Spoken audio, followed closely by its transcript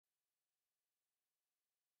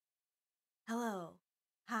Hello.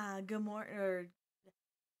 Hi, good morning. Or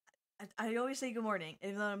I always say good morning,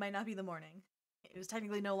 even though it might not be the morning. It was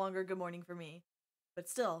technically no longer good morning for me. But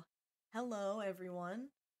still, hello, everyone.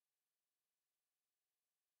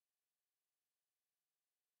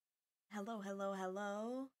 Hello, hello,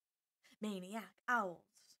 hello. Maniac Owls.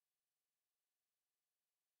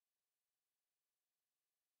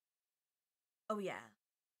 Oh, yeah.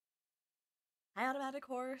 Hi, Automatic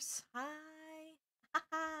Horse. Hi.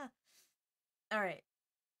 Haha. Alright.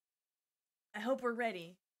 I hope we're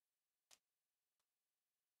ready.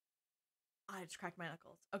 I just cracked my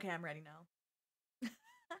knuckles. Okay, I'm ready now.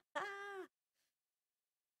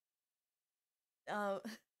 uh,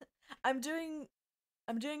 I'm doing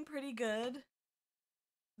I'm doing pretty good.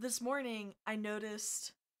 This morning I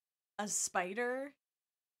noticed a spider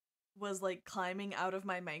was like climbing out of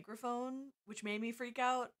my microphone, which made me freak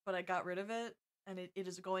out, but I got rid of it, and it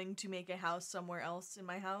is going to make a house somewhere else in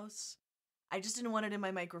my house. I just didn't want it in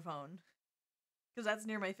my microphone because that's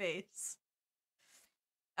near my face.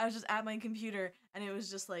 I was just at my computer and it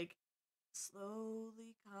was just like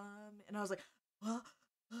slowly come, and I was like, ah,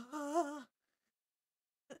 ah.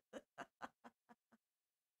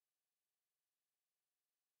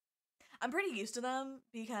 I'm pretty used to them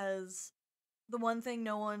because the one thing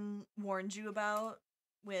no one warned you about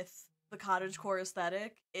with the cottagecore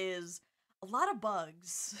aesthetic is a lot of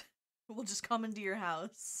bugs will just come into your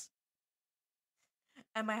house.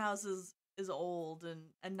 And my house is old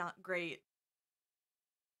and not great.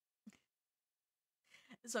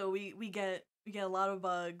 So we get a lot of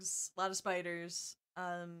bugs, a lot of spiders.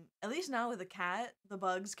 At least now with a cat, the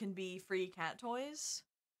bugs can be free cat toys.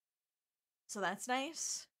 So that's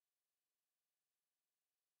nice.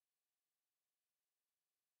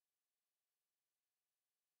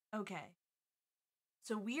 Okay.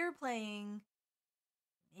 So we are playing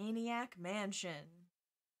Maniac Mansion.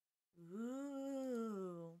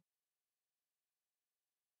 Ooh.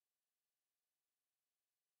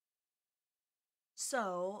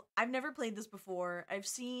 So, I've never played this before. I've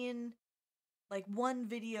seen like one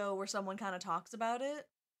video where someone kind of talks about it.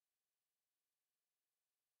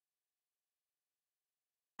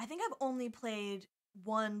 I think I've only played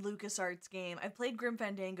one LucasArts game. I've played Grim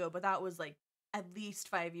Fandango, but that was like at least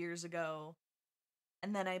 5 years ago.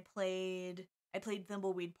 And then I played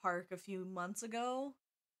Thimbleweed Park a few months ago.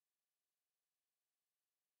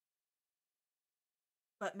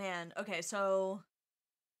 But man, okay, so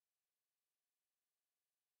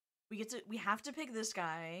we have to pick this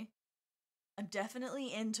guy. I'm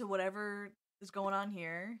definitely into whatever is going on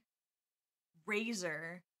here.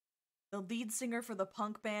 Razor, the lead singer for the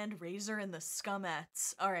punk band Razor and the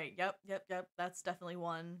Scumettes. All right, yep. That's definitely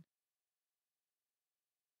one.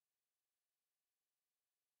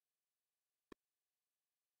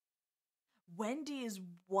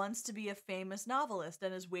 Wants to be a famous novelist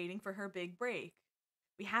and is waiting for her big break.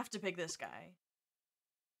 We have to pick this guy.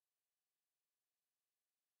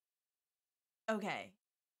 Okay,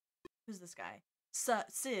 who's this guy?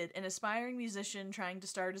 Sid, an aspiring musician trying to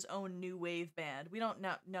start his own new wave band. We don't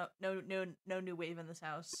no new wave in this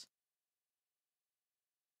house.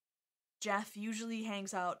 Jeff usually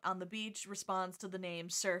hangs out on the beach, responds to the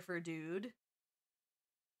name Surfer Dude.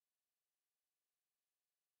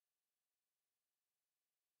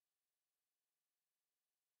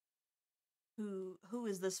 Who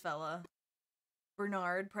is this fella?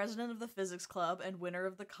 Bernard, president of the physics club and winner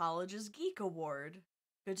of the college's Geek Award.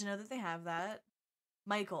 Good to know that they have that.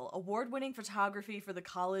 Michael, award-winning photography for the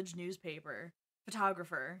college newspaper.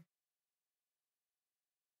 Photographer.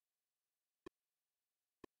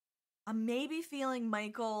 I'm maybe feeling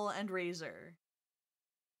Michael and Razor.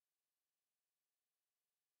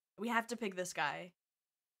 We have to pick this guy.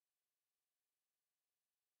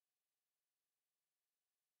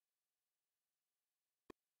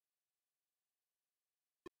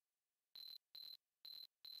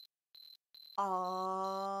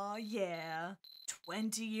 Aw, yeah.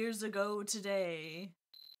 20 years ago today.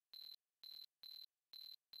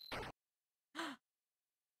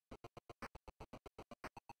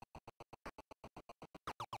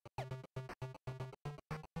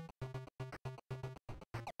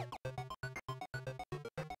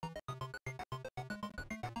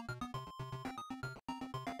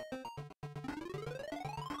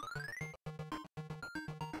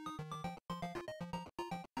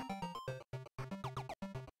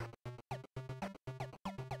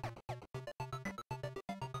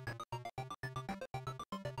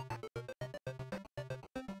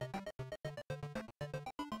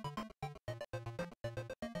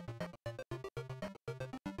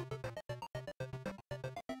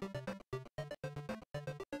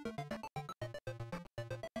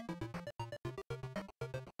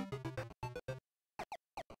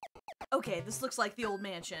 Okay, this looks like the old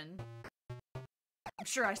mansion. I'm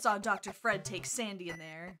sure I saw Dr. Fred take Sandy in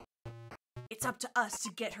there. It's up to us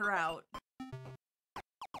to get her out.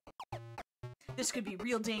 This could be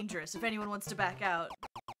real dangerous if anyone wants to back out.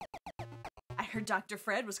 I heard Dr.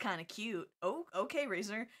 Fred was kind of cute. Oh, okay,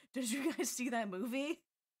 Razor. Did you guys see that movie?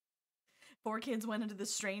 4 kids went into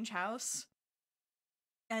this strange house.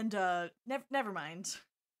 And, never mind.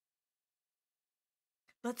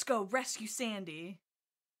 Let's go rescue Sandy.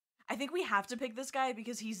 I think we have to pick this guy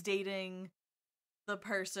because he's dating the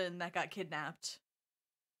person that got kidnapped.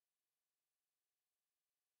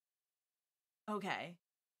 Okay.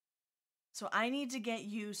 So I need to get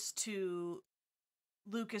used to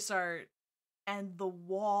LucasArts and the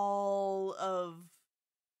wall of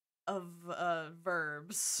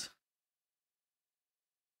verbs.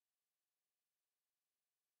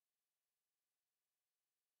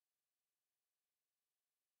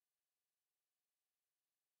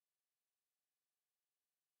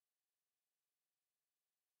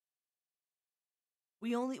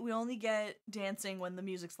 We only get dancing when the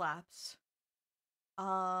music slaps.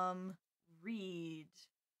 Read.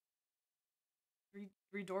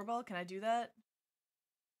 Read doorbell? Can I do that?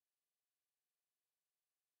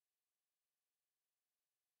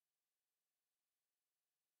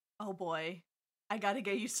 Oh boy. I gotta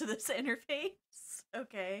get used to this interface.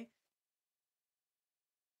 Okay.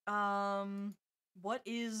 What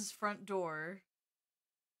is front door?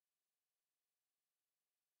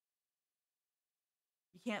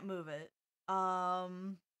 You can't move it.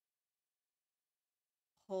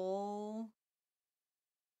 Pull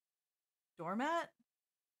doormat?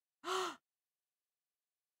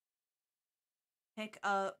 Pick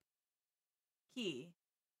up key.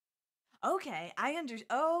 Okay,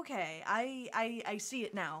 okay, I see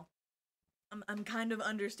it now. I'm kind of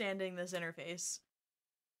understanding this interface.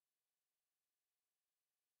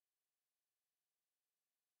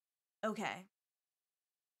 Okay.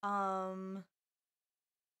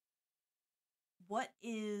 What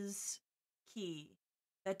is key?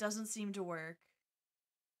 That doesn't seem to work.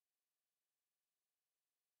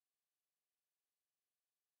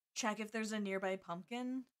 Check if there's a nearby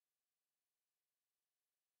pumpkin.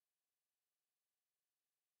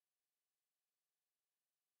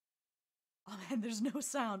 Oh man, there's no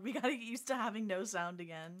sound. We gotta get used to having no sound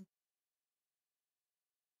again.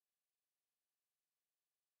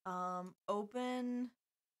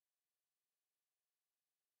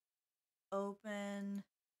 Open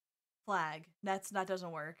flag. That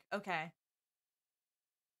doesn't work. Okay.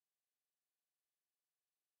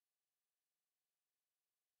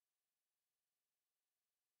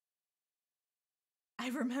 I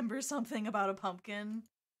remember something about a pumpkin.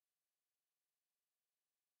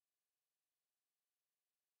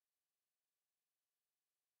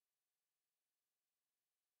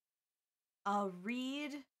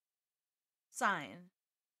 Read sign.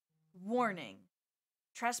 Warning.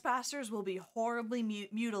 Trespassers will be horribly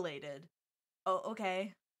mutilated. Oh,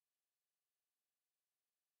 okay.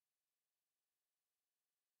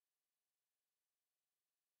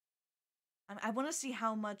 I want to see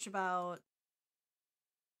how much about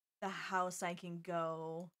the house I can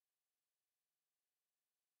go.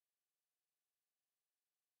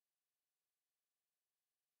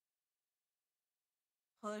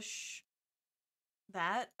 Push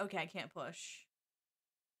that? Okay, I can't push.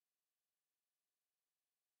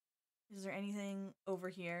 Is there anything over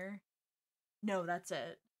here? No, that's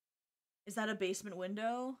it. Is that a basement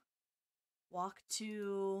window? Walk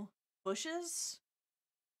to bushes?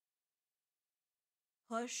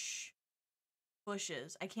 Push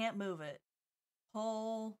bushes. I can't move it.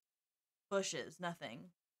 Pull bushes. Nothing.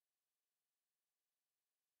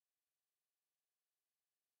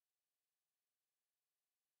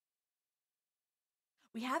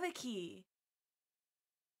 We have a key.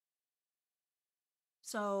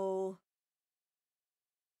 So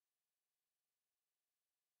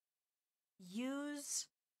use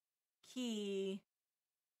key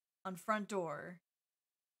on front door.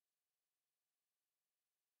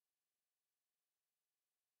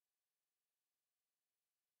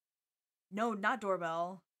 No, not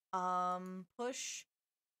doorbell. Push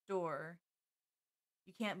door.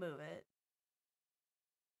 You can't move it.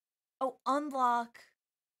 Oh, unlock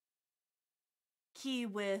key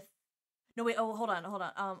with... No, wait, oh, hold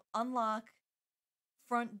on. Unlock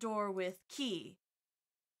front door with key.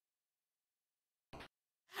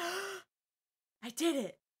 I did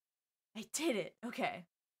it! I did it! Okay.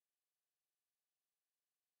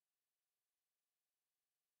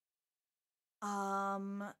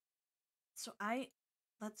 So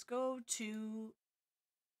let's go to...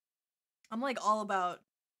 I'm like all about...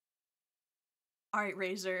 Alright,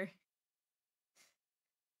 Razor.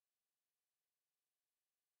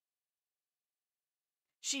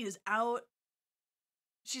 She is out.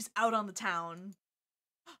 She's out on the town.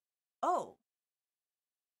 Oh.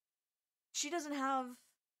 She doesn't have...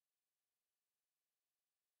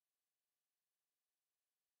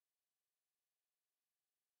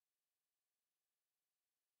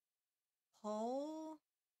 Pull?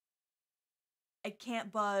 I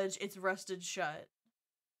can't budge. It's rusted shut.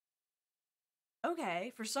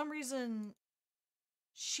 Okay, for some reason,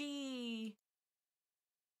 she...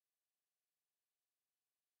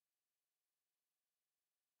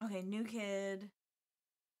 Okay, new kid.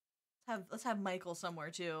 Let's have Michael somewhere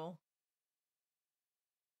too.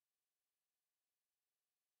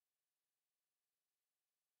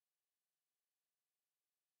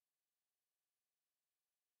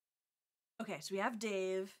 Okay, so we have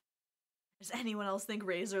Dave. Does anyone else think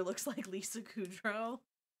Razor looks like Lisa Kudrow?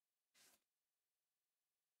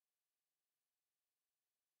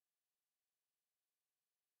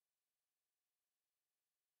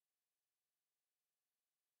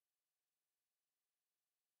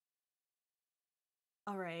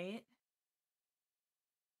 All right.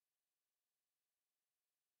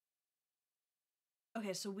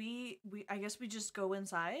 Okay, so we I guess we just go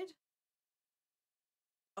inside.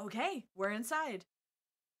 Okay, we're inside.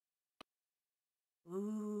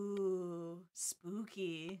 Ooh,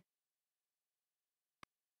 spooky.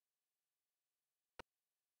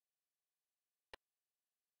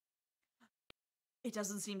 It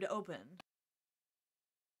doesn't seem to open.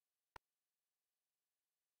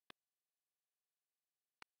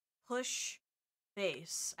 Push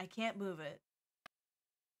base. I can't move it.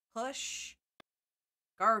 Push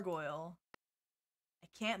gargoyle. I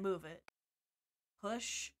can't move it.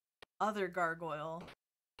 Push other gargoyle.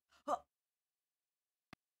 Oh.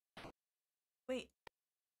 Wait.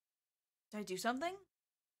 Did I do something?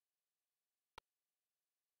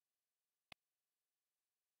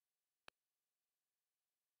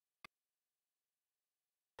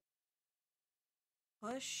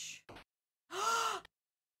 Push.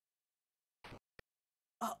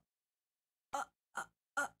 Oh. Uh, uh,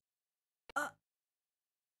 uh, uh.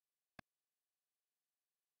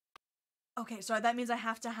 Okay, so that means I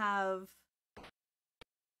have to have...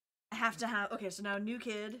 Okay, so now new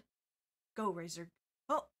kid. Go, Razor.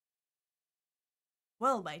 Oh.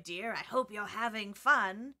 Well, my dear, I hope you're having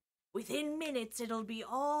fun. Within minutes, it'll be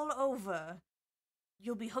all over.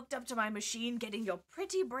 You'll be hooked up to my machine getting your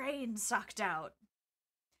pretty brain sucked out.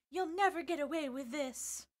 You'll never get away with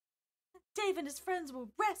this. Dave and his friends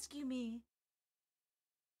will rescue me.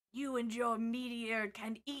 You and your meteor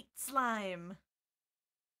can eat slime.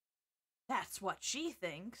 That's what she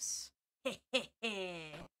thinks. Heh heh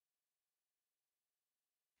heh.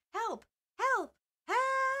 Help! Help!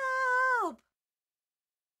 Help!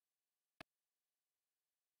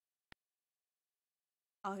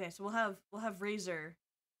 Okay, so we'll have Razor.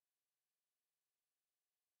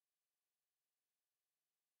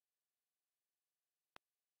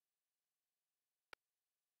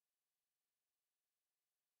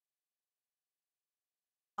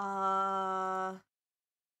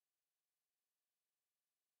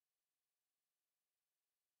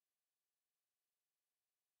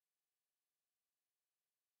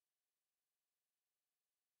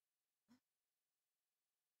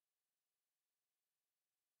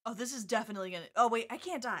 Oh, this is definitely gonna... Oh, wait, I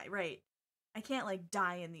can't die, right. I can't, like,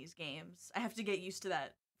 die in these games. I have to get used to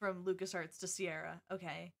that from LucasArts to Sierra.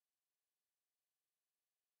 Okay.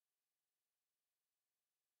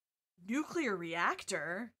 Nuclear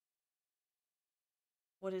reactor?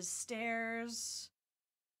 What is stairs?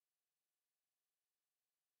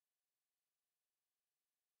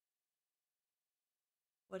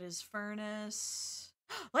 What is furnace?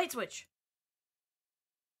 Light switch!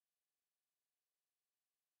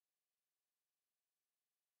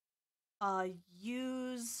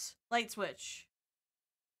 Use light switch.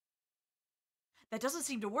 That doesn't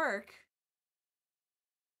seem to work.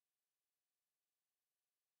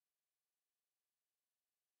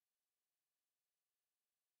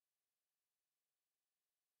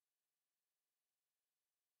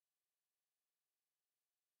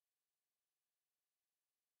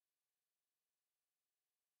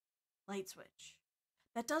 Light switch.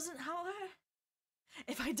 That doesn't... How...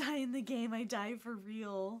 If I die in the game, I die for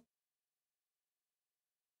real.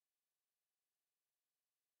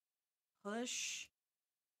 Push.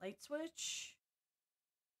 Light switch.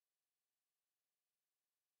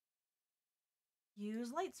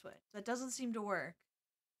 Use light switch. That doesn't seem to work.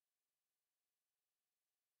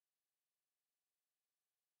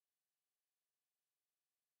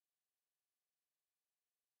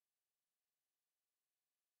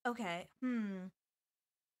 Okay.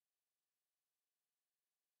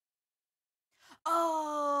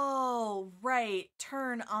 Oh, right.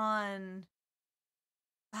 Turn on.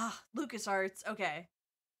 Ah, LucasArts. Okay.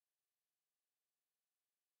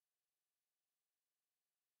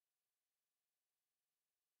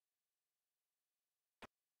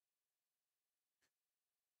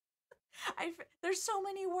 There's so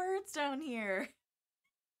many words down here.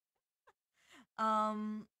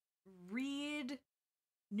 Um, read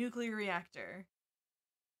nuclear reactor.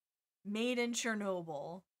 Made in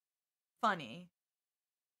Chernobyl. Funny.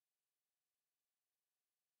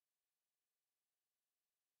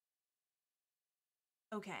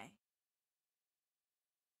 Okay.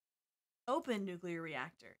 Open nuclear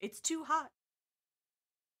reactor. It's too hot.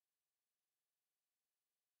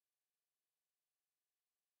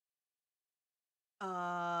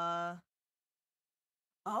 Uh.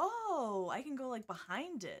 Oh, I can go like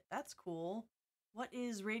behind it. That's cool. What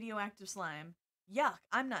is radioactive slime? Yuck,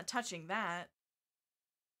 I'm not touching that.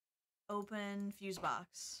 Open fuse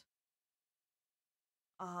box.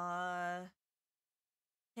 Uh,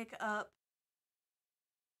 pick up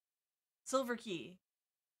silver key.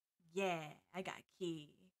 Yeah, I got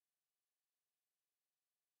key.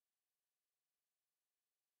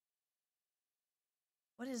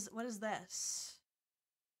 What is this?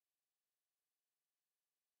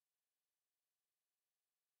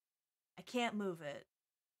 I can't move it.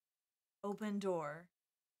 Open door.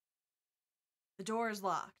 The door is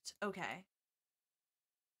locked. Okay.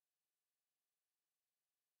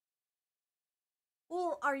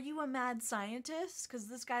 Well, are you a mad scientist? Because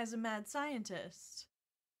this guy's a mad scientist.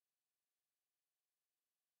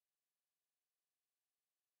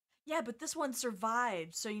 Yeah, but this one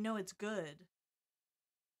survived, so you know it's good.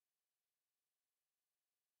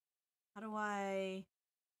 How do I...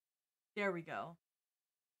 There we go.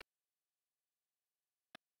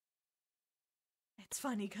 It's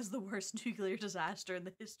funny because the worst nuclear disaster in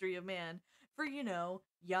the history of man for,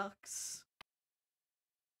 yucks.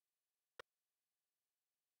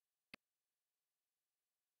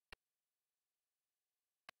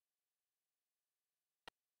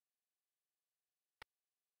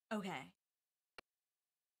 Okay.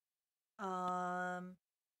 Um,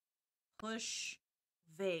 push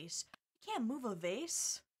vase. You can't move a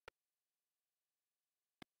vase?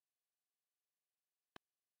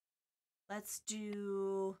 Let's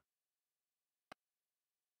do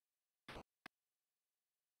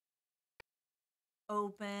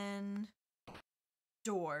open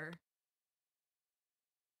door.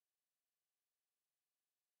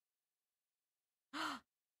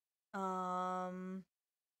 um,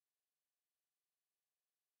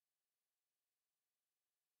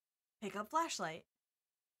 pick up flashlight.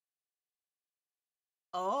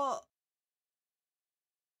 Oh,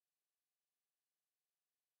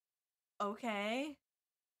 okay.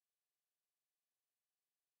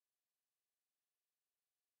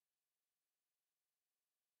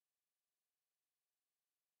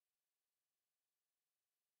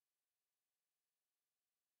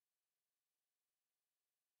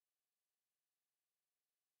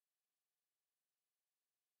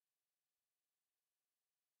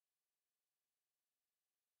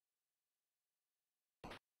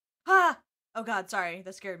 Ha! Oh god, sorry.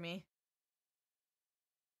 That scared me.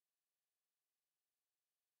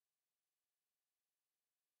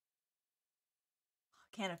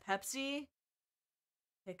 Can of Pepsi.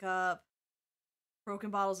 Pick up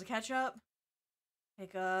broken bottles of ketchup.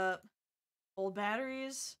 Pick up old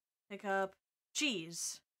batteries. Pick up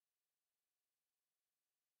cheese.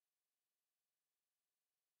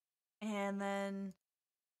 And then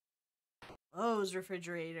Lowe's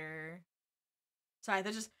refrigerator. Sorry,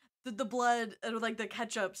 that just the blood like the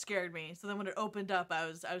ketchup scared me. So then when it opened up, I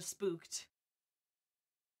was spooked.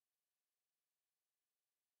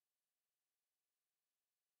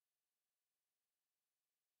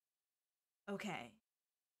 Okay.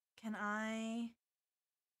 Can I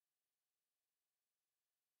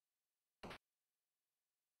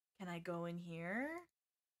go in here?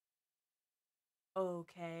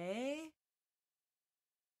 Okay.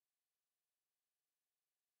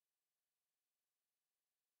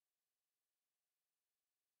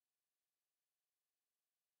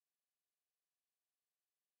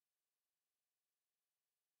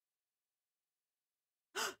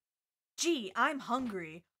 Gee, I'm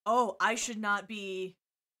hungry. Oh, I should not be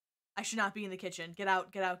in the kitchen. Get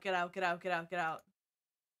out, get out, get out, get out, get out, get out.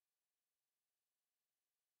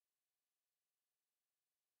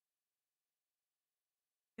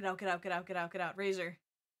 Get out, get out, get out, get out, get out. Razor.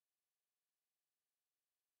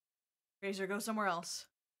 Razor, go somewhere else.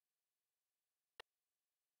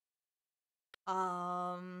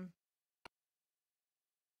 Um,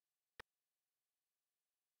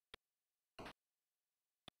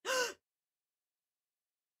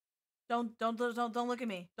 Don't look at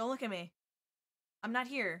me. Don't look at me. I'm not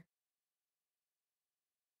here.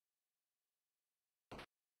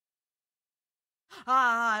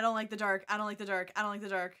 Ah, I don't like the dark. I don't like the dark. I don't like the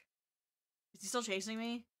dark. Is he still chasing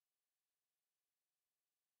me?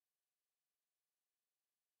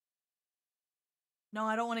 No,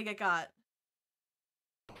 I don't want to get got.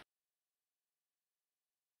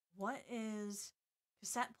 What is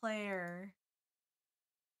cassette player?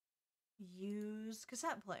 Use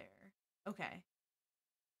cassette player. Okay.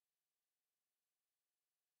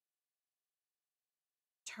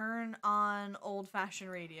 Turn on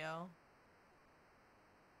old-fashioned radio.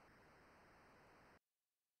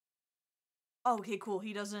 Oh, okay, cool.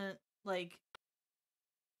 He doesn't, like,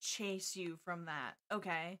 chase you from that.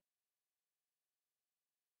 Okay.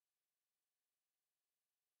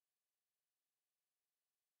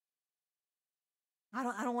 I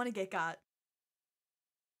don't want to get got.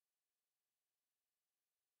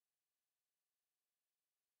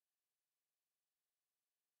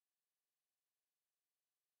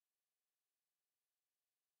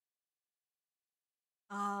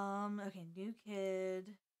 Okay, new kid.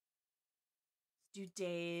 Let's do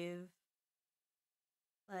Dave.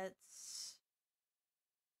 Let's...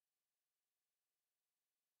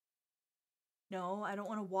 No, I don't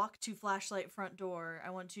want to walk to flashlight front door. I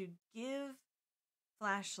want to give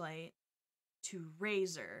flashlight to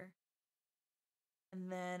Razor.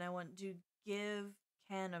 And then I want to give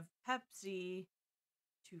can of Pepsi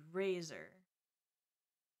to Razor.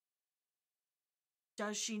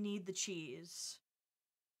 Does she need the cheese?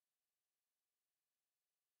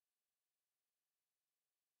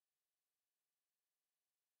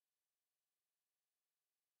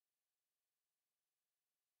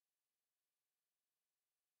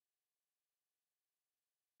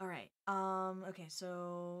 All right. Okay,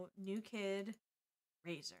 so new kid,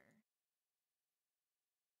 Razor.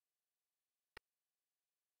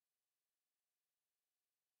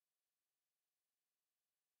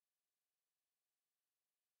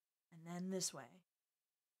 And then this way.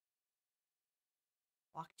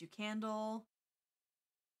 Walk to candle.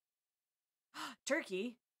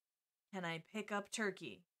 Turkey. Can I pick up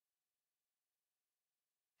turkey?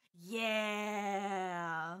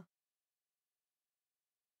 Yeah.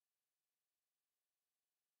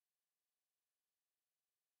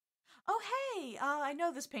 Oh, hey. I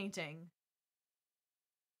know this painting.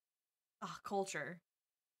 Ah, culture.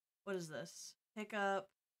 What is this? Pick up.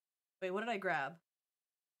 Wait, what did I grab?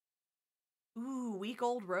 Ooh, week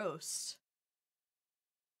old roast.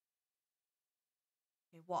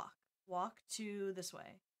 Okay, walk. Walk to this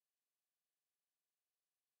way.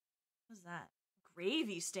 What's that?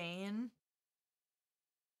 Gravy stain?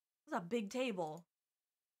 What's a big table?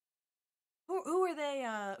 Who are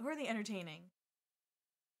they entertaining?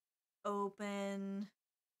 Open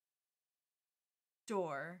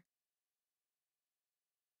door.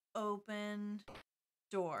 Open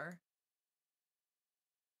door.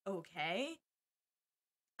 Okay.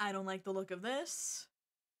 I don't like the look of this.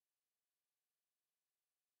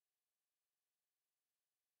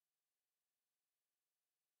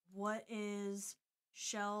 What is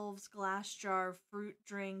shelves, glass jar, fruit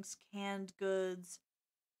drinks, canned goods,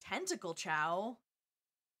 tentacle chow?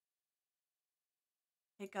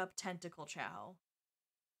 Pick up tentacle chow.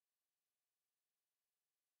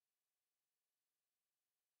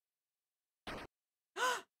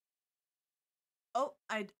 Oh,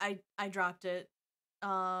 I dropped it.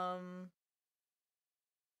 I'm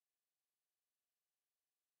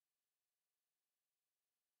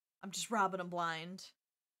just robbing him blind.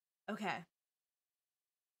 Okay.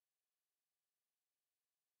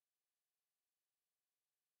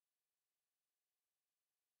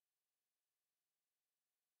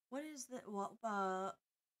 What is the what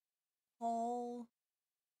whole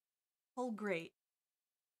grate.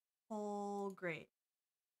 Whole grate.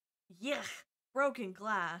 Yeah. Broken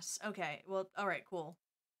glass. Okay. Well, all right, cool.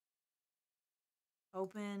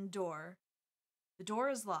 Open door. The door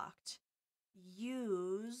is locked.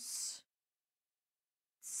 Use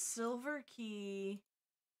silver key.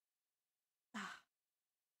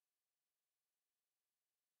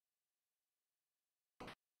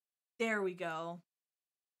 There we go.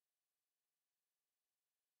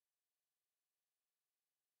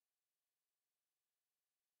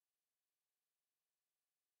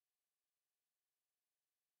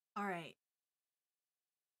 All right.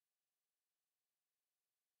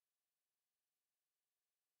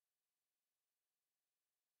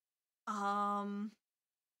 Um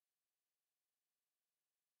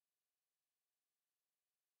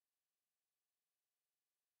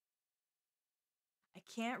I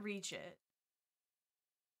can't reach it.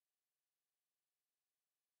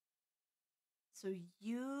 So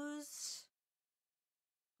use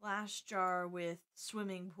glass jar with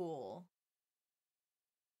swimming pool.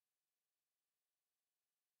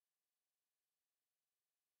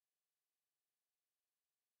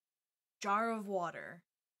 Jar of water.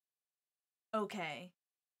 Okay.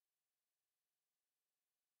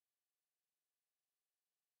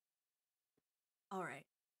 All right.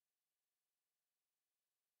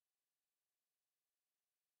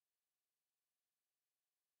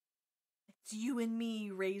 It's you and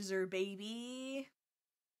me, Razor baby.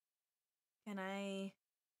 Can I...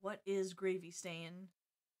 What is gravy stain?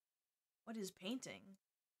 What is painting?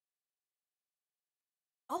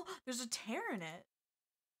 Oh, there's a tear in it.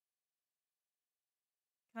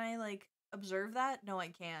 Can I, like, observe that? No, I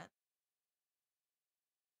can't.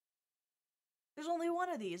 There's only one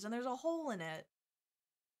of these, and there's a hole in it.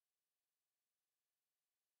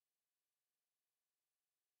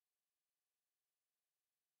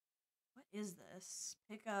 What is this?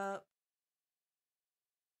 Pick up.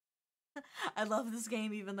 I love this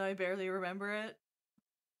game even though I barely remember it.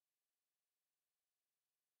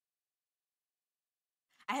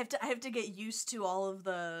 I have to get used to all of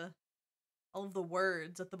the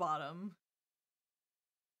words at the bottom.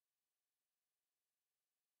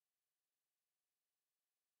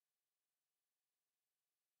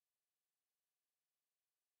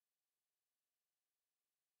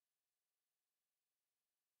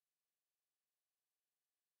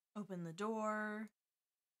 Open the door.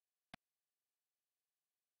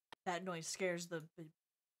 That noise scares the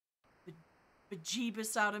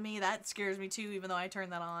bejeebus out of me. That scares me too, even though I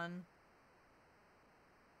turned that on.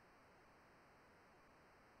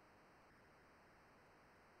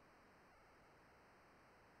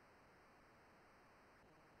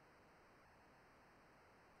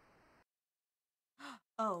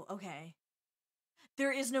 Oh, okay.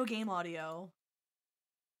 There is no game audio.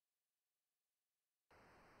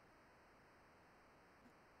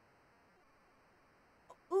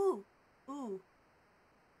 Ooh, ooh.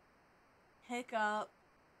 Pick up.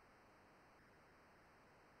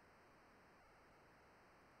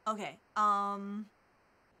 Okay. Well,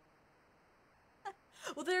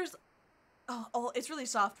 there's. Oh, it's really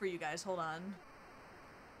soft for you guys. Hold on.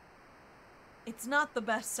 It's not the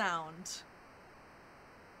best sound.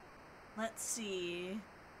 Let's see.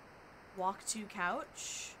 Walk to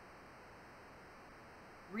couch.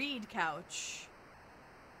 Read couch.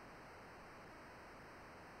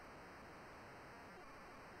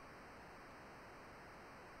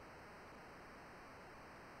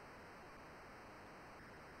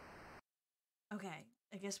 Okay,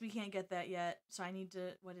 I guess we can't get that yet. So I need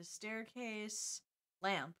to. What is staircase?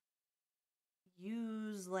 Lamp.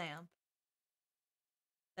 Use lamp.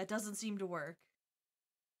 That doesn't seem to work.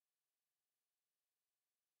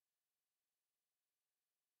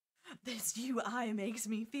 This UI makes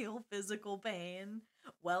me feel physical pain.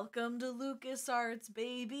 Welcome to LucasArts,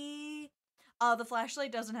 baby. The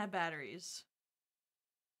flashlight doesn't have batteries.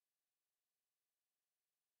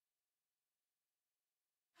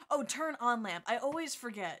 Oh, turn on lamp. I always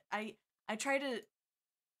forget. I try to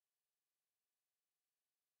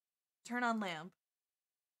turn on lamp.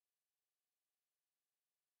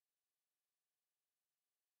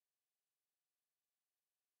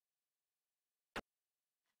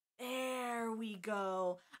 There we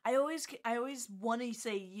go. I always want to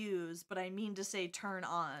say use, but I mean to say turn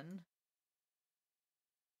on.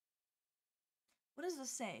 What does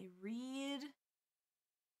this say? Read.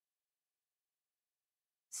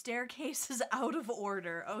 Staircase is out of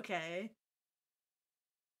order. Okay.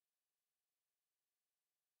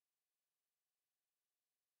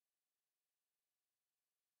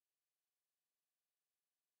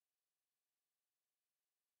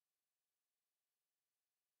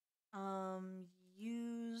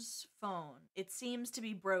 Use phone. It seems to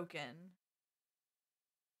be broken.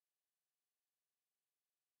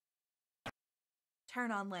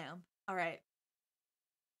 Turn on lamp. All right.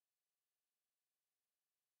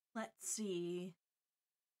 Let's see.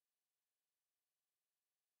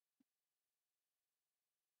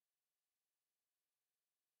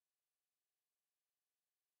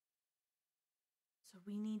 So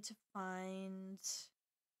we need to find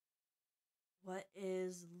what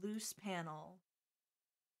is loose panel.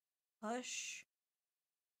 Push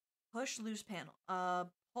loose panel.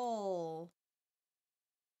 Pull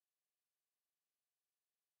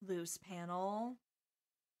loose panel.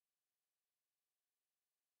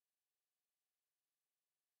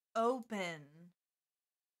 Open.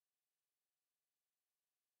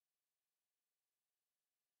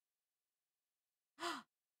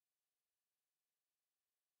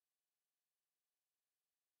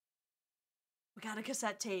 We got a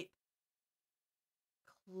cassette tape.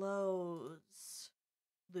 close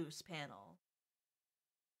loose panel.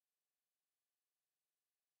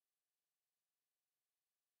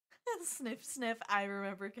 Sniff, sniff, I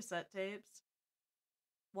remember cassette tapes.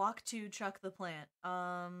 Walk to Chuck the Plant.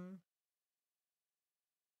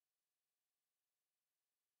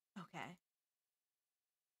 Okay.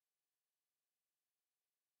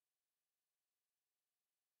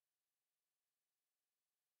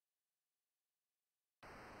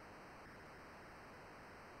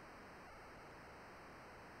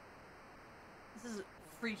 This is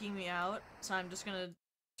freaking me out, so I'm just gonna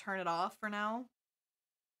turn it off for now.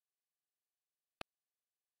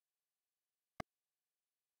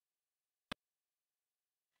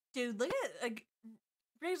 Dude, look at, like,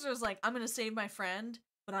 Razor's like, I'm gonna save my friend,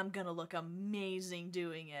 but I'm gonna look amazing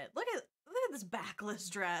doing it. Look at this backless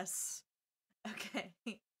dress. Okay.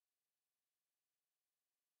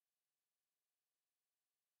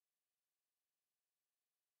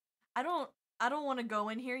 I don't want to go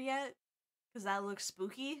in here yet because that looks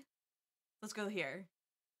spooky. Let's go here.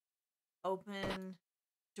 Open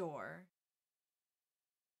door.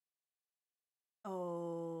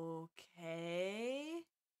 Okay.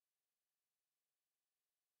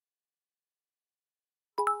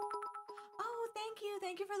 Oh, thank you.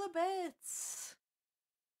 Thank you for the bits.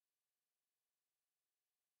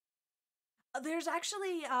 There's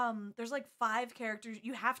actually there's like 5 characters.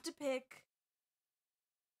 You have to pick.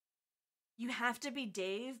 You have to be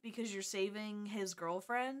Dave because you're saving his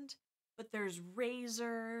girlfriend, but there's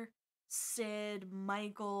Razor, Sid,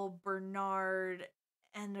 Michael, Bernard,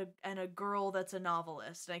 and a girl that's a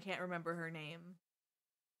novelist. I can't remember her name.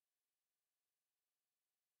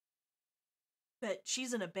 But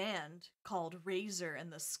she's in a band called Razor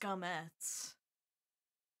and the Scumettes.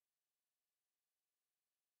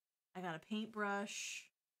 I got a paintbrush.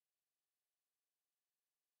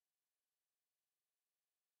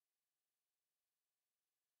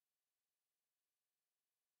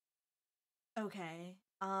 Okay.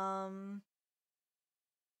 So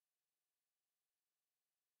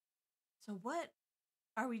what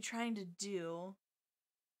are we trying to do?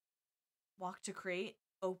 Walk to crate?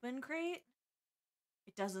 Open crate?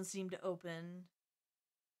 It doesn't seem to open.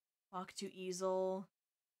 Walk to easel.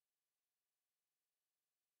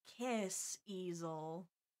 Kiss easel.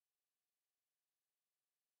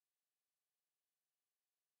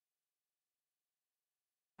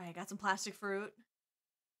 Alright, got some plastic fruit.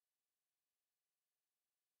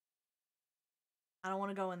 I don't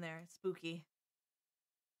want to go in there. It's spooky.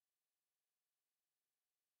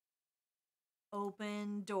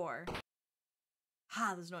 Open door.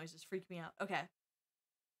 Ha, those noises freak me out. Okay.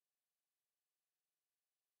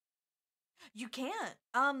 You can't.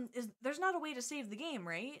 There's not a way to save the game,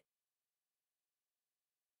 right?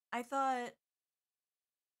 I thought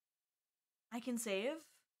I can save.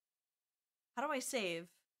 How do I save?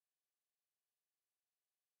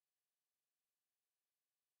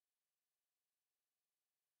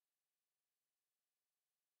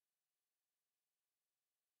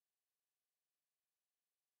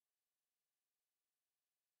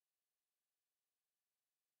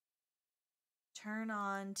 Turn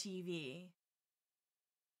on TV.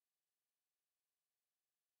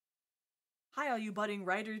 Hi, all you budding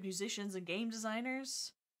writers, musicians, and game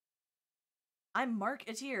designers. I'm Mark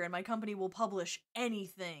Atier, and my company will publish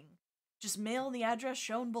anything. Just mail the address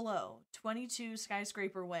shown below, 22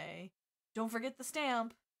 Skyscraper Way. Don't forget the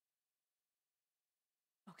stamp.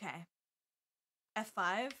 Okay.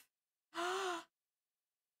 F5.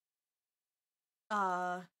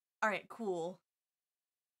 Alright, cool.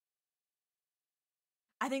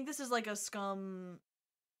 I think this is like a scum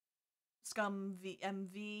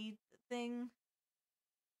MV thing.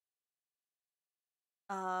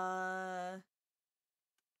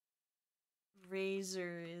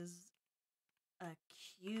 Razor is a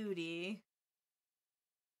cutie.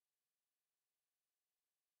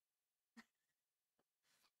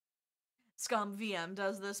 Scum VM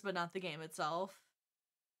does this, but not the game itself.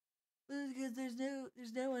 Well, because there's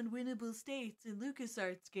no unwinnable states in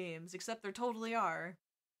LucasArts games, except there totally are.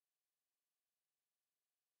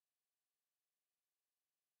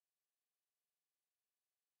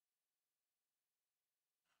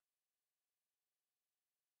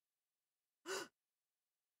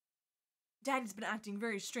 Daddy's been acting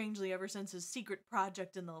very strangely ever since his secret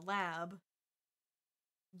project in the lab.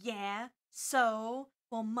 Yeah, so?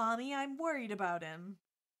 Well, Mommy, I'm worried about him.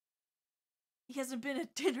 He hasn't been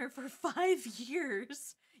at dinner for 5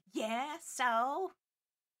 years. Yeah, so?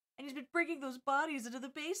 And he's been bringing those bodies into the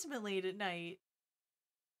basement late at night.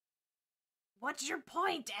 What's your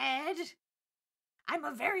point, Ed? I'm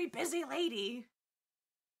a very busy lady.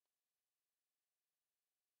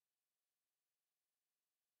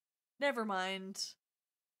 Never mind.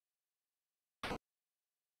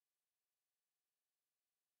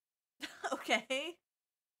 Okay.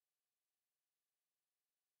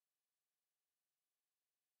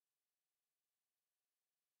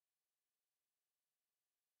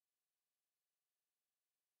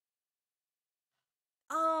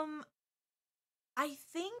 Um, I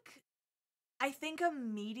think a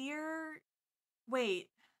meteor. Wait,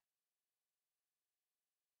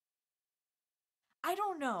 I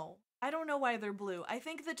don't know. I don't know why they're blue. I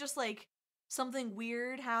think that just like something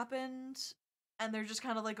weird happened and they're just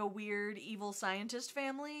kind of like a weird evil scientist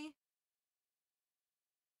family.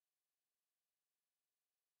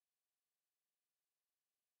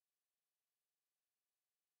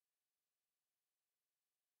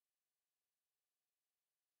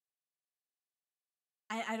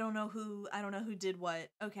 I don't know who did what.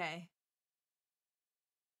 Okay.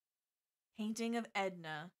 Painting of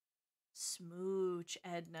Edna. Smooch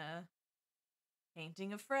Edna.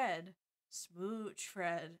 Painting of Fred. Smooch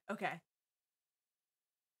Fred. Okay.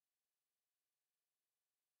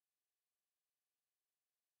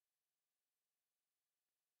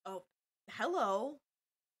 Oh, hello.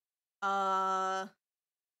 Uh,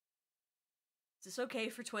 is this okay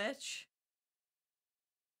for Twitch?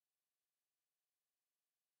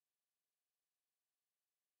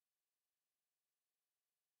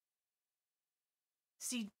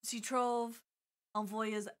 Si trouve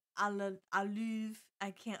envoyez à Louvre.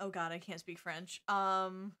 I can't. Oh God, I can't speak French.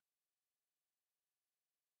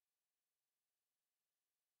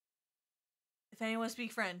 If anyone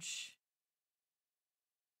speak French,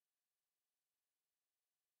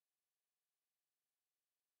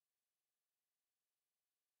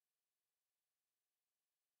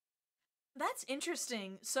 that's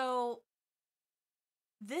interesting. So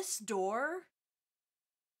this door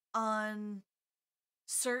on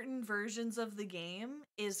certain versions of the game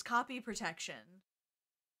is copy protection.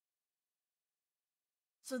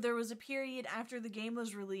 So there was a period after the game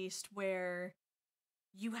was released where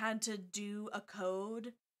you had to do a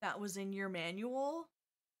code that was in your manual.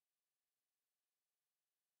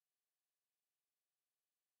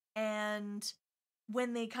 And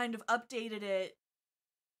when they kind of updated it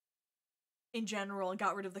in general and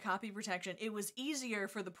got rid of the copy protection, it was easier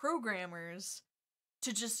for the programmers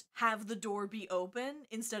to just have the door be open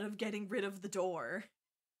instead of getting rid of the door.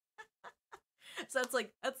 So that's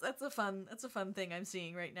like that's a fun thing I'm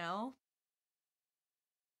seeing right now.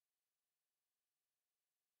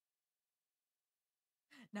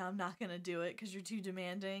 Now I'm not gonna do it because you're too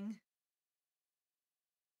demanding.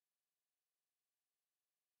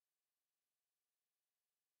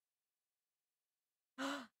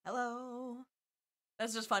 Hello.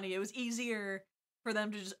 That's just funny. It was easier for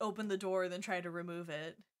them to just open the door than try to remove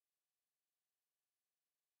it.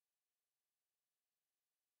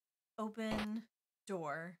 Open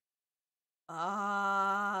door.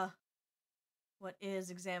 Ah. What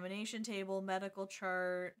is examination table, medical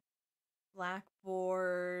chart,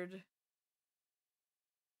 blackboard,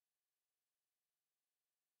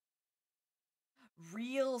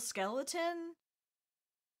 real skeleton?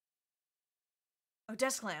 Oh,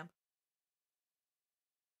 desk lamp.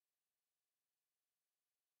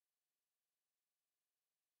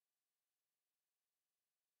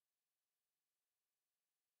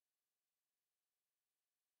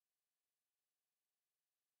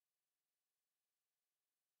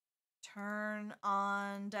 Turn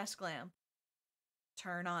on desk lamp.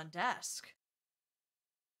 Turn on desk.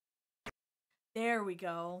 There we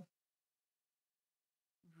go.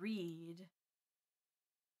 Read.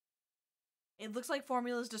 It looks like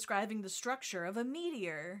formulas describing the structure of a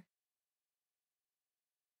meteor.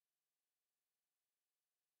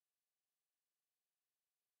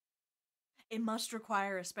 It must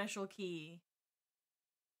require a special key.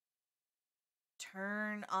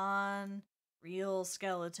 Turn on real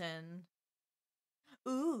skeleton.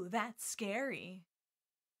 Ooh, that's scary.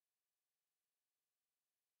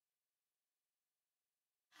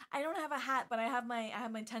 I don't have a hat, but I have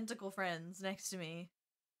my tentacle friends next to me.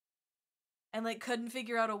 And like couldn't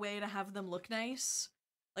figure out a way to have them look nice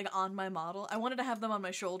like on my model. I wanted to have them on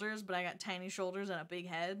my shoulders, but I got tiny shoulders and a big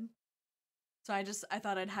head. So I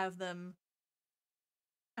thought I'd have them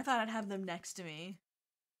next to me.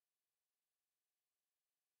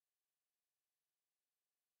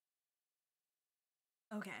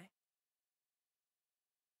 Okay.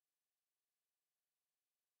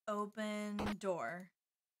 Open door.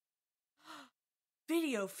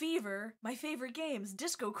 Video Fever, my favorite games,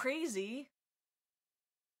 Disco Crazy.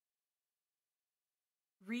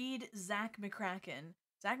 Read Zach McCracken.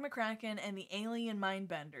 Zach McCracken and the Alien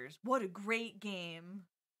Mindbenders. What a great game.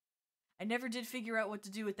 I never did figure out what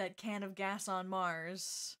to do with that can of gas on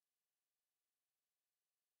Mars.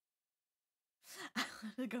 I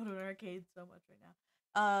want to go to an arcade so much right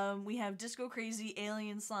now. We have Disco Crazy,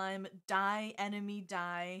 Alien Slime, Die, Enemy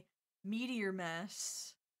Die, Meteor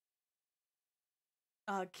Mess,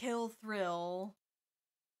 Kill Thrill,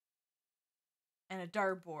 and a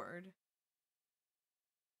dartboard.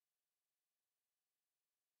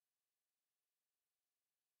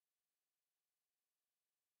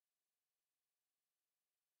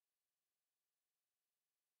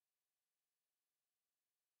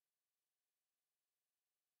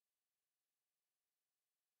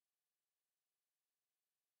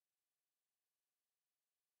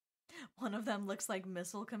 One of them looks like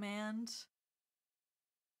Missile Command.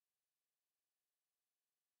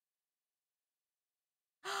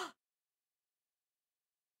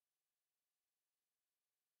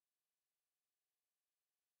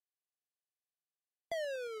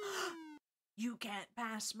 You can't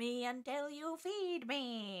pass me until you feed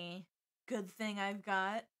me. Good thing I've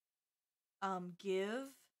got give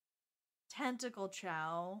tentacle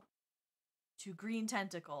chow to green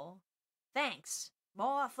tentacle. Thanks.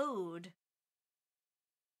 More food.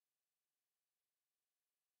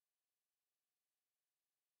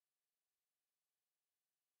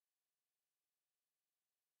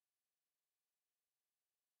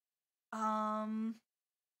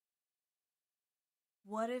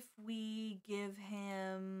 What if we give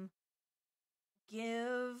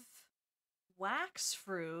wax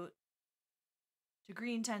fruit to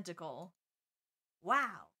green tentacle?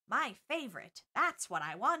 Wow, my favorite. That's what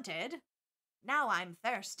I wanted. Now I'm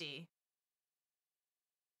thirsty.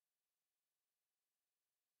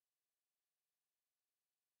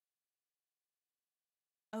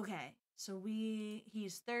 Okay, so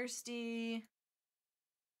he's thirsty.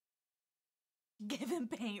 Give him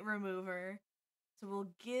paint remover. So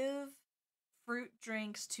we'll give fruit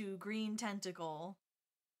drinks to green tentacle.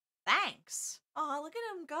 Thanks. Oh, look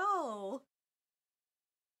at him go.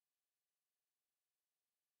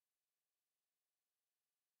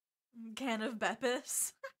 Can of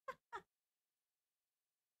Beppis.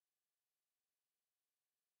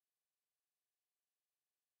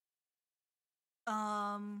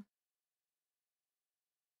 Oh,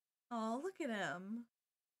 look at him.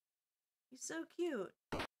 He's so cute.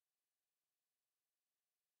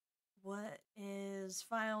 What is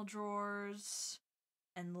file drawers?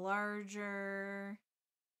 Enlarger.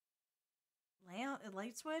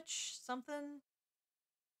 Light switch? Something?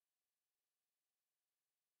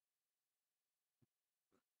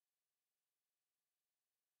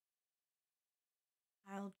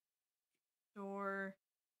 File drawer.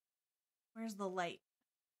 Where's the light?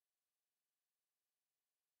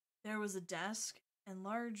 There was a desk.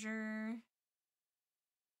 Enlarger.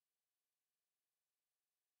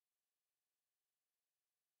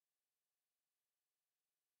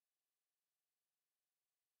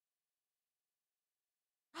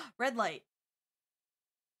 Red light.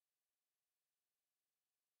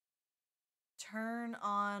 Turn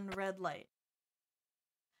on red light.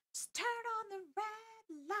 Just turn on the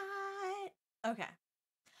red light. Okay.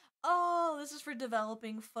 Oh, this is for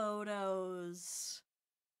developing photos.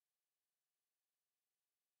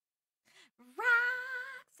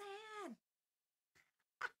 Roxanne!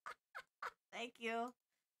 Thank you.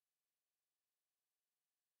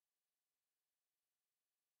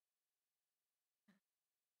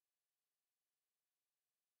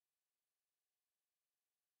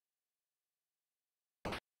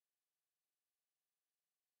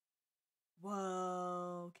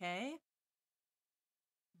 Whoa, okay.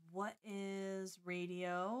 What is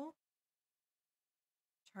radio?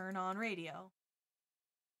 Turn on radio.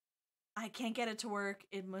 I can't get it to work.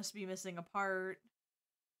 It must be missing a part.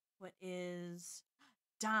 What is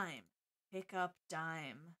dime? Pick up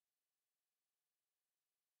dime.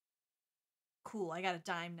 Cool, I got a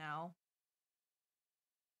dime now.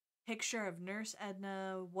 Picture of Nurse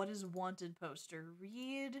Edna. What is wanted poster?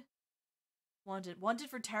 Read. Wanted.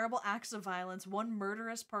 Wanted for terrible acts of violence. One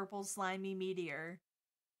murderous purple slimy meteor.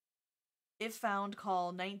 If found, call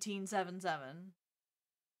 1977.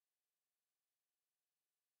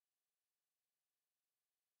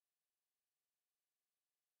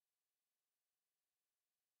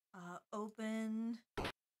 Open.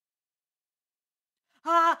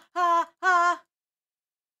 Ha ha ha!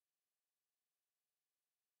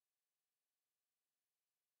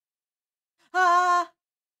 Ha!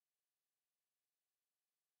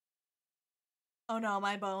 Oh no, am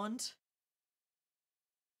I boned?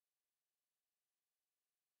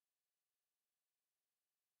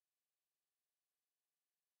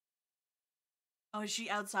 Oh, is she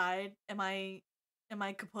outside? Am I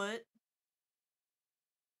kaput?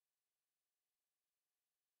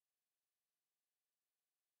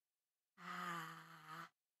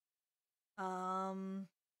 Um.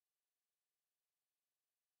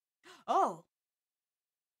 Oh,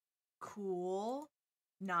 cool.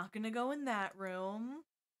 Not gonna go in that room.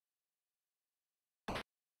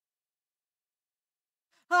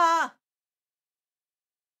 Ah!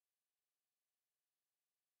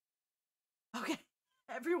 Okay.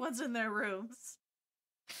 Everyone's in their rooms.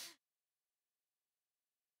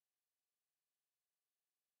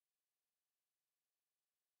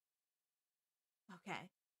 Okay.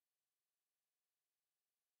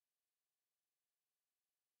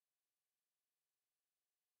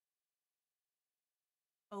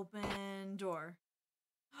 Open door.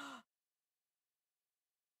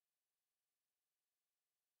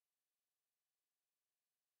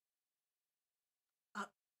 uh,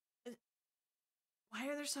 why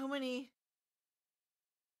are there so many?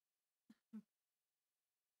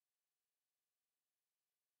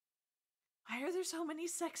 Why are there so many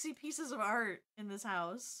sexy pieces of art in this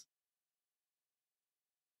house?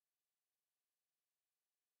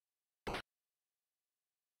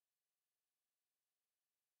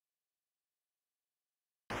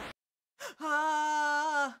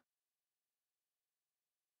 Ah!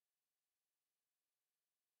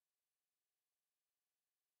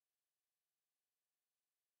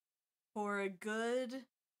 For a good,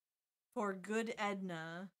 for good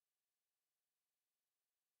Edna.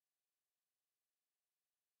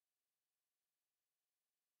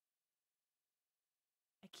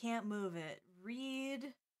 I can't move it.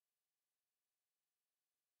 Read.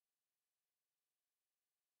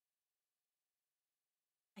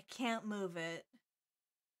 I can't move it.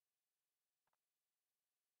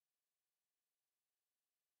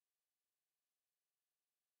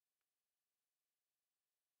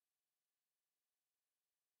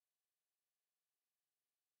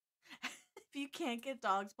 If you can't get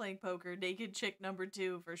dogs playing poker, naked chick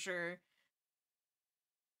 #2 for sure.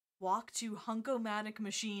 Walk to Hunkomatic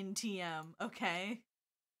Machine TM. Okay.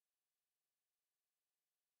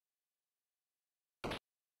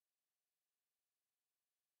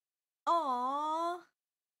 Aww.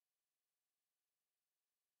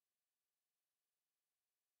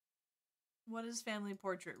 What is family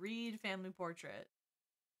portrait? Read family portrait.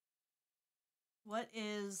 What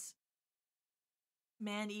is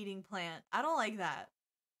man eating plant? I don't like that.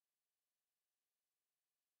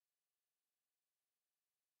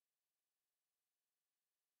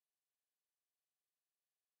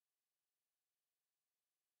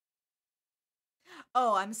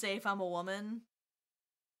 Oh, I'm safe. I'm a woman.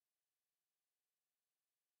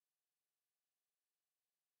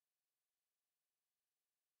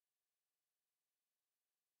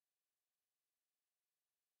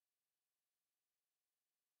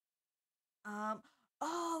 Um,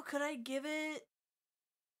 oh, could I give it?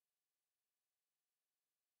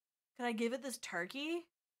 Could I give it this turkey?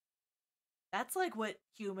 That's like what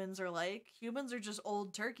humans are like. Humans are just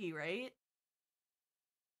old turkey, right?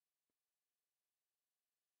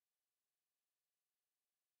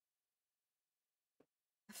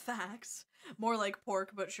 Facts. More like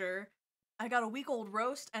pork, but sure. I got a week-old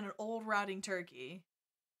roast and an old rotting turkey.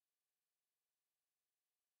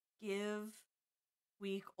 Give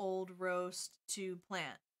week-old roast to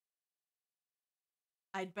plant.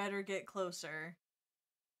 I'd better get closer.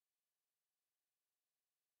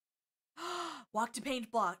 Walk to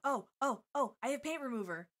paint block. Oh, oh, oh, I have paint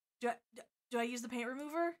remover. Do I use the paint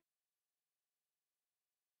remover?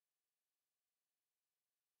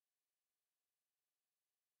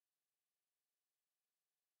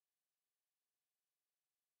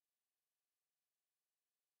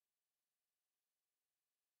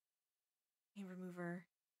 Paint remover.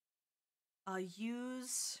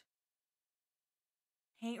 Use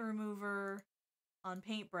paint remover on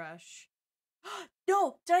paintbrush.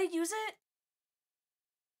 No! Did I use it?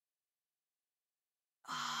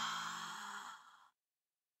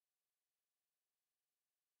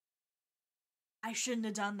 I shouldn't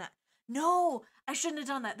have done that. No! I shouldn't have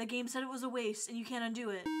done that. The game said it was a waste and you can't undo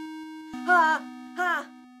it. Ha! Ha!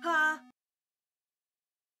 Ha!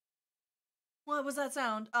 What was that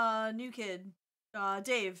sound? New kid.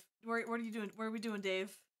 Dave. What are you doing? What are we doing,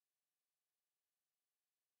 Dave?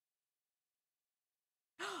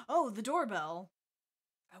 Oh, the doorbell.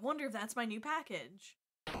 I wonder if that's my new package.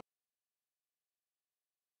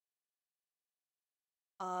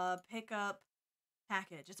 Pick up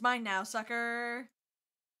package. It's mine now, sucker.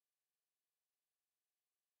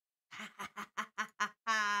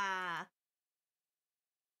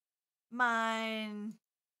 Mine.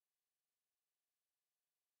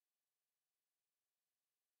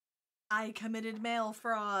 I committed mail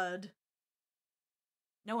fraud.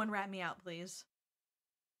 No one rat me out, please.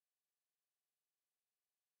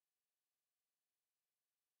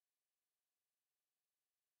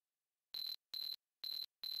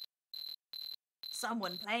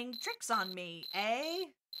 someone playing tricks on me, eh?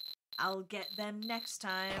 I'll get them next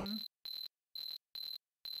time.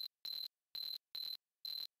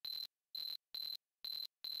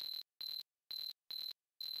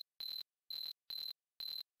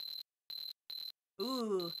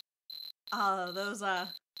 Ooh. That's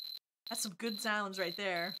some good sounds right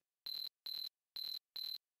there.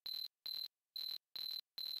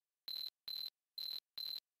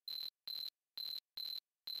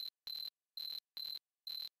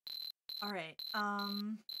 All right.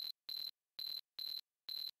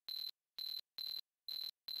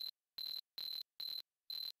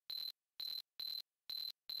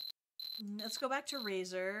 Let's go back to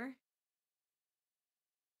Razor.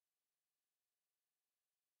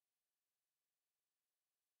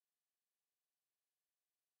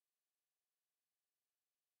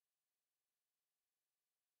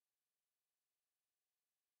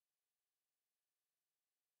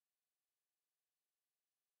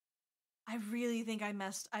 I really think I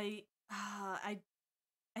messed. I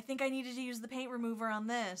think I needed to use the paint remover on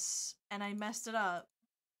this, and I messed it up.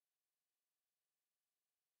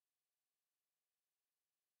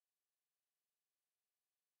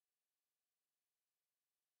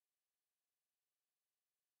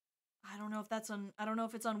 I don't know if that's I don't know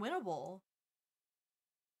if it's unwinnable,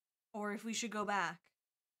 or if we should go back.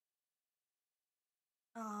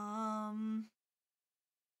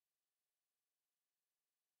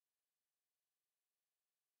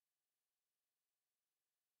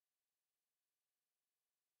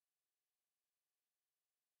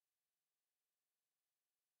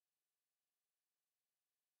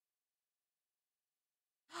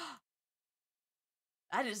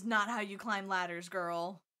 That is not how you climb ladders,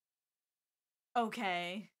 girl.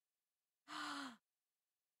 Okay.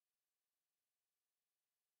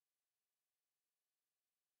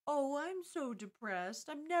 Oh, I'm so depressed.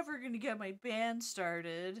 I'm never gonna get my band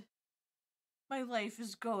started. My life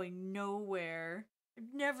is going nowhere. I'm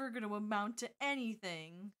never gonna amount to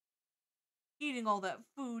anything. Eating all that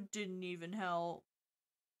food didn't even help.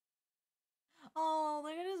 Oh,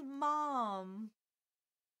 look at his mom.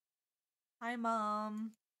 Hi,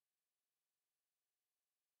 Mom.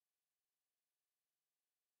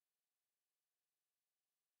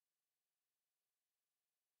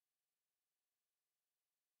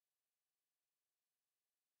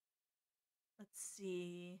 Let's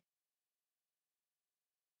see.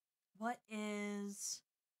 What is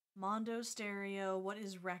Mondo Stereo? What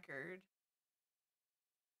is record?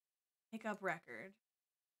 Pick up record.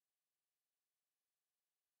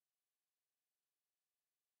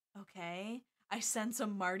 Okay. I sense a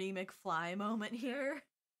Marty McFly moment here.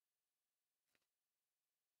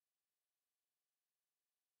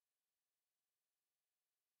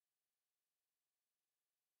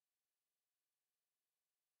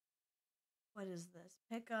 What is this?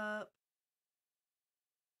 Pick up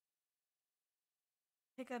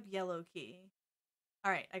yellow key.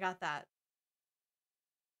 All right, I got that.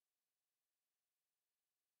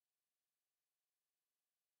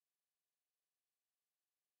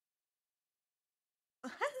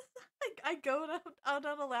 I go out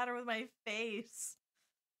on a ladder with my face.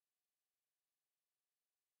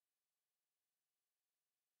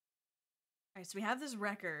 All right, so we have this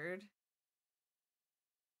record.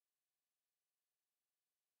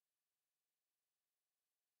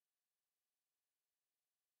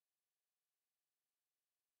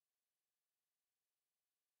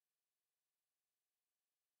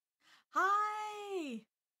 Hi!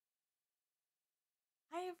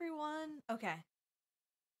 Hi, everyone. Okay.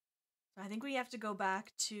 So I think we have to go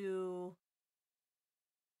back to...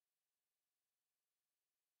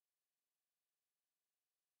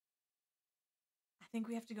 I think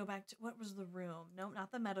we have to go back to... What was the room? Nope,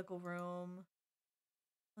 not the medical room.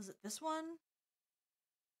 Was it this one?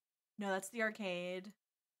 No, that's the arcade.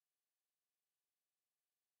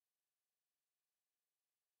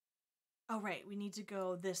 Oh, right. We need to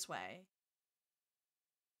go this way.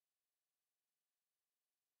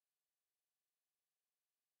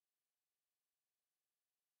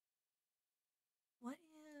 What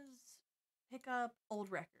is... Pick up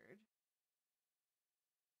old record.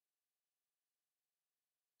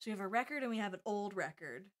 So we have a record and we have an old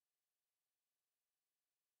record.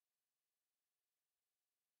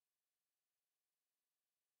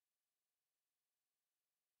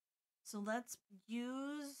 So let's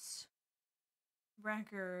use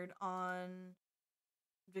record on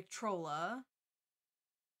Victrola.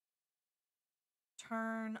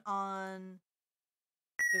 Turn on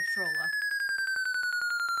Victrola.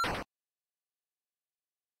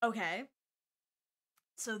 Okay.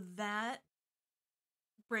 So that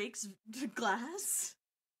breaks glass.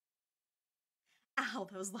 Ow,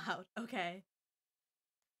 that was loud. Okay.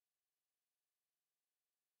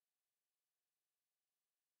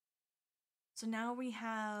 So now we're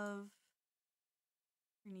gonna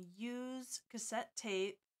use cassette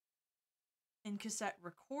tape and cassette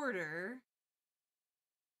recorder.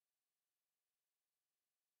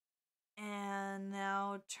 And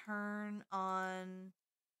now turn on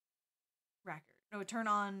record. No, turn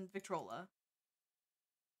on Victrola.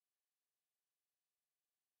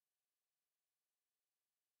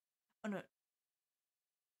 Oh no.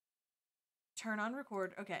 Turn on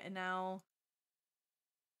record. Okay, and now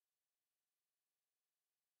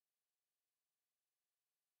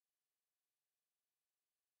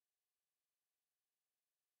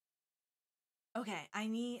okay, I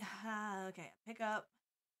need okay, pick up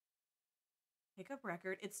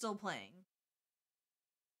record. It's still playing.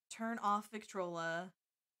 Turn off Victrola.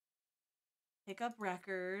 Pick up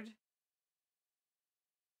record.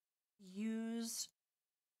 Use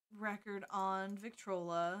record on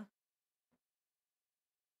Victrola.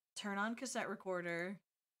 Turn on cassette recorder.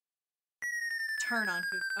 Turn on.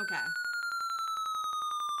 Okay.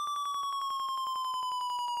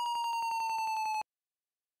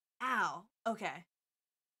 Ow. Okay.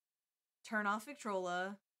 Turn off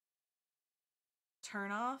Victrola.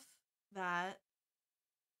 Turn off that.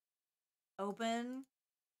 Open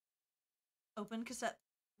cassette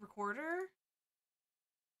recorder.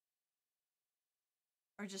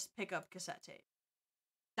 Or just pick up cassette tape.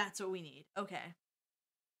 That's what we need. Okay.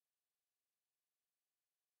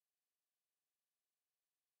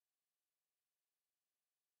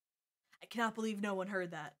 I cannot believe no one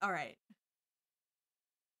heard that. All right.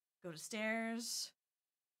 Go to stairs.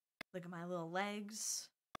 Look at my little legs.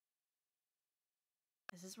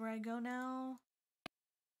 Is this where I go now?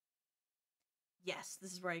 Yes,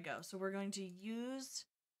 this is where I go. So we're going to use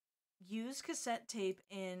cassette tape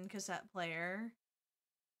in cassette player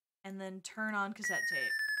and then turn on cassette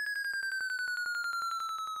tape.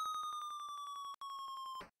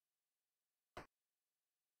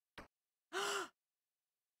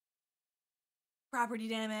 Property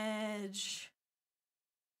damage.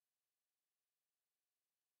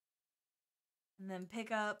 And then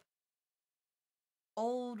pick up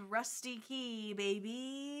old rusty key,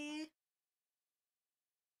 baby.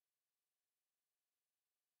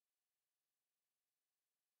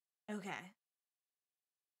 Okay.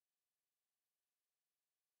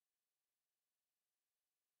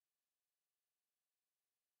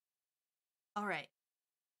 All right.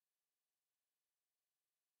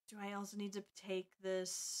 Do I also need to take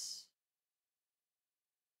this?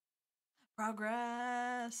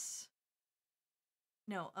 Progress.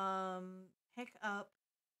 No, pick up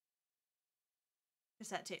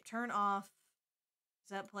cassette tape. Turn off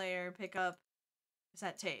cassette player. Pick up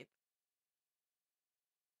cassette tape.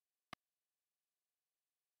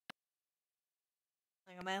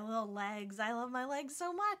 Look at my little legs. I love my legs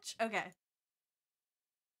so much. Okay.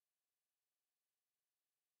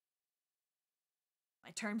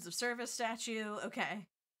 My terms of service statue. Okay.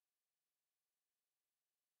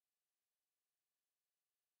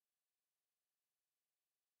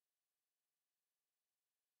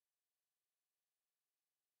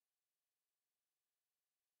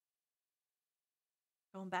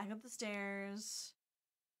 Going back up the stairs.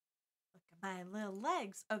 Look at my little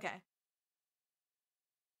legs. Okay.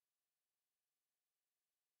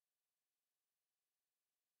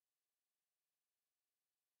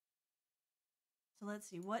 So let's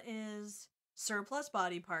see. What is surplus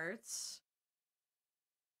body parts?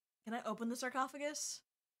 Can I open the sarcophagus?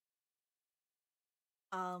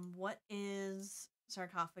 What is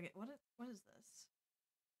sarcophagus? What is this?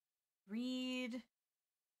 Read.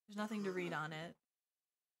 There's nothing to read on it.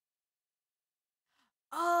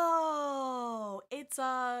 Oh, it's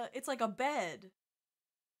like a bed.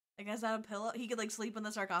 Like, has that a pillow? He could like sleep in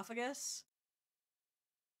the sarcophagus.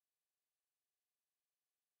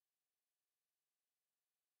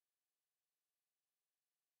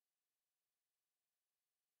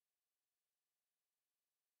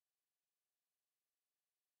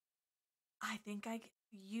 I think I could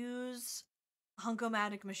use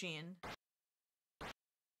Hunkomatic machine.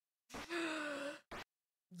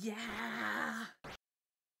 Yeah.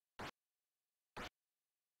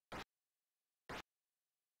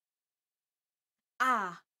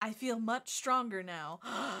 Ah, I feel much stronger now.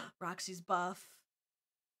 Roxy's buff.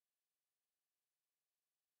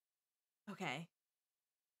 Okay.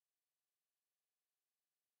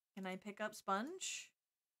 Can I pick up sponge?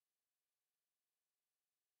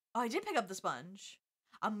 Oh, I did pick up the sponge.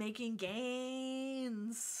 I'm making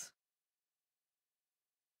gains.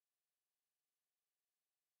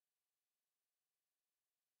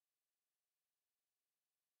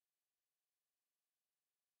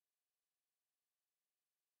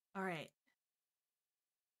 Alright.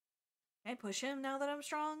 Can I push him now that I'm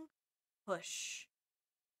strong? Push.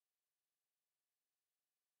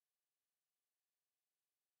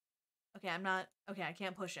 Okay, I'm not... Okay, I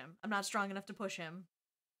can't push him. I'm not strong enough to push him.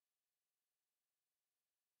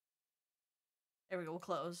 There we go, we'll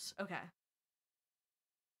close. Okay.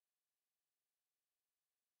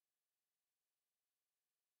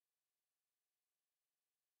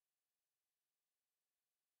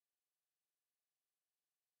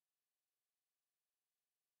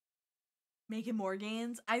 Making more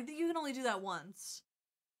gains? I think you can only do that once.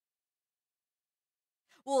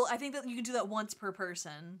 Well, I think that you can do that once per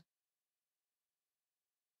person.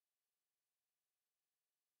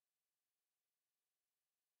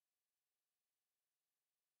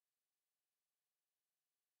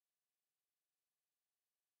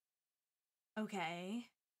 Okay.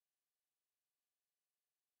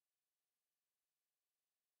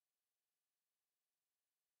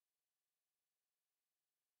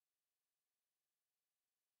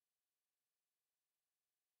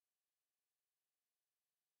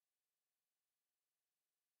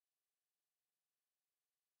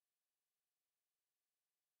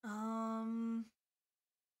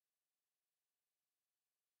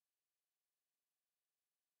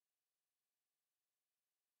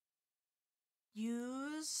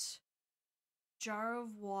 Use jar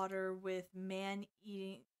of water with man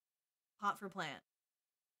eating pot for plant.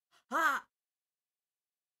 Ha!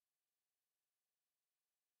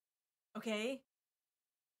 Okay.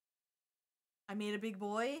 I made a big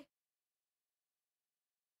boy.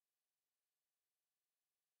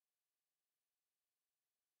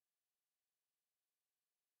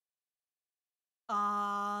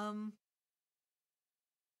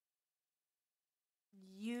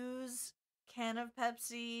 Use can of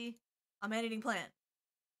Pepsi. A man eating plant.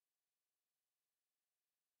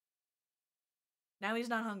 Now he's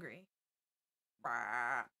not hungry.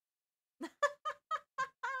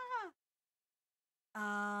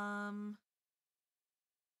 um.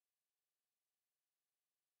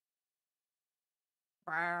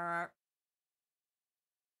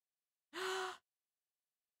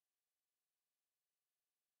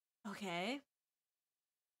 Okay.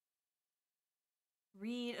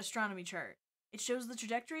 Read astronomy chart. It shows the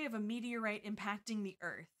trajectory of a meteorite impacting the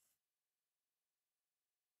Earth.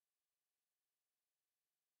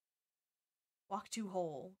 Walk to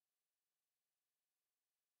hole.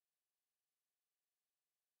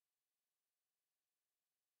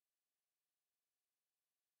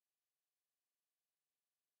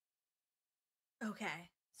 Okay.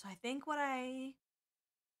 So I think what I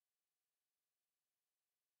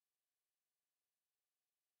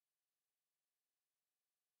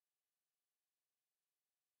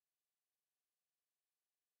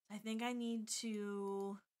think I need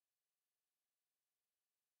to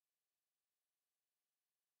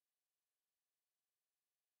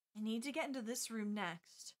get into this room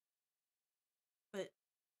next. But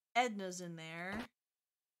Edna's in there.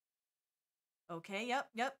 Okay,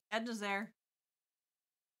 yep, Edna's there.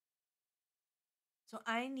 So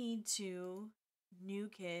I need to new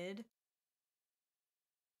kid.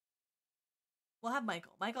 We'll have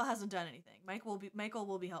Michael. Michael hasn't done anything. Michael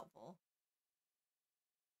will be helpful.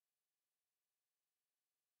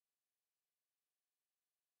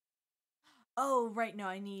 Oh, right, no,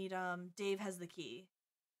 I need Dave has the key.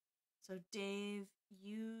 So Dave,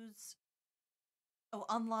 use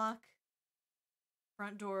unlock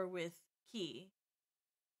front door with key.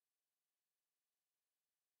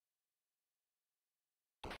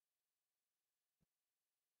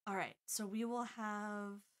 All right, so we will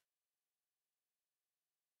have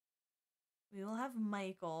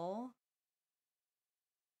Michael.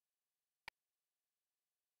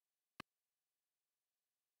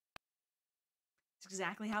 It's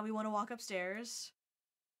exactly how we want to walk upstairs.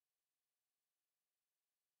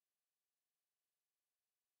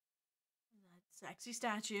 That sexy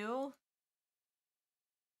statue.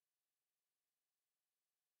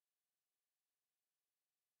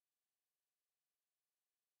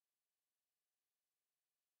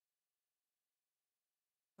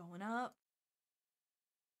 Going up.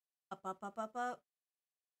 Up.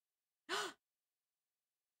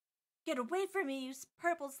 Get away from me, you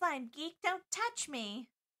purple slime geek. Don't touch me.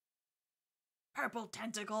 Purple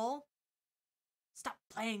tentacle. Stop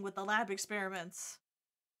playing with the lab experiments.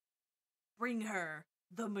 Bring her.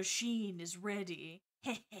 The machine is ready.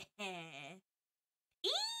 Eek!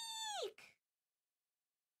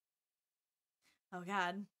 Oh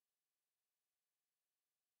god.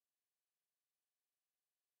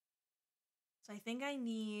 So I think I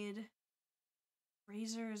need...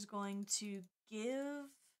 Razor is going to give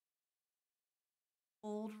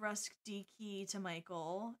old rusty key to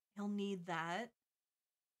Michael. He'll need that.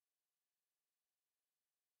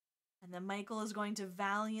 And then Michael is going to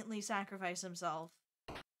valiantly sacrifice himself.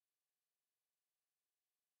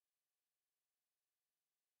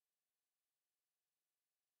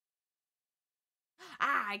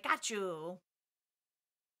 Ah, I got you.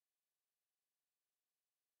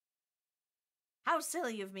 How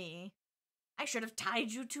silly of me. I should have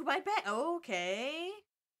tied you to my bed. Okay.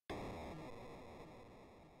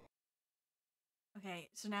 Okay,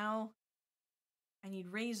 so now I need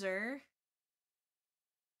Razor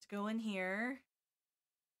to go in here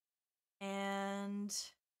and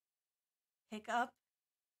pick up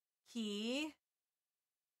key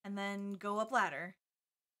and then go up ladder.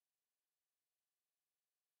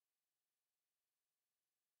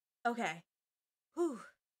 Okay. Whew.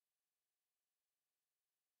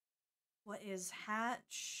 What is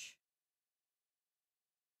hatch?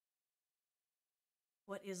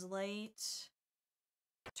 What is light?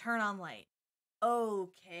 Turn on light.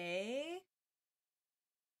 Okay.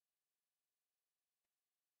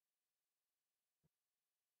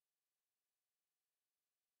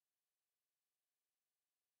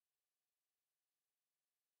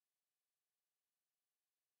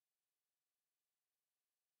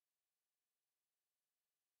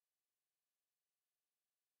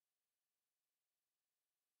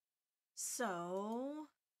 So,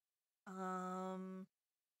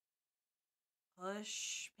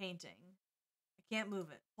 push painting. I can't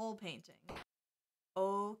move it. Pull painting.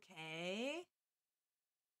 Okay.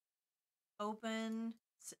 Open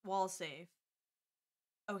wall safe.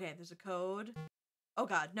 Okay, there's a code. Oh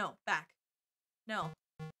god, no, back. No.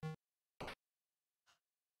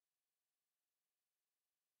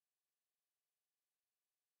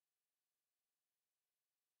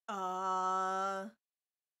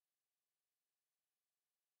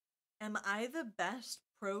 Am I the best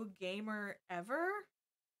pro gamer ever?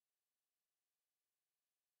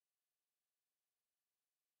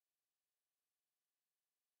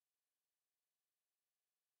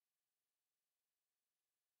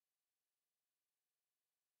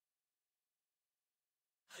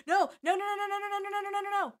 No, no, no, no, no, no, no, no, no, no, no,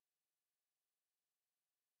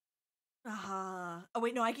 no. Oh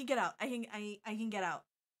wait, no, I can get out. I can get out.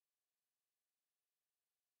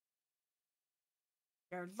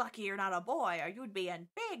 You're lucky you're not a boy, or you'd be in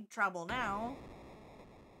big trouble now.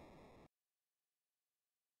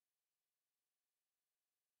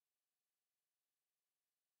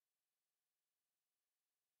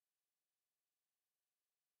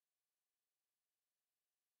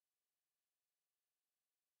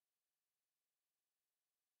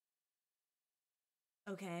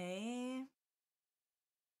 Okay.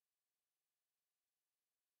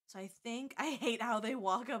 So I think I hate how they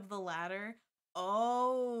walk up the ladder.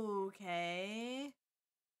 Okay.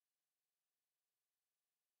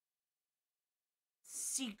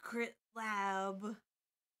 Secret lab.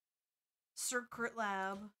 Secret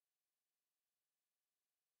lab.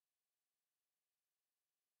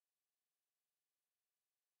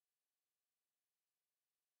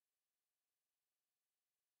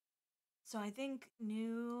 So I think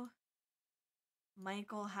new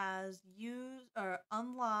Michael has use or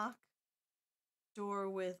unlock door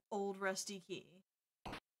with old rusty key.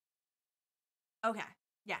 Okay.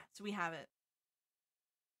 Yeah, so we have it.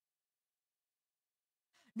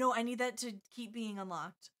 No, I need that to keep being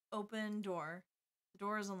unlocked. Open door. The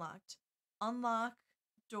door is unlocked. Unlock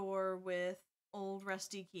door with old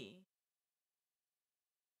rusty key.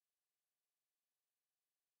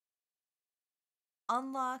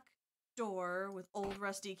 Unlock door with old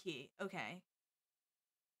rusty key. Okay.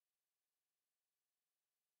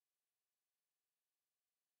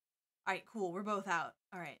 Alright, cool. We're both out.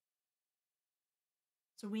 Alright.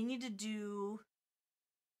 So we need to do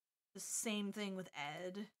the same thing with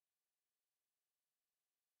Ed.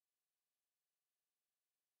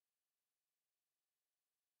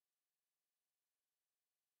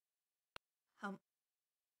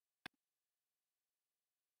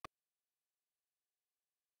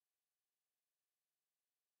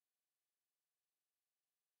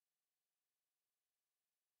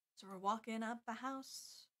 So we're walking up a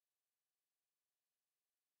house.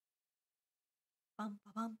 Bum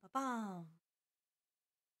ba bum ba bum.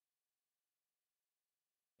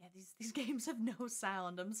 Yeah, these games have no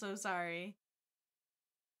sound. I'm so sorry.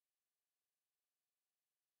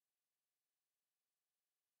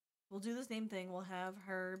 We'll do the same thing. We'll have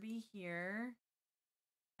her be here.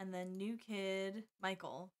 And then new kid,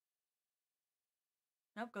 Michael.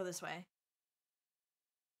 Nope, go this way.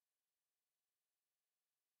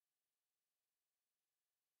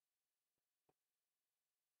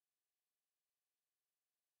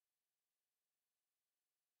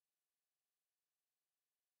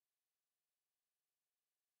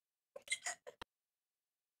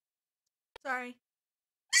 Sorry.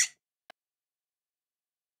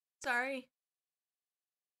 Sorry.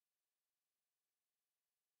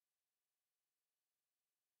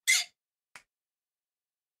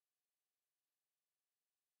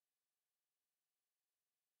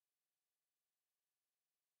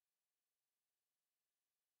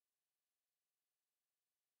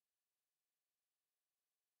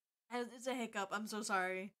 It's a hiccup. I'm so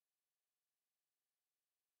sorry.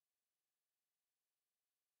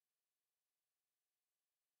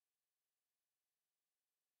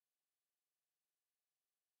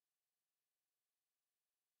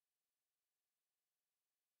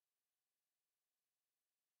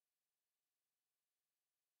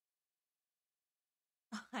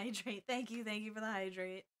 Hydrate. Thank you. Thank you for the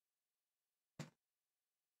hydrate.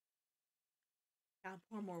 Gotta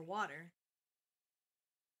pour more water.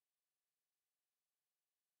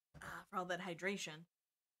 For all that hydration.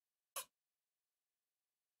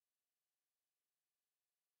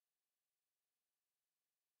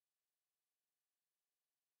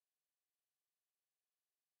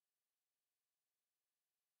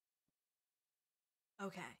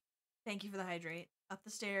 Okay. Thank you for the hydrate. Up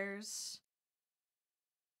the stairs.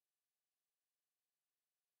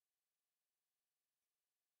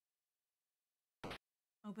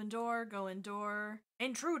 Open door, go in door.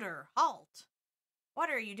 Intruder, halt! What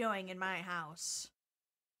are you doing in my house?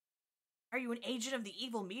 Are you an agent of the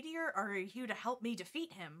evil meteor, or are you here to help me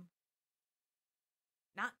defeat him?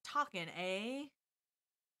 Not talking, eh?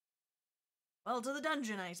 Well, to the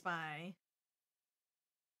dungeon I spy.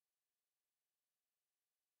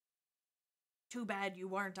 Too bad you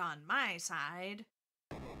weren't on my side.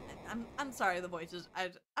 I'm sorry, the voices.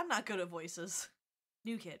 I'm not good at voices.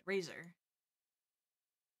 New kid, Razor.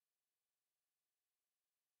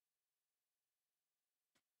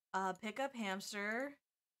 Pick up hamster.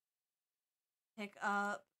 Pick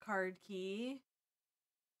up card key.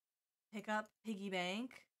 Pick up piggy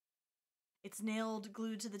bank. It's nailed,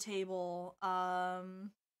 glued to the table.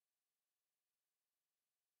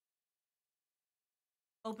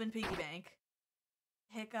 Open piggy bank.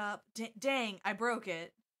 Pick up. Dang, I broke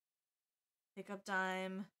it. Pick up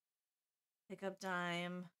dime. Pick up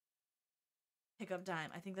dime. Pick up dime.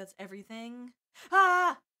 I think that's everything.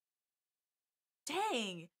 Ah!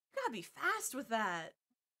 Dang! You gotta be fast with that.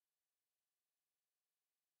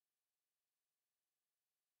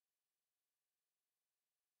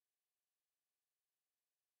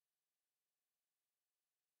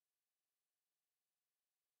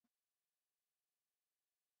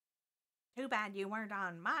 Too bad you weren't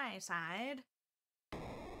on my side.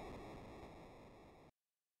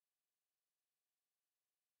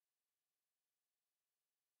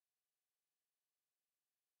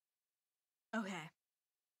 Okay.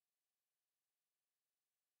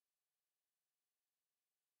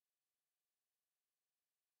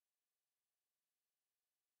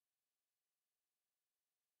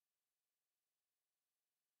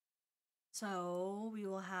 So we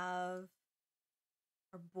will have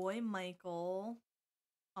our boy Michael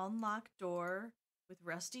unlock door with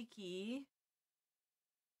rusty key.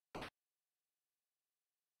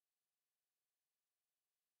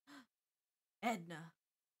 Edna.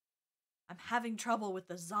 I'm having trouble with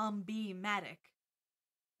the zombie Maniac.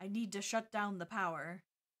 I need to shut down the power.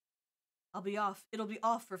 I'll be off. It'll be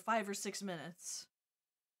off for 5 or 6 minutes.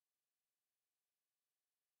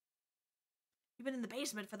 You've been in the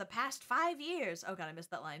basement for the past 5 years. Oh god, I missed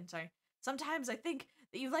that line. Sorry. Sometimes I think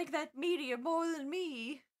that you like that meteor more than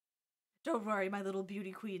me. Don't worry, my little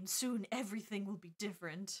beauty queen. Soon everything will be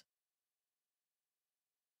different.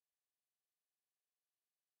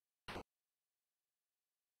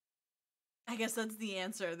 I guess that's the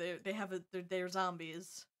answer. They have they're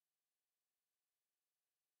zombies.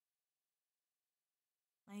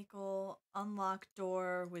 Michael, unlock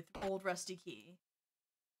door with old rusty key.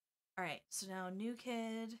 Alright, so now new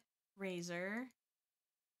kid, Razor.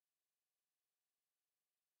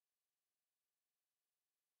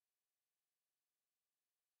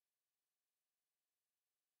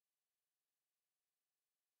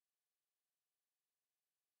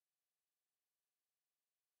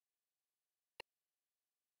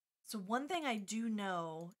 So one thing I do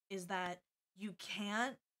know is that you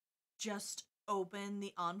can't just open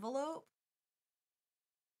the envelope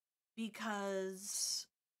because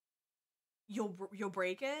you'll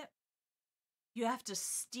break it. You have to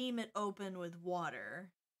steam it open with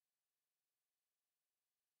water.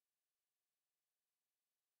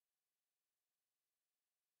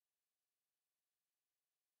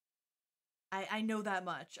 I know that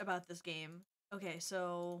much about this game. Okay,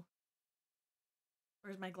 so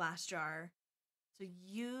where's my glass jar? So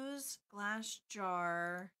use glass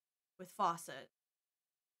jar with faucet.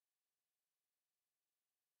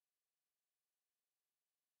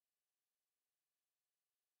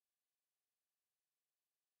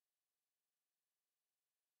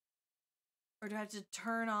 Or do I have to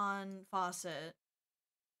turn on faucet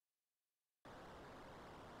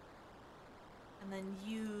and then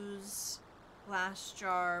use glass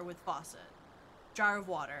jar with faucet? Jar of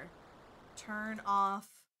water. Turn off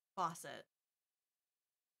faucet.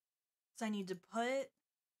 So I need to put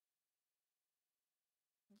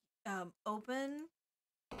open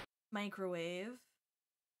microwave,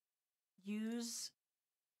 use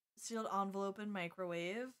sealed envelope in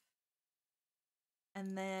microwave,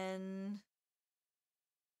 and then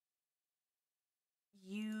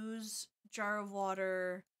use jar of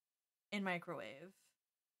water in microwave.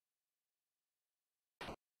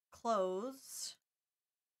 Close.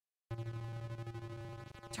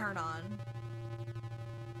 Turn on.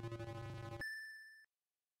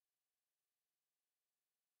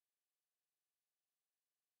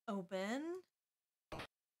 Open.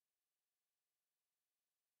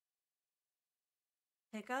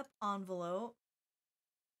 Pick up envelope.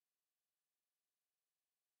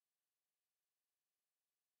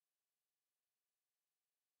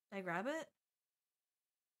 Did I grab it?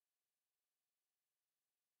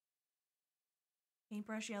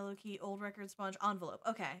 Paintbrush, yellow key, old record sponge, envelope.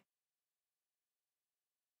 Okay.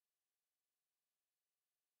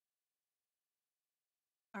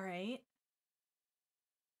 All right.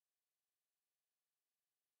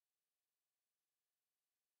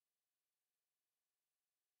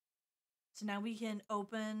 So now we can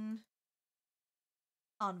open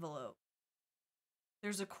envelope.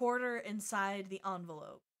 There's a quarter inside the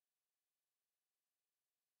envelope.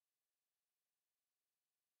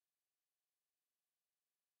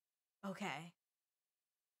 Okay.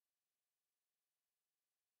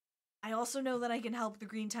 I also know that I can help the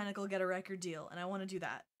Green Tentacle get a record deal, and I want to do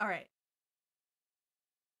that. All right.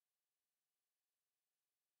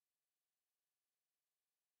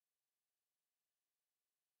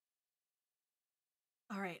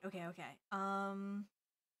 All right. Okay.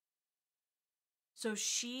 So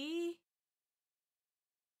since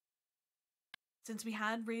we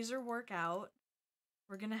had Razor work out,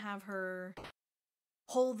 we're gonna have her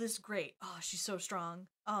pull this grate. Oh, she's so strong.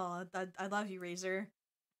 Oh, I love you, Razor.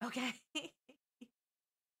 Okay.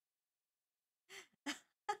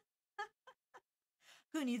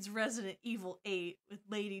 Who needs Resident Evil 8 with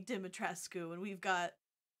Lady Dimitrescu, and we've got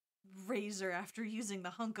Razor after using the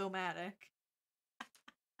Hunkomatic.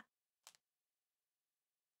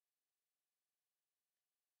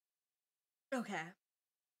 Okay.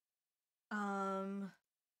 All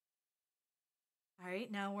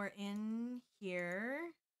right, now we're in here.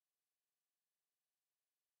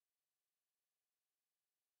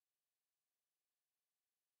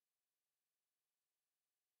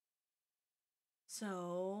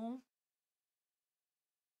 So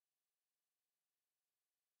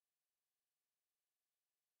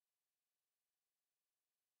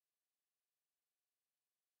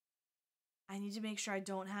I need to make sure I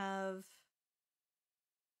don't have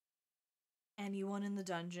anyone in the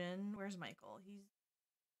dungeon. Where's Michael? He's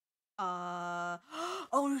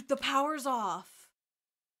oh, the power's off.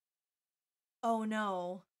 Oh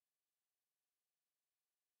no.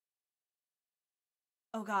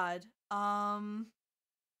 Oh god. Oh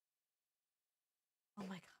my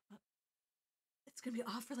god. It's gonna be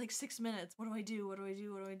off for like 6 minutes. What do I do? What do I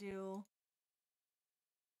do? What do I do?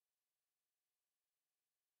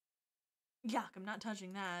 Yuck, I'm not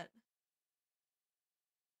touching that.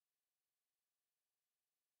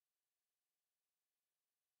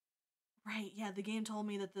 Right, yeah, the game told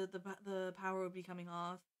me that the power would be coming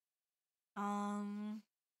off. How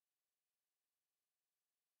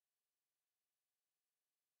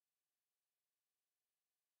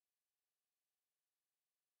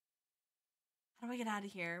do I get out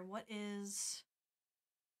of here? What is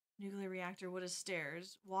nuclear reactor? What is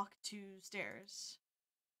stairs? Walk to stairs.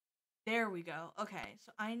 There we go. Okay,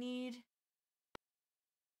 so I need...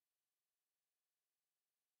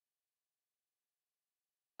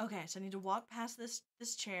 Okay, so I need to walk past this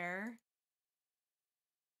chair.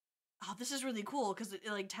 Oh, this is really cool because it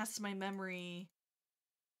like tests my memory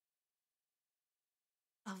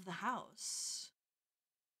of the house.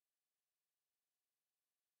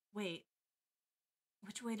 Wait.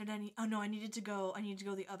 Which way did I need? Oh no, I need to go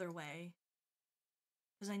the other way.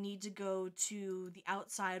 Because I need to go to the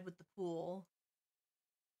outside with the pool.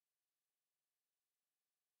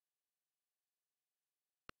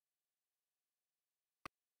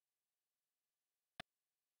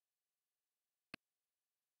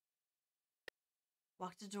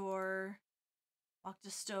 Walk the door. Walk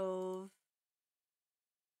to stove.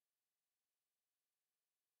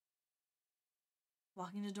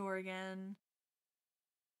 Walking to door again.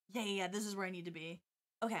 Yeah, this is where I need to be.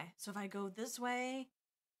 Okay, so if I go this way,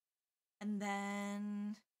 and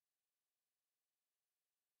then...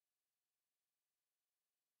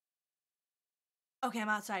 Okay, I'm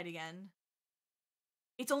outside again.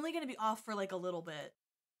 It's only gonna be off for like a little bit.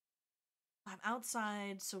 I'm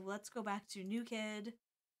outside, so let's go back to New Kid,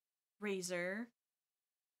 Razor.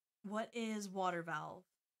 What is water valve?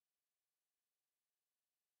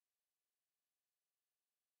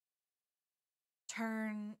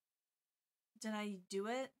 Turn... Did I do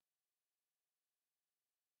it?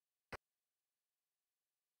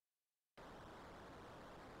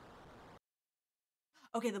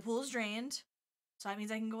 Okay, the pool is drained. So that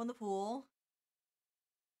means I can go in the pool.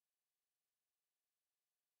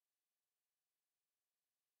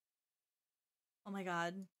 Oh my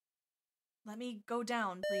god. Let me go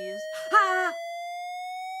down, please. Ah!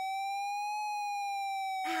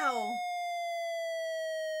 Ow!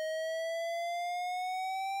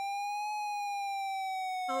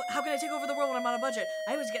 Oh, how can I take over the world when I'm on a budget?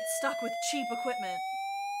 I always get stuck with cheap equipment.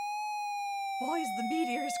 Boys, the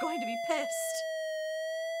meteor is going to be pissed.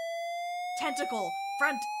 Tentacle,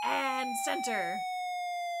 front and center.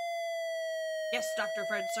 Yes, Dr.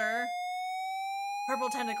 Fred, sir. Purple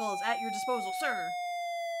tentacles at your disposal, sir.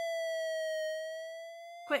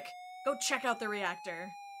 Quick, go check out the reactor.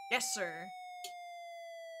 Yes, sir.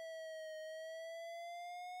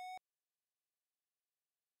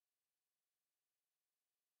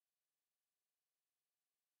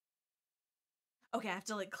 Okay, I have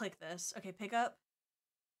to like click this. Okay, pick up.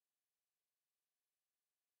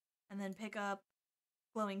 And then pick up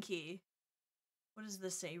glowing key. What does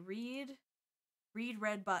this say? Read? Read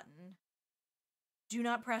red button. Do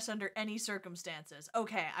not press under any circumstances.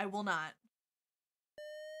 Okay, I will not.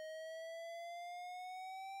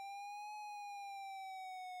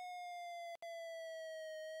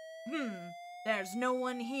 There's no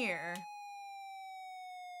one here.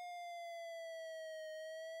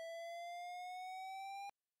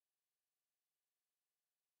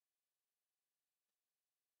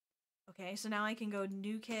 Okay, so now I can go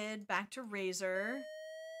New Kid, back to Razor,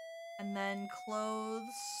 and then clothes,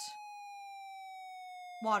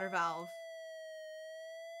 water valve.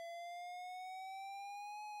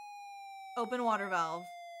 Open water valve.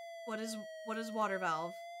 What is water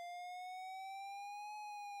valve?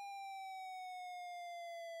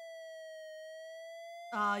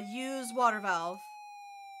 Use water valve.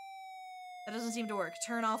 That doesn't seem to work.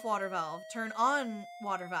 Turn off water valve. Turn on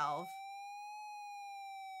water valve.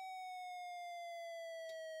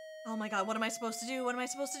 Oh my god, what am I supposed to do? What am I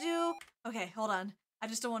supposed to do? Okay, hold on. I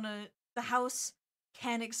just don't want to... The house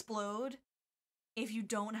can explode if you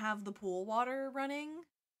don't have the pool water running.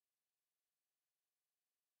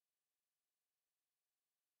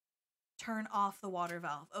 Turn off the water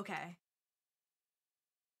valve. Okay.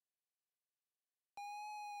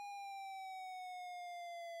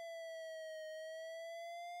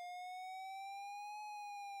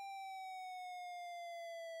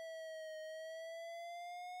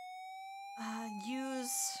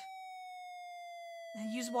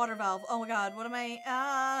 Use water valve. Oh my god, what am I,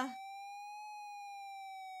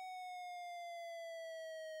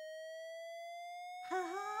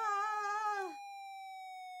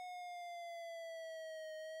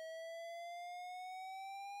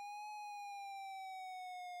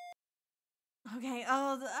 Okay,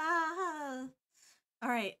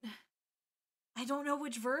 Alright. I don't know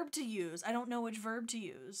which verb to use. I don't know which verb to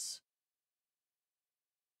use.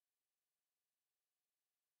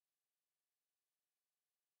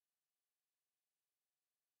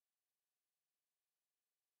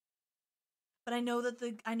 But I know that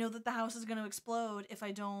the house is gonna explode if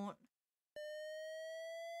I don't.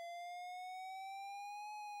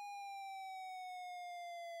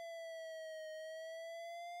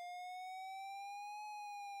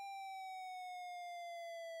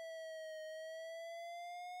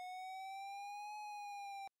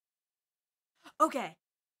 Okay.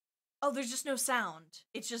 Oh, there's just no sound.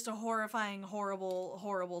 It's just a horrifying, horrible,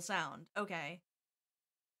 horrible sound. Okay.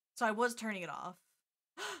 So I was turning it off.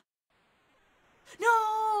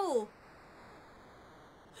 No!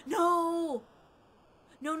 No!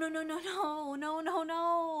 No, no, no, no, no, no, no,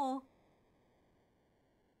 no!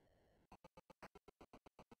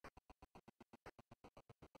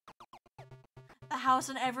 The house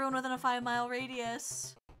and everyone within a 5-mile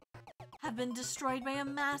radius have been destroyed by a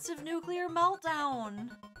massive nuclear meltdown.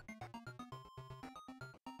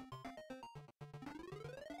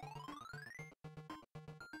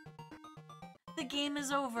 The game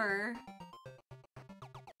is over.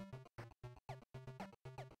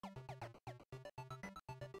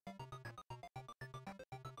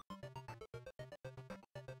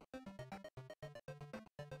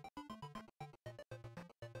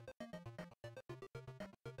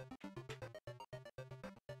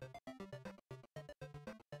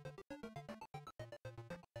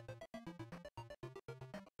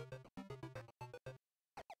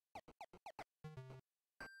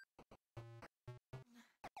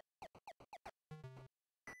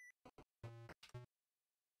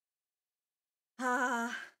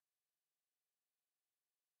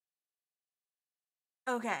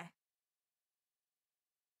 Okay.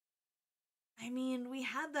 I mean, we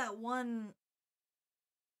had that one.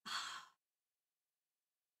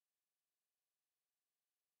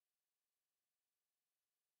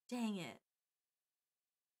 Dang it.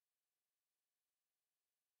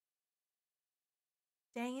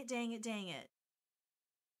 Dang it, dang it, dang it.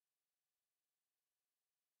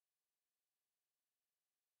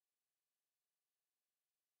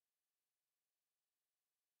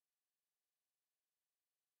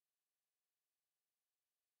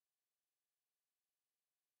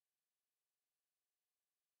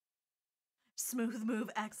 Smooth move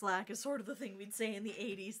X-Lack is sort of the thing we'd say in the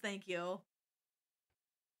 80s, thank you.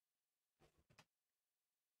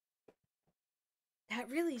 That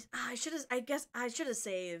really, I guess I should have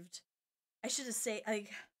saved. I should have saved, like...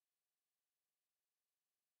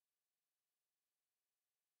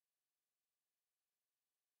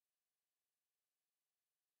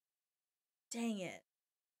 Dang it.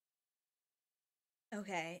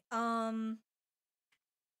 Okay,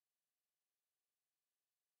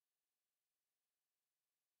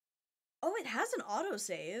 Oh, it has an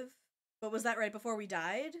autosave. But was that right before we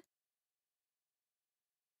died?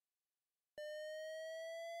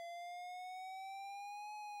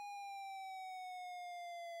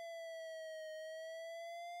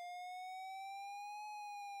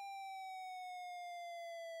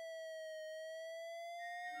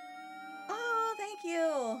 Oh, thank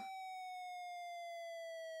you.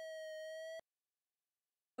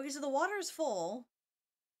 Okay, so the water is full.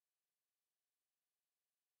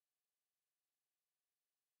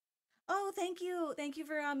 Oh, thank you. Thank you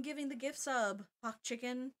for giving the gift sub, Hawk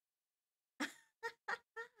Chicken.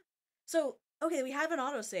 So, okay, we have an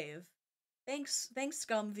autosave. Thanks,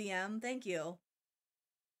 Scum VM. Thank you.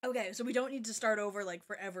 Okay, so we don't need to start over like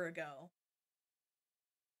forever ago.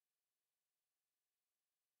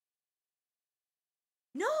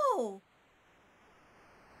 No!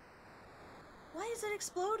 Why is it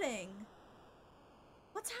exploding?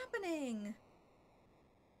 What's happening?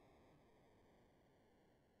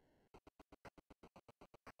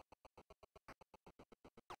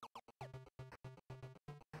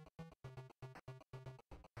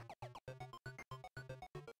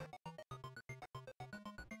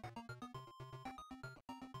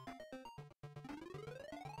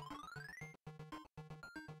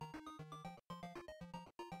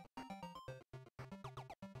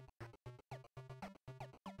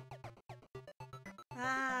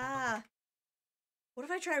 Ah! What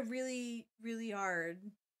if I try really, really hard?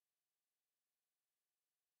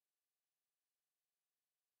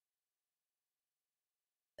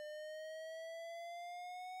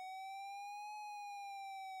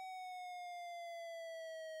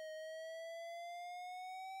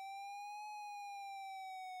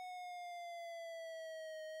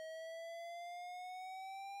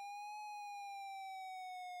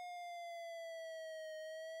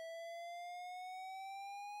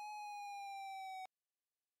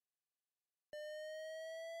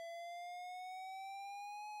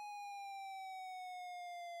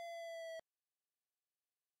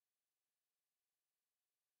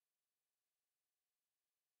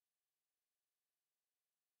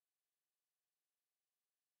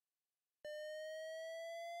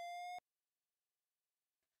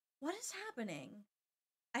 What is happening?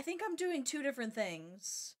 I think I'm doing two different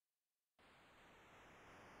things.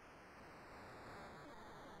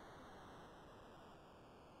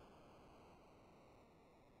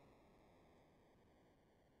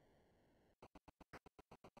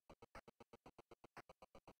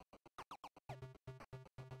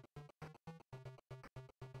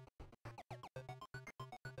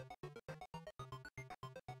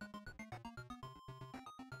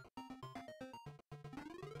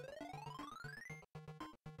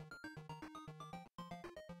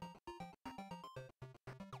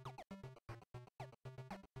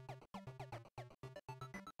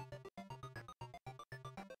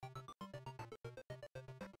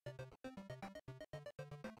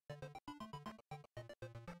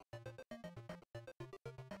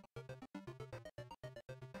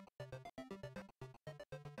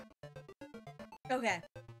 Okay.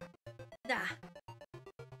 Ah.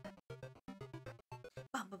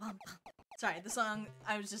 Bum, bum, bum, bum. Sorry, the song.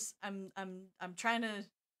 I was just. I'm trying to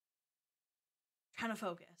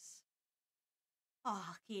focus. Oh,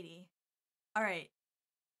 Katie. All right.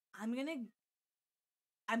 I'm gonna.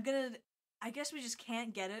 I'm gonna. I guess we just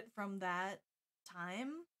can't get it from that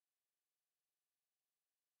time.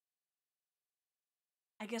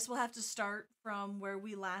 I guess we'll have to start from where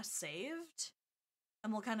we last saved,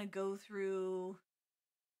 and we'll kind of go through.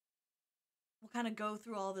 We'll kind of go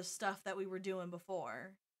through all the stuff that we were doing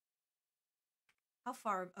before. How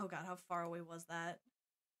far? Oh god, how far away was that?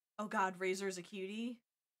 Oh god, Razor's a cutie.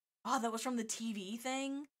 Oh, that was from the TV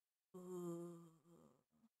thing? Ooh.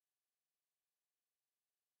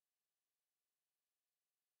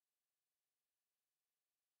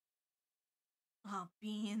 Oh,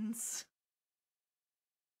 beans.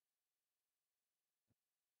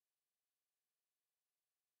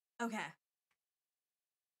 Okay.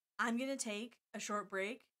 I'm gonna take a short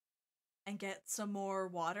break and get some more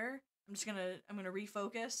water. I'm gonna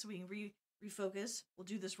refocus so we can refocus. We'll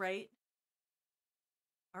do this right.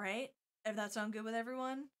 Alright? If that sounds good with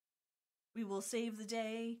everyone, we will save the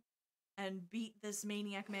day and beat this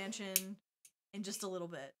Maniac Mansion in just a little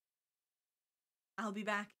bit. I'll be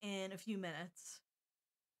back in a few minutes.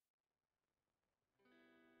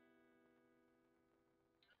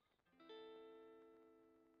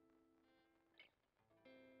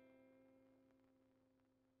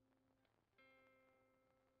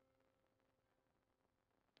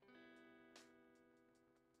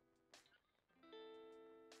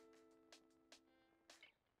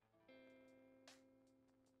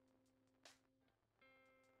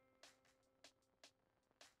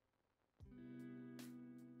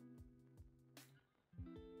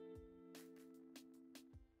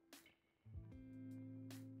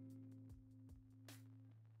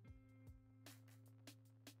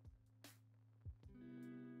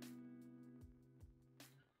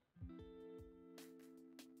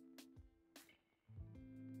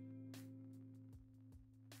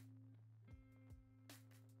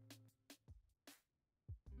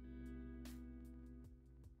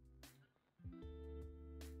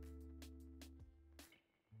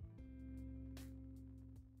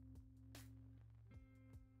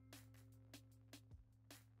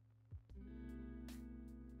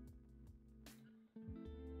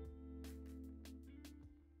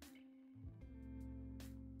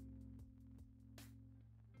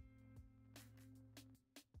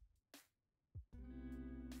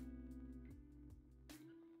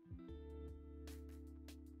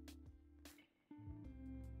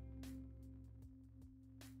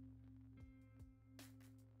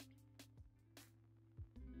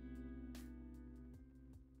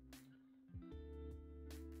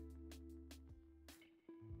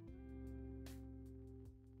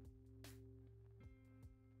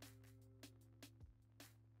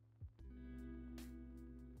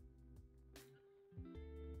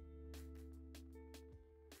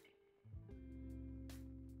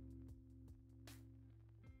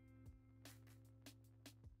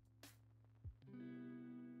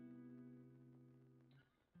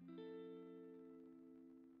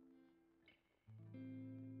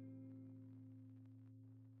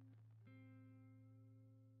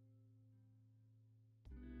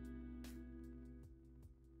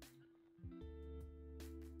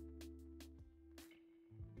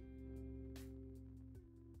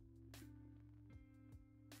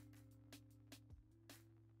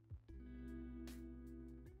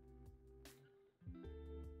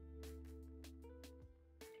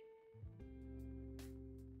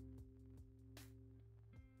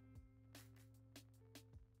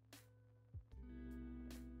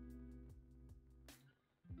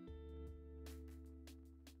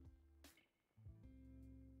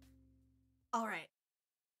 Alright.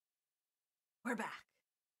 We're back.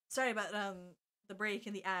 Sorry about the break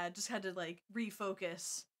and the ad. Just had to like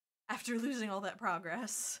refocus after losing all that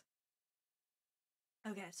progress.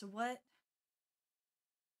 Okay, so what?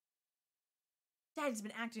 Daddy's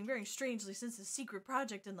been acting very strangely since his secret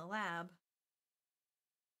project in the lab.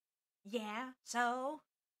 Yeah, so?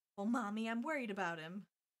 Well, Mommy, I'm worried about him.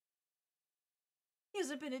 He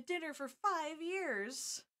hasn't been at dinner for 5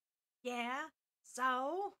 years. Yeah,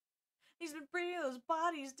 so? He's been bringing those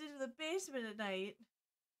bodies into the basement at night.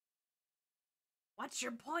 What's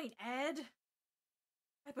your point, Ed?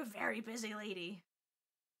 I'm a very busy lady.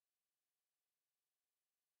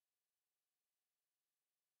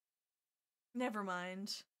 Never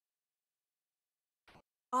mind.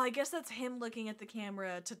 Oh, I guess that's him looking at the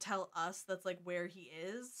camera to tell us that's like where he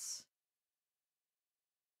is.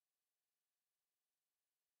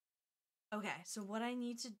 Okay, so what I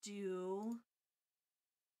need to do...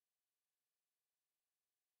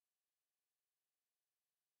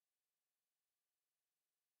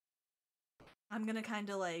 I'm gonna kind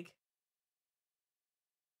of like...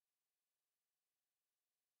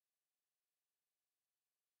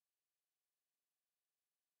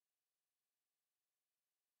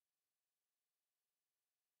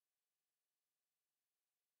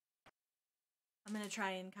 I'm gonna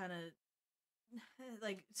try and kind of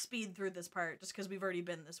like speed through this part just because we've already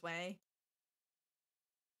been this way.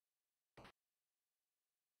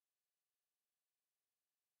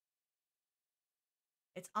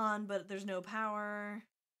 It's on, but there's no power.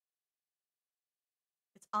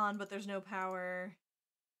 It's on, but there's no power.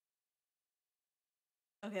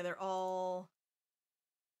 Okay, they're all...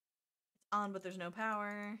 It's on, but there's no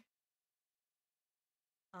power.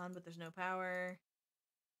 On, but there's no power.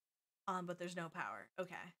 On, but there's no power.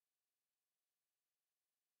 Okay.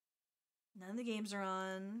 None of the games are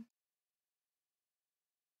on.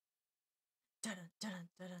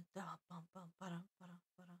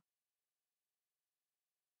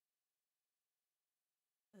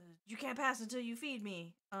 You can't pass until you feed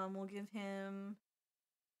me. We'll give him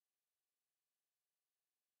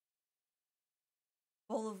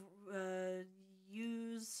bowl of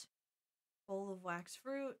use bowl of wax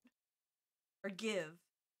fruit, or give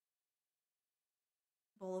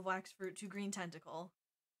bowl of wax fruit to green tentacle.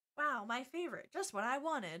 Wow, my favorite. Just what I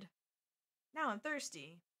wanted. Now I'm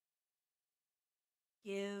thirsty.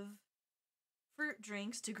 Give fruit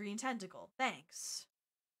drinks to green tentacle. Thanks.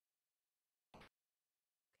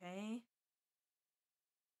 Okay.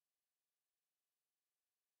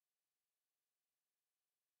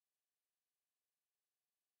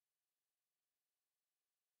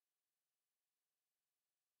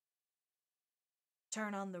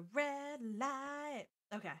 Turn on the red light.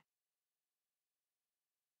 Okay.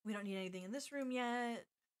 We don't need anything in this room yet.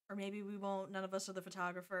 Or maybe we won't. None of us are the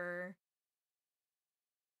photographer.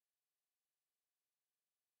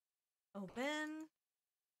 Open.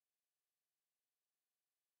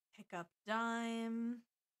 Pick up dime.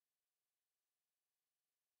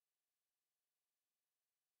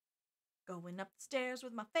 Going up the stairs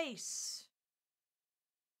with my face.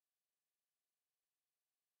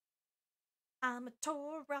 I'm a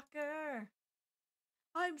tour rocker.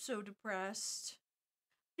 I'm so depressed.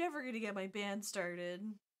 Never gonna get my band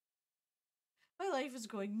started. My life is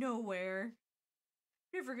going nowhere.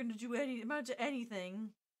 Never gonna do amount to anything.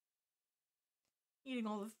 Eating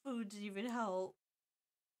all the food didn't even help.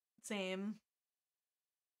 Same.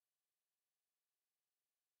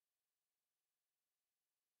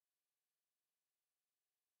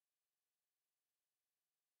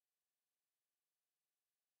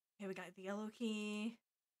 Okay, we got the yellow key.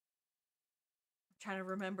 I'm trying to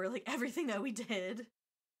remember like everything that we did.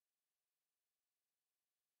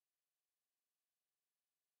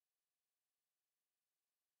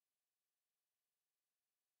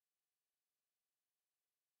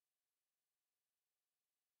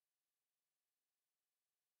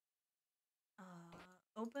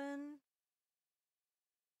 Open.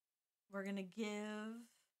 We're gonna give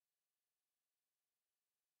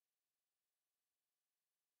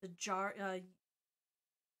the jar,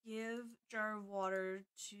 give jar of water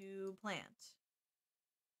to plant.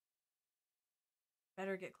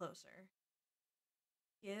 Better get closer.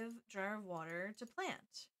 Give jar of water to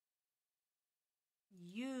plant.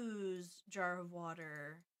 Use jar of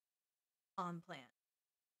water on plant.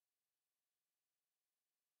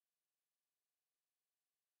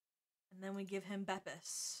 And then we give him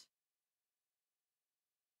VERBS.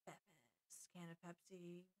 VERBS. Can of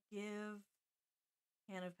Pepsi. Give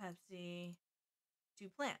can of Pepsi to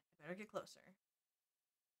plant. I better get closer.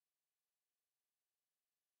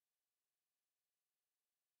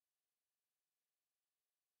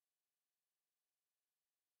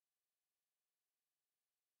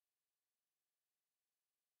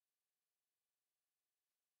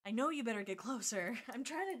 I know you better get closer. I'm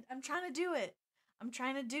trying to do it. I'm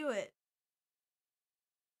trying to do it.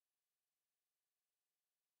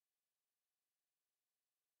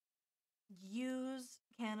 Use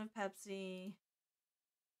can of Pepsi.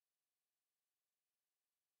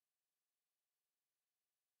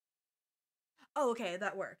 Oh, okay,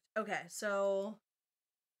 that worked. Okay, so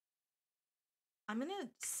I'm gonna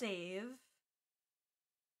save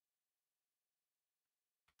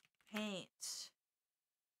paint.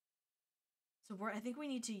 So I think we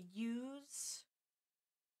need to use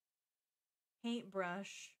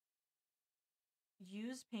paintbrush.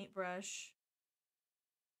 Use paintbrush.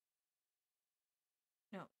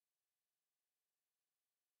 No.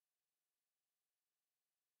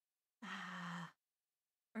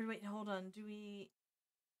 Or wait, hold on. Do we...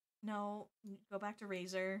 No. Go back to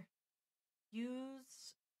razor.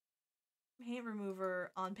 Use paint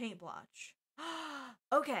remover on paint blotch.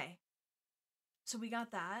 Okay. So we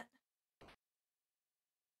got that.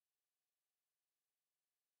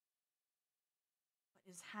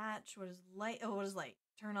 What is hatch? What is light? Oh, what is light?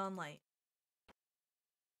 Turn on light.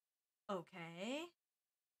 Okay.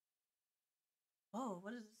 Whoa,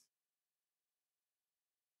 what is...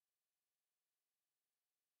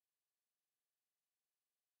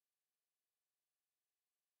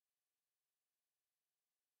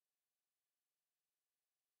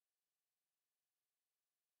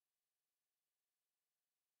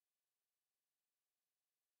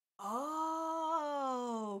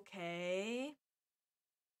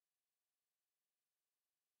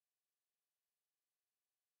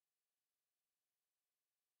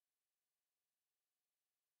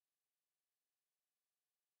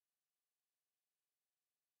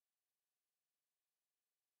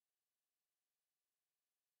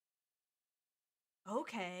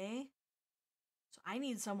 Okay. So I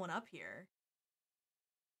need someone up here.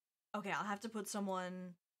 Okay, I'll have to put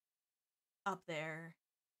someone up there.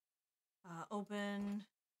 Open.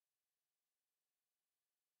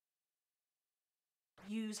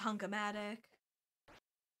 Use Hunkomatic.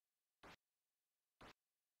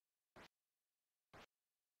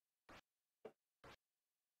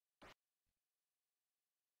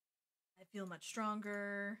 I feel much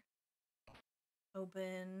stronger.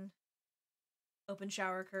 Open. Open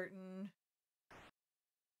shower curtain.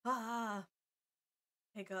 Ah.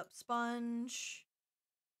 Pick up sponge.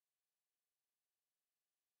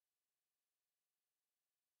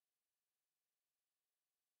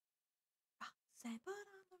 Say put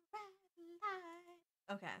on the red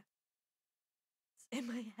light. Okay. It's in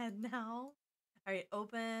my head now. Alright,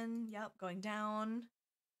 open. Yep, going down.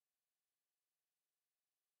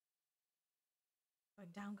 Going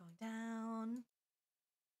down, going down.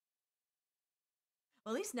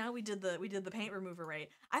 Well, at least now we did the paint remover right.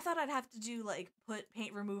 I thought I'd have to do like put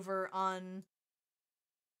paint remover on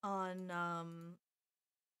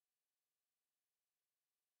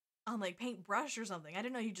like paintbrush or something. I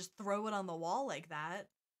didn't know you just throw it on the wall like that.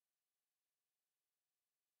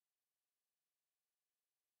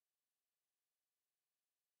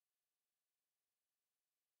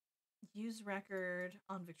 Use record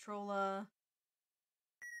on Victrola.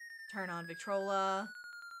 Turn on Victrola.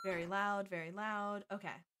 Very loud, very loud. Okay.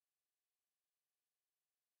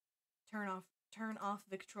 Turn off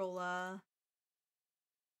Victrola.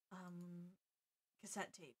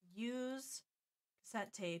 Cassette tape. Use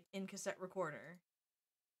cassette tape in cassette recorder.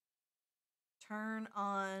 Turn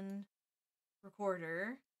on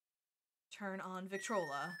recorder. Turn on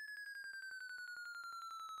Victrola.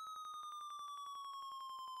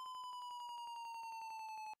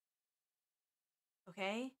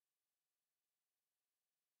 Okay.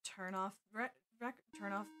 Turn off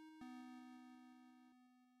turn off.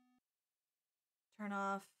 Turn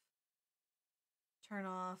off. Turn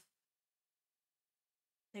off.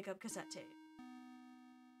 Pick up cassette tape.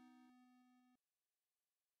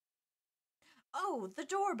 Oh, the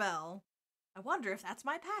doorbell. I wonder if that's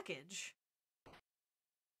my package.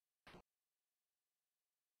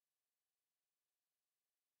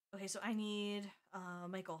 Okay, so I need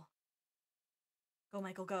Michael. Go,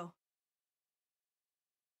 Michael, go.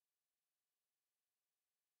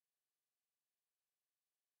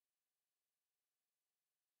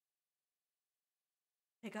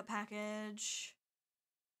 Pick up package.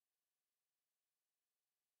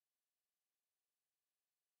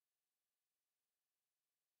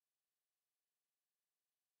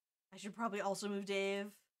 I should probably also move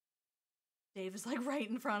Dave. Dave is like right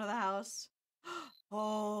in front of the house.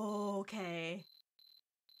 Okay.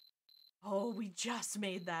 Oh, we just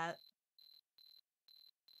made that.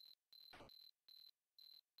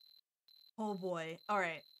 Oh boy.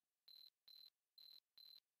 Alright.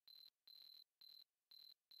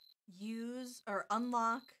 Use or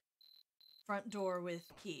unlock front door with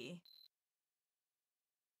key.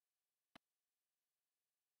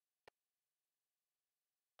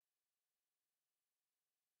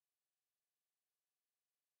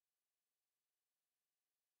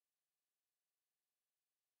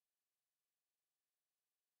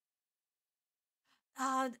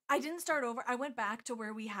 I didn't start over. I went back to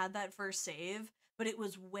where we had that first save, but it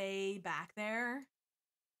was way back there.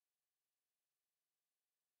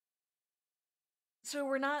 So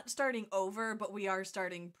we're not starting over, but we are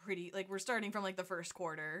starting pretty, like, we're starting from, like, the first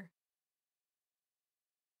quarter.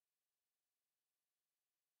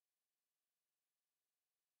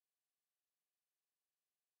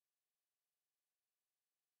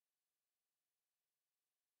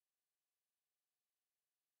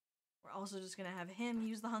 We're also just gonna have him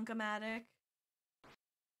use the Hunkomatic.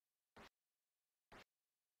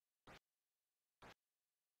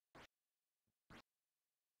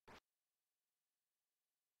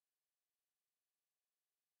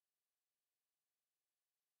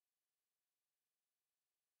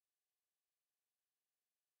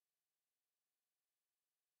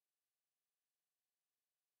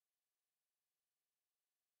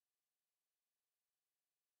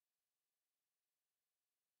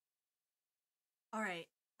 Alright,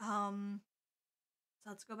 so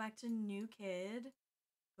let's go back to New Kid.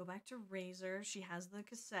 Go back to Razor. She has the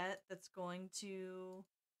cassette that's going to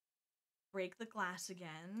break the glass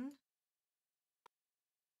again.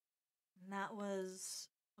 And that was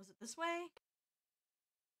it this way?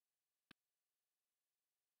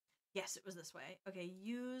 Yes, it was this way. Okay,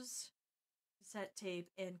 use cassette tape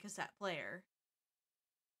and cassette player.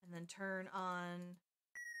 And then turn on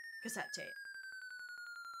cassette tape.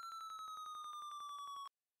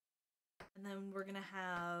 And then we're gonna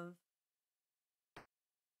have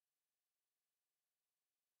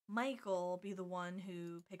Michael be the one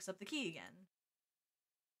who picks up the key again.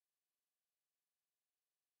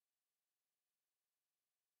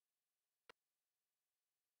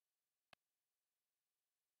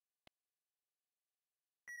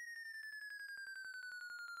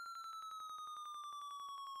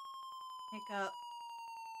 Pick up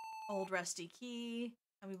old rusty key,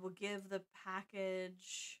 and we will give the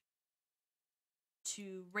package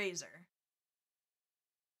to Razor.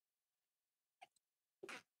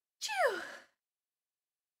 Phew!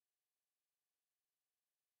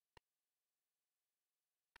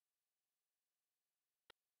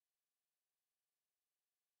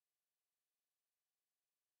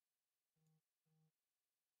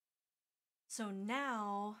 So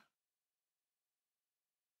now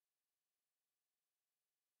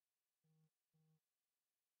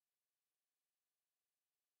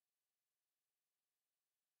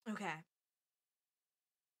okay.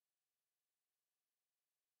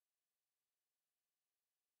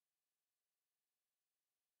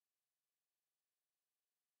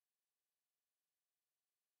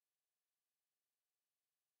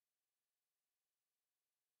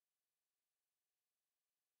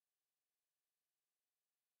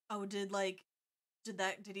 Oh, did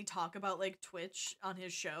he talk about like Twitch on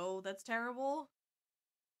his show? That's terrible.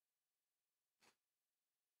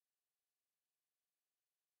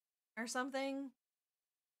 Or something?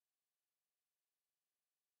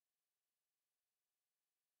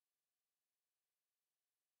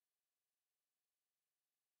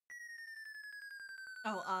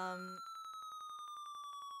 Oh,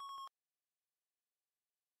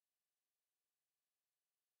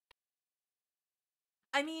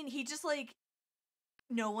 I mean, he just like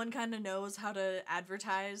no one kind of knows how to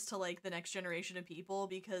advertise to like the next generation of people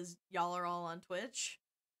because y'all are all on Twitch.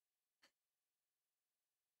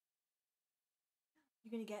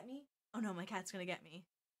 You gonna get me? Oh no, my cat's gonna get me.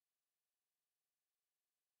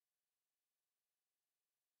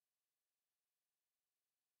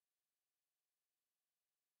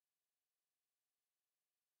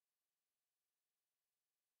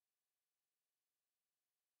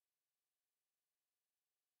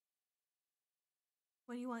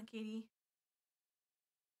 What do you want, Katie?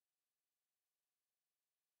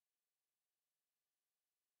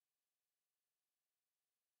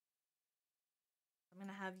 I'm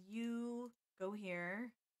gonna have you go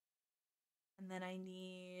here. And then I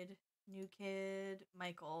need new kid,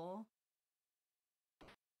 Michael.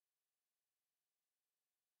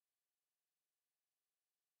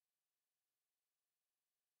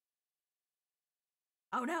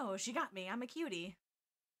 Oh no, she got me. I'm a cutie.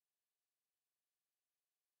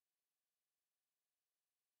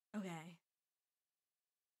 Okay.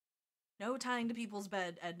 No tying to people's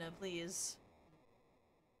bed, Edna, please.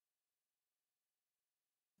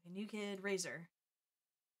 Okay, new kid, Razor.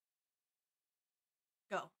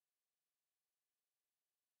 Go.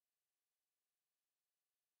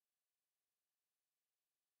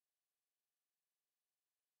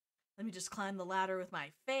 Let me just climb the ladder with my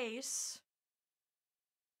face.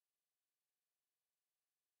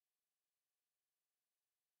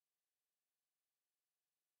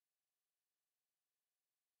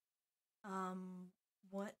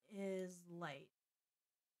 What is light?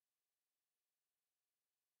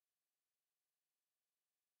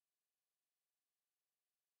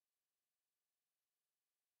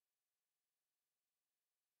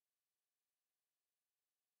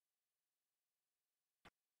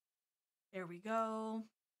 There we go.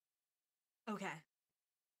 Okay.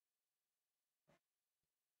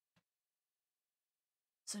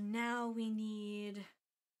 So now we need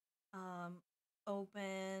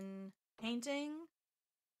open painting.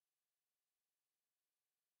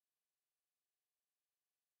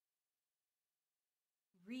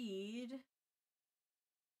 Read.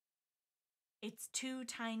 It's too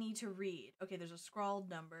tiny to read. Okay, there's a scrawled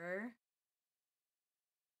number.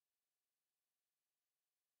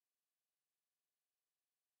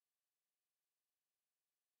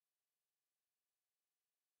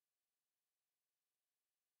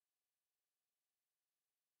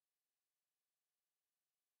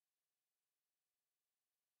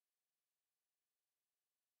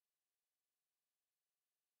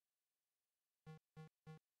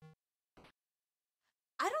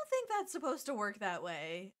 I don't think that's supposed to work that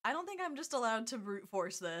way. I don't think I'm just allowed to brute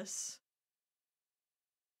force this.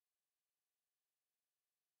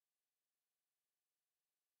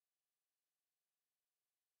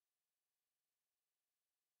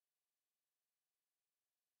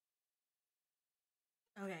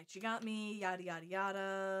 Okay, she got me, yada yada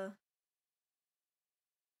yada.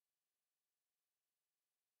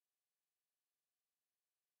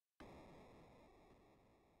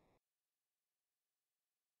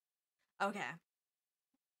 Okay.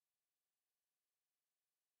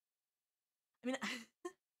 I mean,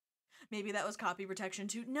 maybe that was copy protection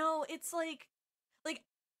too. No, it's like,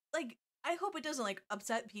 like I hope it doesn't like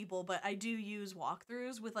upset people, but I do use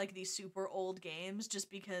walkthroughs with like these super old games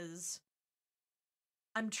just because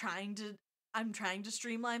I'm trying to I'm trying to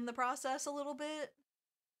streamline the process a little bit.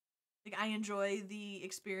 Like I enjoy the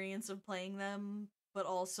experience of playing them, but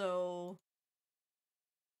also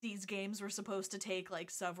these games were supposed to take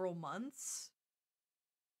like several months.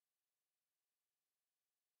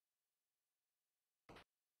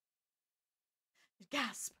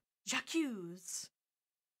 Gasp! J'accuse!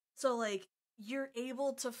 So like you're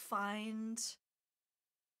able to find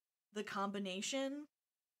the combination.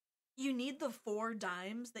 You need the 4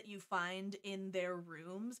 dimes that you find in their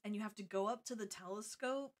rooms, and you have to go up to the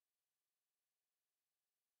telescope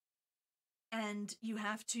and you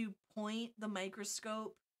have to point the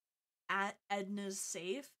microscope at Edna's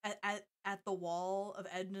safe, at the wall of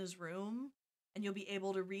Edna's room, and you'll be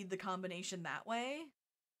able to read the combination that way.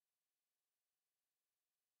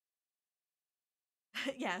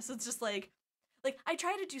 Yeah, so it's just like I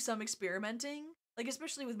try to do some experimenting, like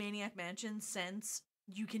especially with Maniac Mansion, since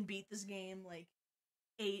you can beat this game like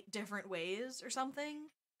 8 different ways or something.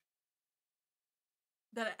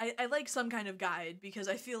 That I like some kind of guide because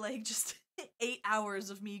I feel like just 8 hours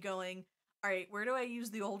of me going, all right, where do I use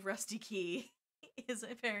the old rusty key is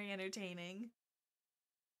very entertaining.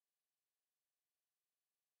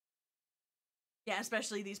 Yeah,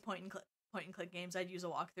 especially these point and click games, I'd use a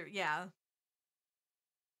walkthrough. Yeah.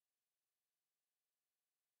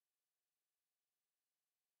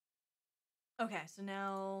 Okay, so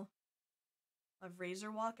now I'll have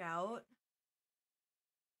Razor walk out.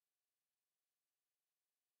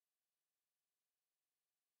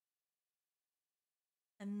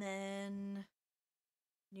 And then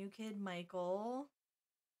new kid Michael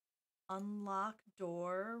unlock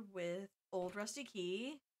door with old rusty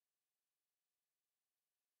key.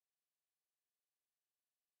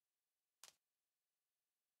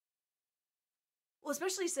 Well,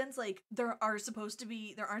 especially since like there aren't supposed to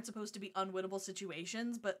be unwinnable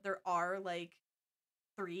situations, but there are like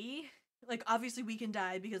 3. Like obviously we can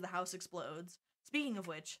die because the house explodes. Speaking of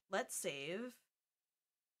which, let's save.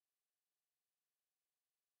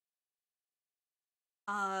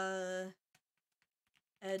 Uh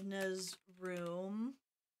Edna's room.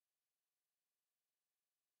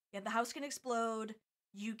 Yeah, the house can explode.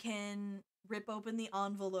 You can rip open the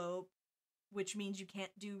envelope, which means you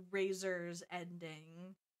can't do Razor's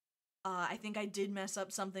ending. I think I did mess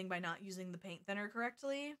up something by not using the paint thinner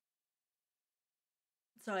correctly.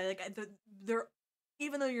 So there,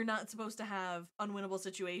 even though you're not supposed to have unwinnable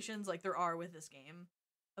situations, like there are with this game.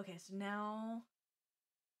 Okay, so now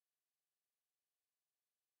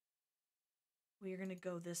we're gonna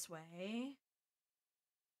go this way.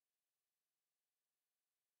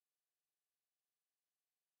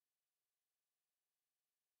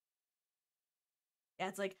 Yeah,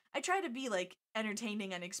 it's like I try to be like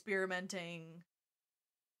entertaining and experimenting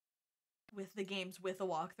with the games with a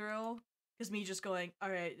walkthrough. Because me just going, all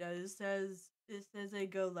right, this says I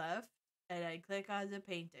go left, and I click on the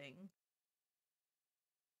painting.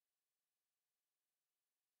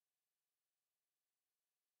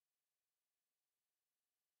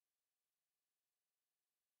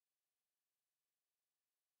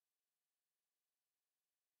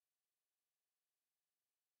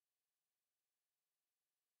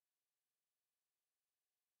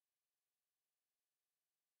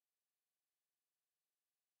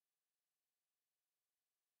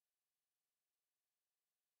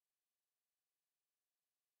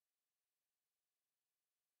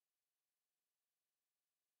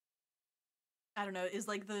 I don't know. Is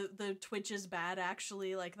like the Twitch is bad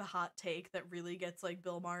actually like the hot take that really gets like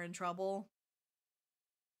Bill Maher in trouble?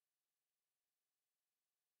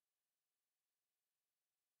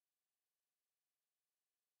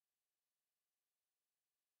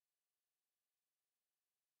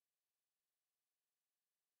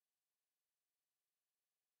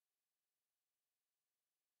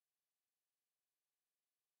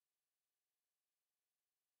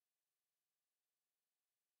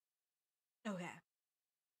 Okay.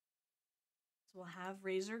 So we'll have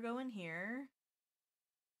Razor go in here.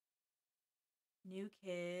 New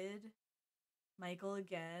kid. Michael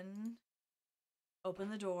again. Open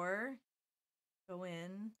the door. Go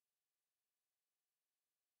in.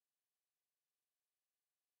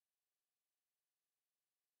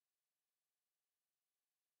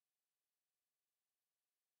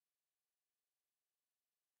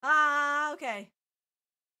 Ah, okay.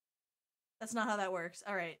 That's not how that works.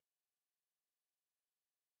 All right.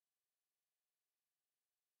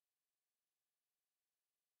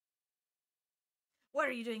 What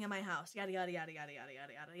are you doing in my house? Yada yada yada yada yada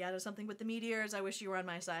yada yada yada. Something with the meteors. I wish you were on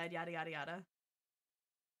my side. Yada yada yada.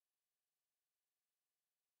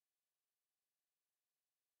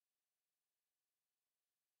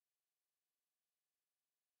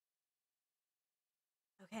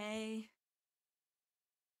 Okay.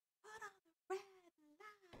 Put on the red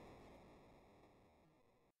light.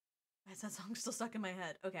 Why is that song still stuck in my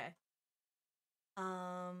head? Okay.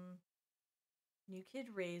 New Kid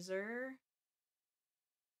Razor.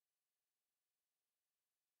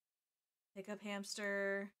 Pick up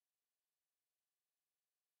hamster.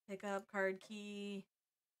 Pick up card key.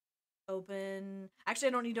 Open. Actually,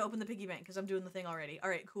 I don't need to open the piggy bank because I'm doing the thing already. All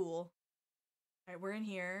right, cool. All right, we're in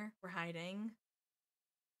here. We're hiding.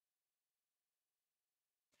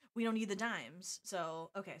 We don't need the dimes. So,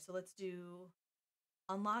 okay, so let's do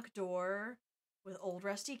unlock door with old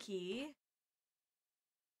rusty key.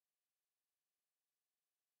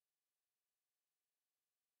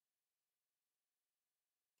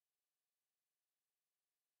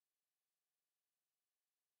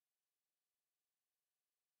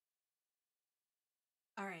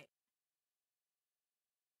 All right.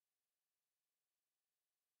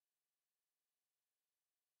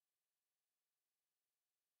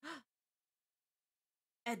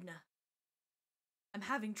 Edna. I'm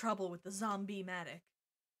having trouble with the zombie Maniac.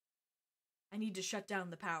 I need to shut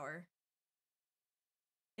down the power.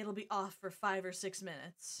 It'll be off for 5 or 6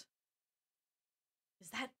 minutes.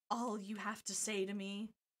 Is that all you have to say to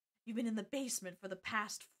me? You've been in the basement for the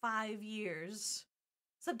past 5 years.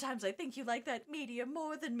 Sometimes I think you like that media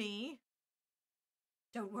more than me.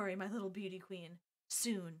 Don't worry, my little beauty queen.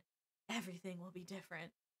 Soon, everything will be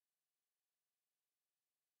different.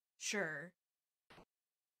 Sure.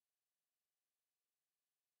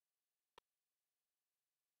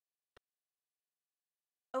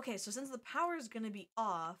 Okay, so since the power is gonna be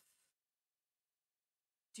off,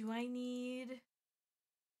 do I need...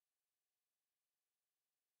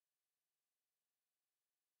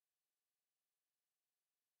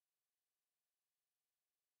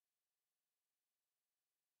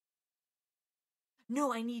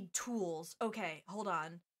 No, I need tools. Okay, hold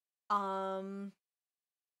on.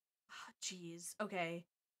 Jeez. Okay.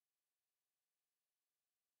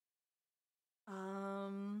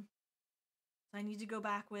 I need to go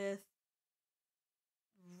back with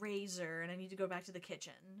Razor, and I need to go back to the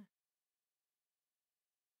kitchen.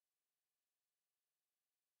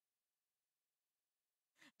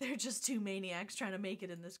 They're just two maniacs trying to make it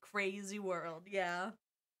in this crazy world. Yeah.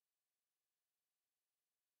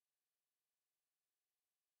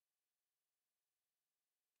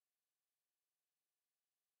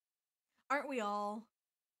 Aren't we all?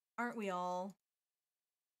 Aren't we all?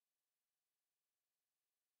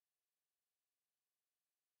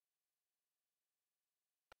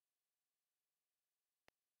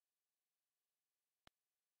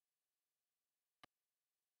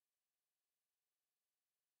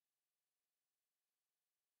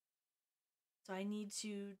 So I need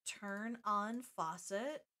to turn on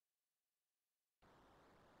faucet.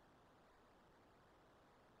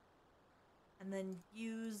 And then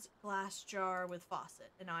use glass jar with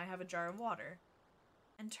faucet. And now I have a jar of water.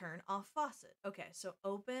 And turn off faucet. Okay, so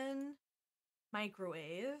open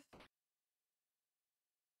microwave.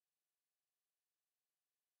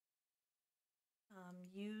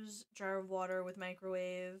 Use jar of water with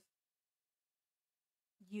microwave.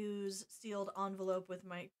 Use sealed envelope with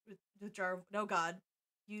the jar of, oh god.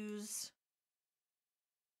 Use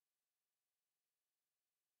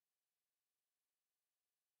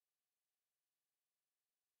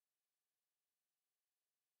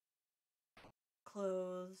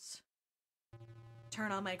clothes.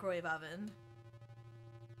 Turn on microwave oven.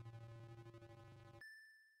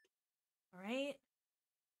 All right.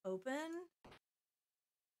 Open.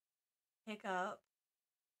 Pick up.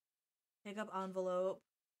 Pick up envelope.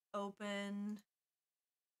 Open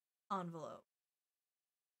envelope.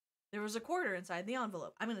 There was a quarter inside the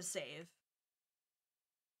envelope. I'm gonna save.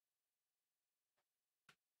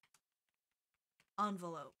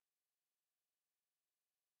 Envelope.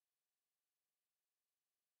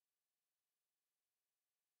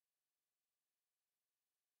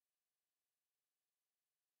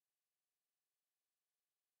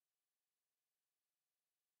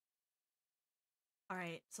 All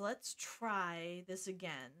right, so let's try this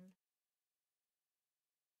again.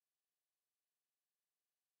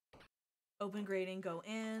 Open grating, go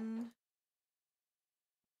in.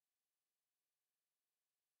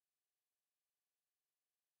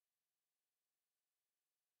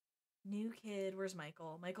 New kid, where's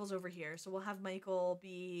Michael? Michael's over here, so we'll have Michael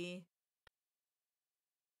be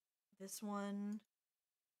this one.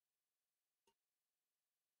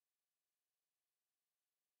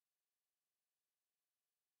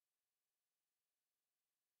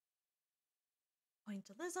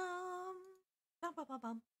 Pointillism. Bum, bum, bum,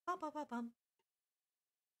 bum, bum, bum, bum, bum.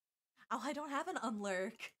 Oh, I don't have an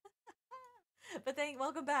unlurk. But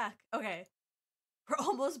welcome back. Okay. We're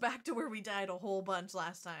almost back to where we died a whole bunch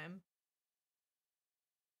last time.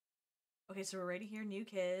 Okay, so we're ready here. New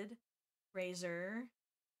kid. Razor.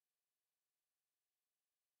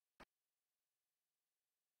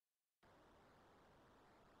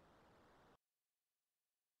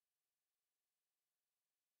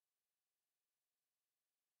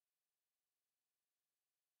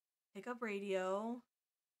 Pick up radio.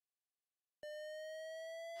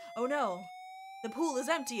 Oh no! The pool is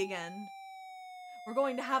empty again. We're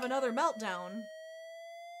going to have another meltdown.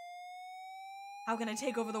 How can I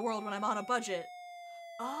take over the world when I'm on a budget?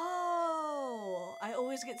 Oh! I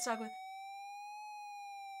always get stuck with...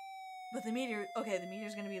 But the meteor... Okay, the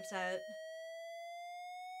meteor's gonna be upset.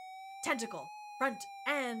 Tentacle. Front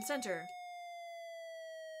and center.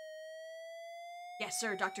 Yes,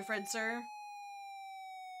 sir, Dr. Fred, sir.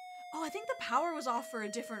 Oh, I think the power was off for a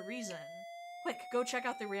different reason. Quick, go check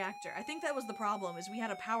out the reactor. I think that was the problem, is we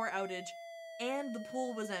had a power outage and the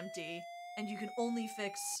pool was empty, and you can only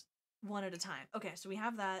fix one at a time. Okay, so we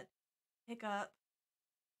have that. Pick up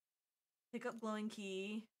glowing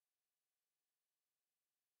key.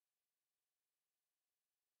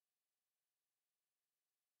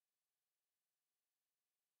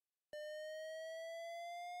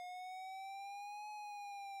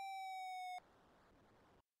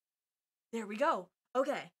 There we go.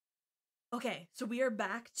 Okay. Okay, so we are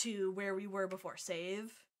back to where we were before.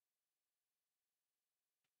 Save.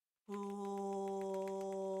 Oh.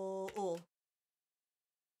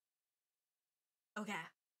 Okay.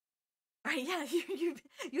 All right, yeah,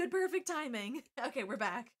 you had perfect timing. Okay, we're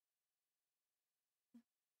back.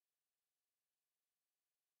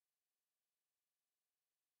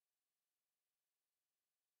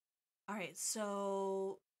 All right,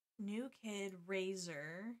 so new kid,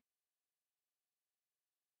 Razor.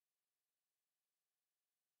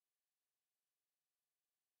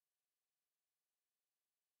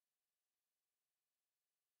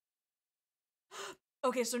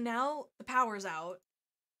 Okay, so now the power's out.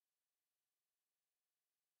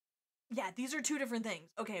 Yeah, these are two different things.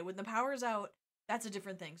 Okay, when the power's out, that's a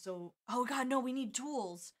different thing. So, oh god, no, we need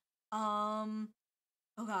tools. Oh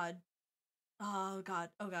god. Oh god.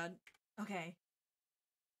 Oh god. Okay.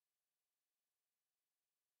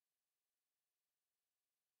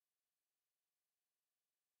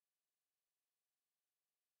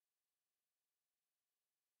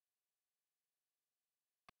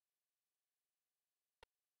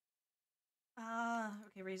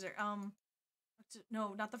 Okay, Razor.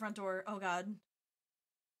 No, not the front door. Oh god.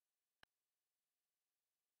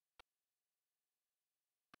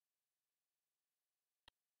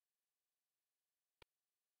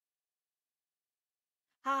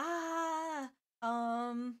 Ah,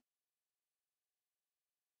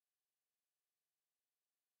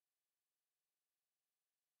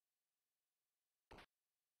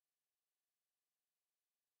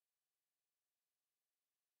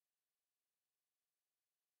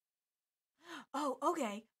 oh,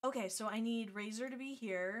 okay. Okay, so I need Razor to be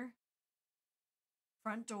here.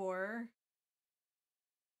 Front door.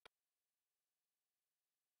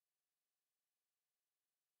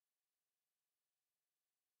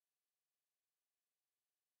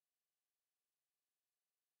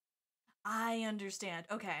 I understand.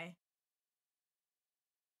 Okay.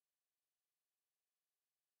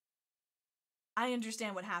 I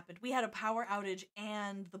understand what happened. We had a power outage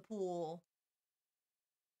and the pool.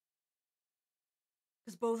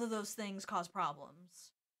 Because both of those things cause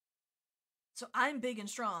problems. So I'm big and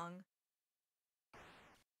strong.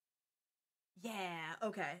 Yeah,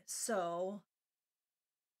 okay. So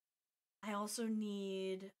I also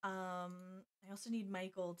need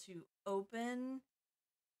Michael to open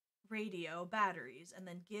radio batteries and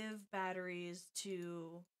then give batteries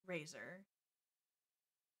to Razor.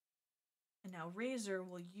 And now Razor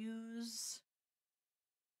will use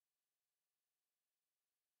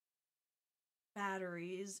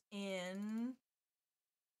batteries in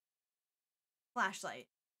flashlight.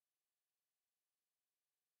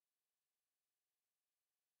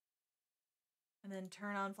 And then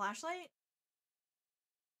turn on flashlight.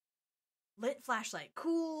 Lit flashlight.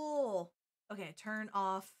 Cool. Okay, turn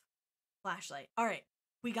off flashlight. All right,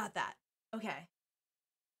 we got that. Okay.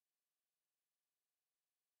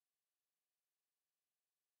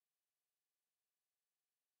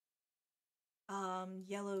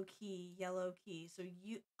 Yellow key. So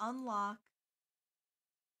you unlock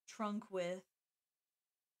trunk with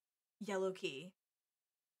yellow key.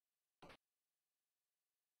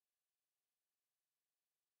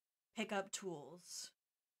 Pick up tools.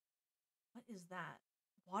 What is that?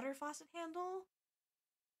 Water faucet handle?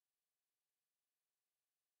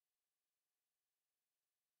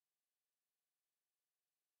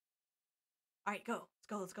 All right, go. Let's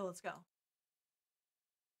go, let's go, let's go.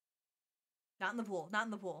 Not in the pool, not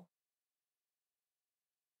in the pool.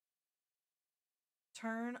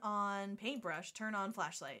 Turn on paintbrush, turn on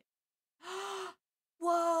flashlight.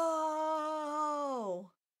 Whoa!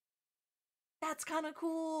 That's kind of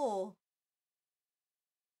cool.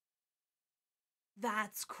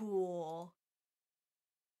 That's cool.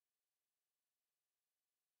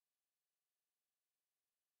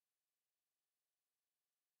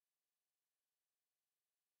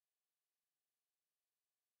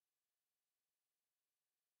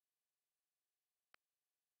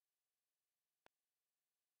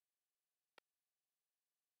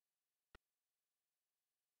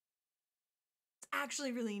 It's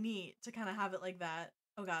actually really neat to kind of have it like that.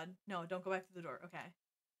 Oh god, no, don't go back to the door. Okay.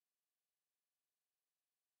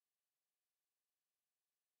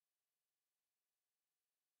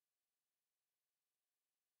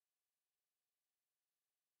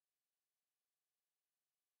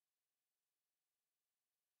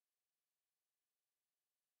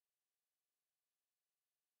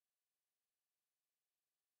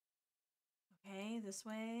 Okay, this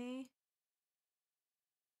way.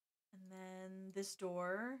 And then this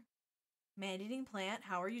door. Man-eating plant,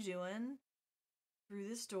 how are you doing? Through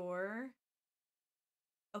this door.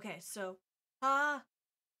 Okay, so... Get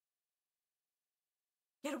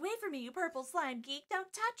away from me, you purple slime geek!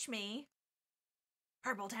 Don't touch me!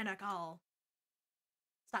 Purple tentacle!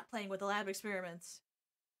 Stop playing with the lab experiments.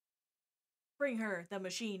 Bring her, the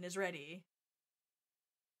machine is ready.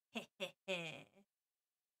 Eek!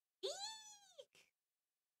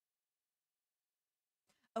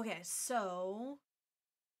 Okay, so...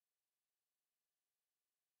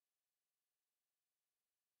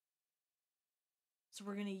 So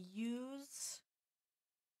we're gonna use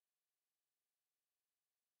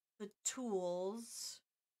the tools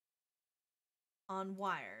on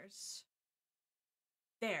wires.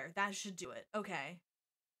 There, that should do it. Okay.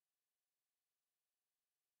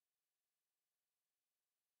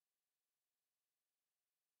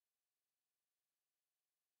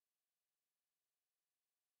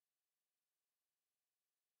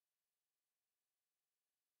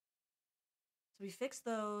 So we fixed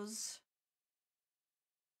those.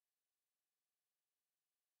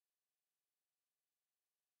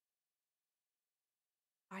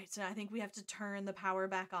 All right, so I think we have to turn the power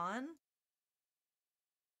back on.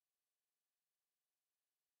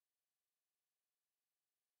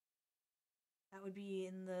 That would be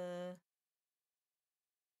in the...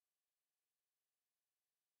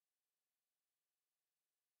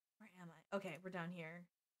 Where am I? Okay, we're down here.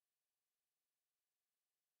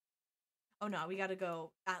 Oh no, we gotta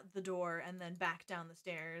go at the door and then back down the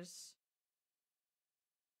stairs.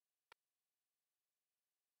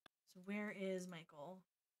 So where is Michael?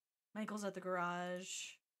 Michael's at the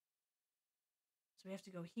garage. So we have to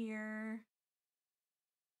go here.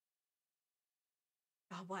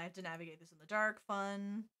 Oh boy, I have to navigate this in the dark.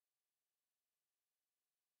 Fun.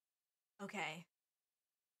 Okay.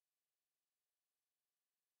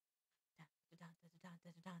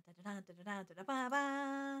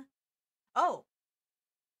 Oh!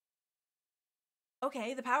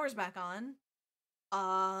 Okay, the power's back on.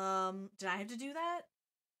 Did I have to do that?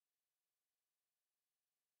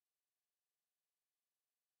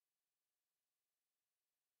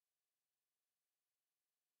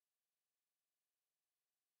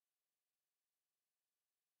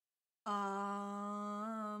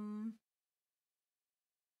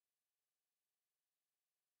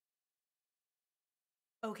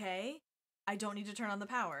 Okay. I don't need to turn on the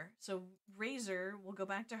power. So Razor will go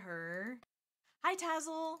back to her. Hi,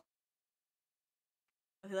 Tazzle!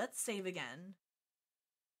 Okay, let's save again.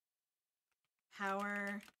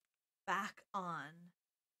 Power back on.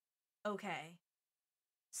 Okay.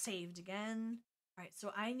 Saved again. Alright,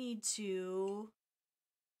 so I need to...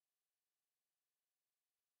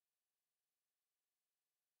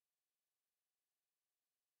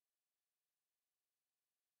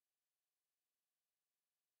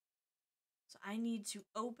 So I need to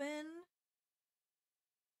open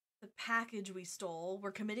the package we stole.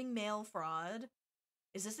 We're committing mail fraud.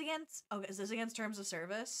 Is this against... Okay, is this against terms of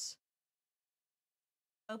service?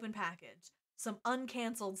 Open package. Some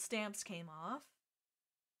uncanceled stamps came off.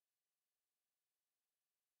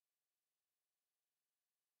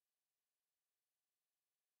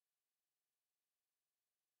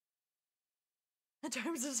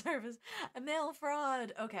 Terms of service. A mail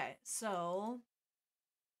fraud. Okay, so...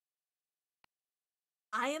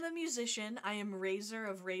 I am a musician. I am Razor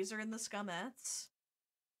of Razor and the Scumettes.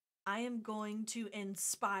 I am going to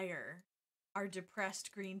inspire our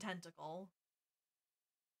depressed green tentacle.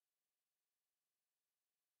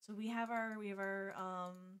 So we have our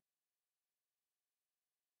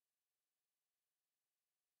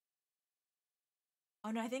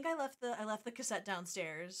oh no, I think I left the cassette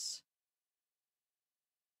downstairs.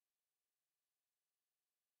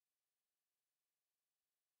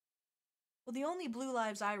 Well, the only blue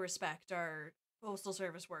lives I respect are postal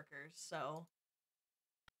service workers, so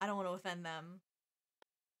I don't want to offend them.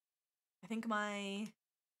 I think my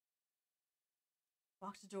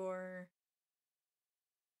locked door,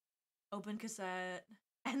 open cassette,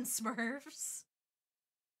 and Smurfs.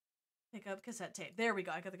 Pick up cassette tape. There we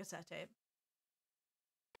go. I got the cassette tape.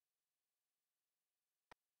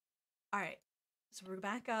 All right. So we're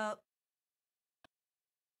back up.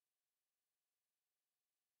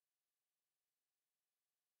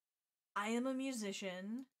 I am a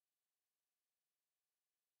musician.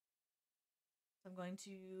 So I'm going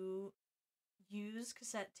to use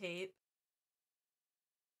cassette tape.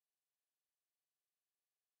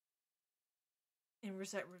 In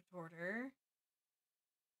reset recorder.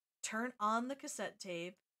 Turn on the cassette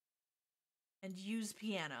tape. And use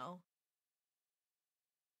piano.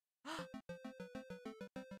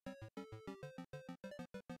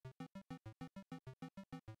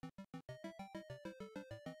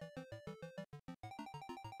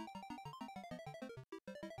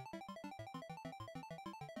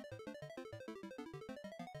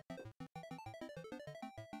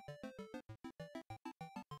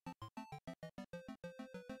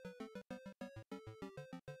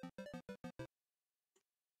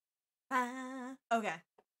 Okay.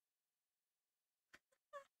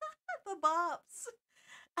 The bops.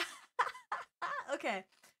 Okay.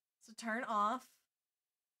 So turn off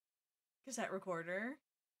cassette recorder.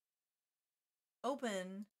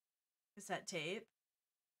 Open cassette tape.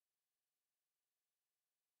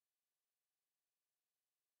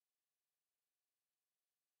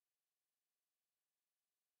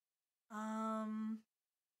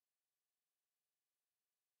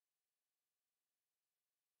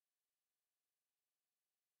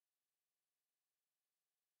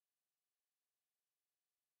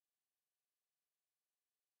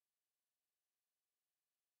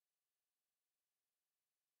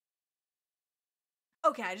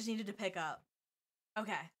 Okay, I just needed to pick up.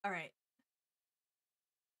 Okay, all right.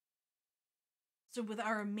 So with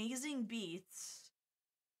our amazing beats,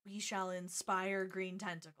 we shall inspire Green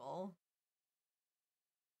Tentacle.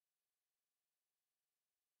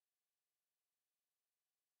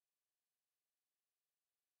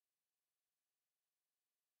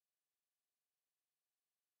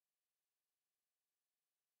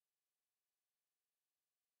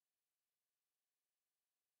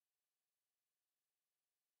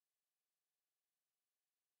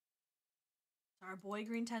 So our boy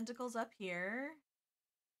Green Tentacle's up here.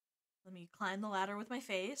 Let me climb the ladder with my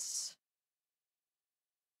face.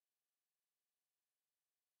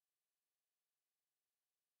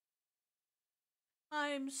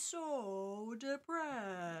 I'm so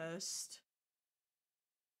depressed.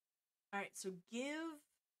 Alright, so give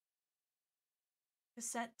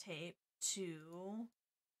cassette tape to...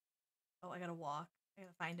 Oh, I gotta walk. I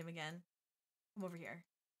gotta find him again. Come over here.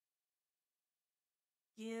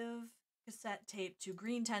 Give cassette tape to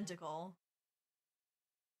Green Tentacle.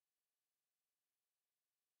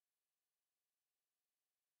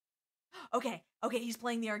 Okay, okay, he's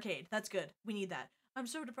playing the arcade. That's good. We need that. I'm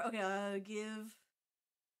so depressed. Okay, give...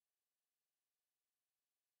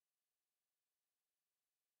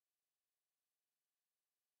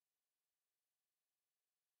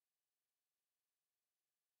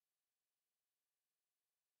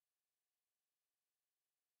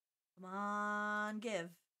 Come on, give.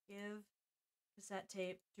 Give cassette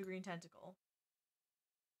tape to Green Tentacle.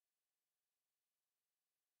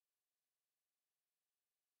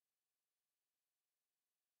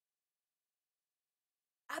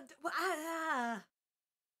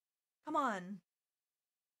 Come on.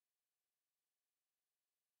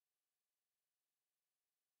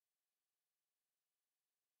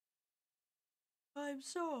 I'm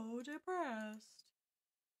so depressed.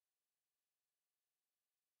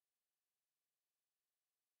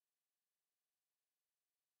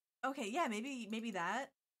 Okay, yeah, maybe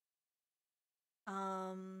that.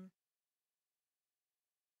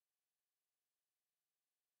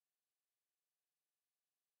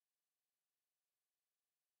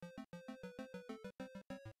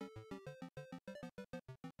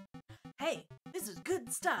 Hey, this is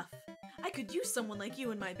good stuff. I could use someone like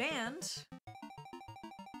you in my band.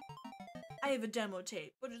 I have a demo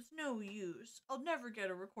tape, but it's no use. I'll never get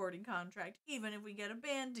a recording contract, even if we get a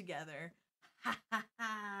band together. Ha ha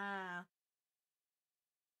ha.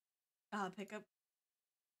 Pick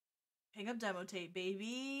up demo tape,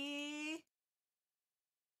 baby.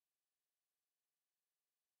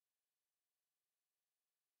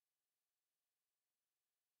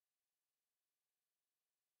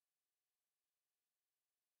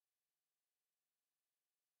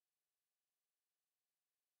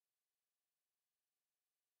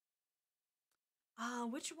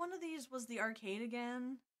 Which one of these was the arcade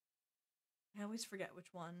again? I always forget which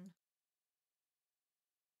one.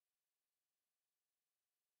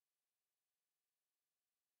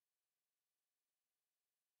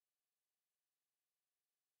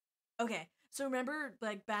 Okay, so remember,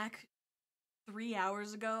 like, back 3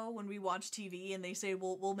 hours ago when we watched TV and they say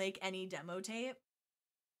we'll make any demo tape?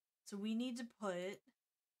 So we need to put...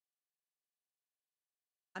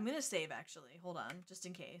 I'm gonna save, actually. Hold on, just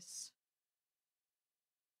in case.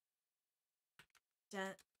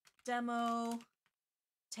 Demo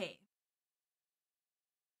tape.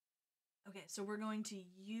 Okay, so we're going to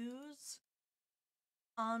use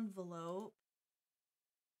envelope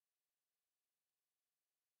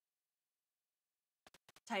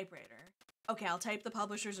typewriter. Okay, I'll type the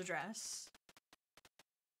publisher's address.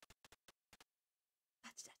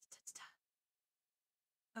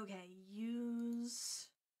 Okay, use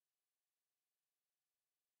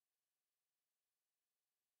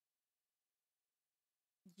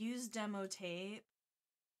demo tape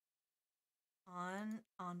on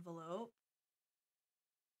envelope.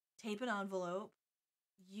 Tape an envelope.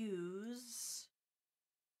 Use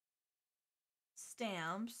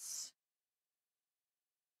stamps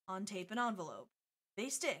on tape and envelope. They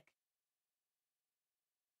stick.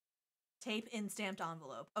 Tape in stamped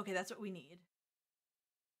envelope. Okay, that's what we need.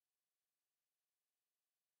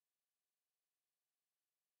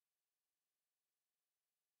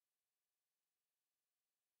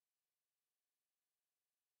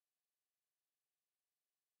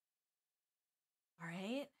 All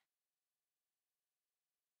right.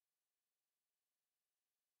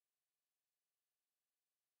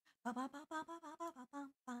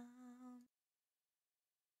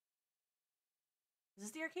 Is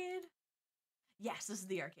this the arcade? Yes, this is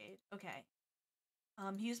the arcade. Okay.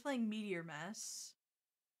 He was playing Meteor Mess.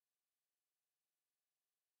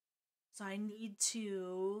 So I need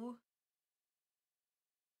to...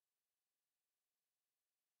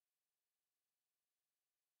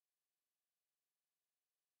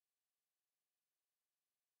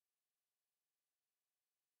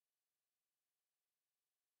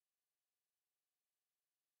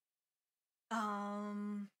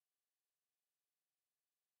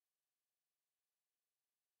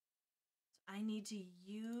 I need to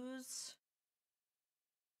use...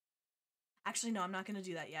 Actually, no, I'm not going to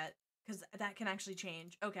do that yet, because that can actually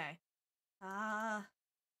change. Okay. Yeah,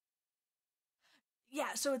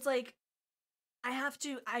 so it's like, I have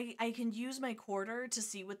to... I can use my quarter to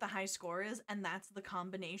see what the high score is, and that's the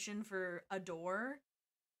combination for a door.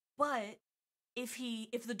 But if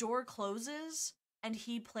the door closes and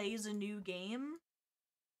he plays a new game,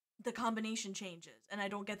 the combination changes, and I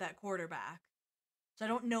don't get that quarter back. So I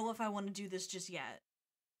don't know if I want to do this just yet.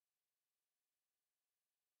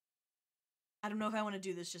 I don't know if I want to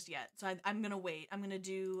do this just yet. So I'm gonna wait. I'm gonna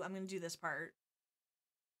do this part.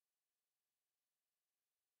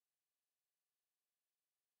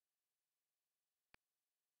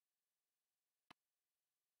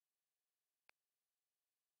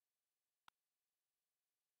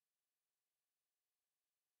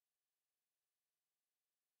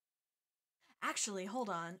 Actually, hold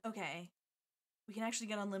on. Okay. We can actually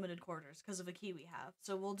get unlimited quarters because of a key we have.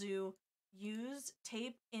 So we'll do use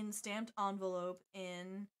tape in stamped envelope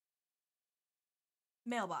in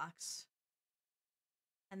mailbox.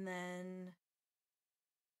 And then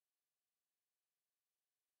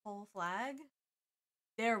whole flag.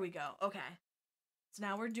 There we go. Okay. So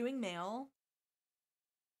now we're doing mail.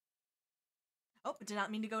 Oh, did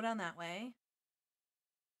not mean to go down that way.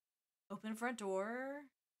 Open front door.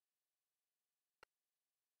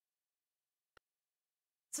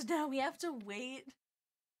 So now we have to wait.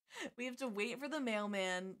 We have to wait for the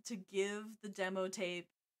mailman to give the demo tape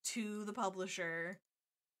to the publisher,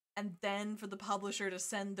 and then for the publisher to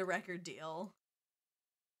send the record deal.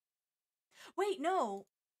 Wait, no.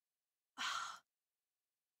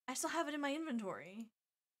 I still have it in my inventory.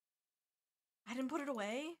 I didn't put it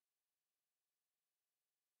away.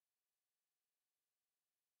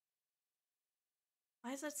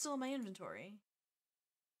 Why is that still in my inventory?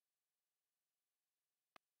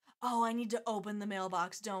 Oh, I need to open the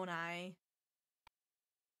mailbox, don't I?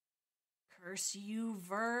 Curse you,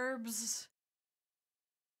 verbs.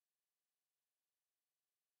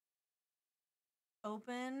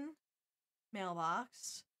 Open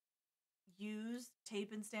mailbox. Use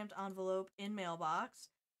tape and stamped envelope in mailbox.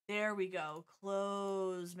 There we go.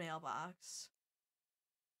 Close mailbox.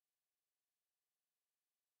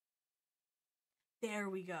 There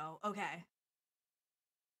we go. Okay.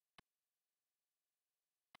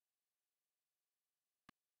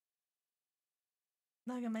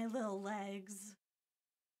 Look at my little legs.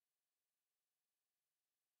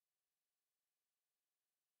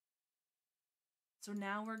 So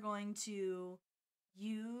now we're going to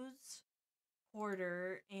use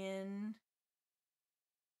Porter in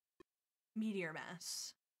Meteor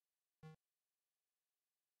Mess.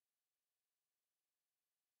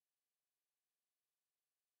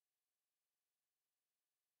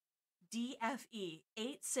 DFE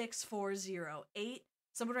 8640.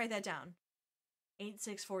 Someone write that down.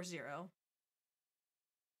 8640.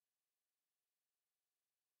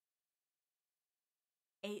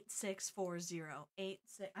 8640.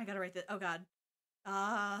 I gotta write that. Oh god.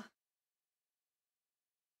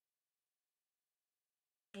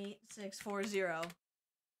 8640.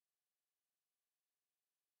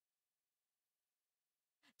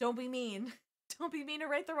 Don't be mean. Don't be mean to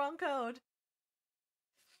write the wrong code.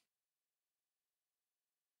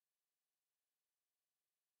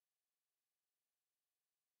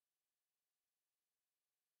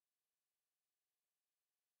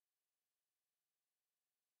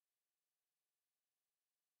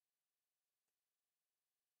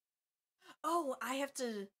 Oh, I have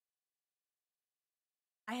to,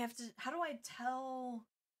 how do I tell?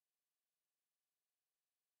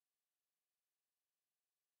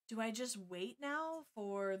 Do I just wait now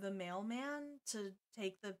for the mailman to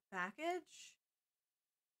take the package?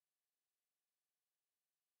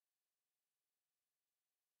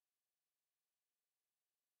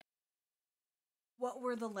 What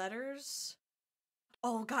were the letters?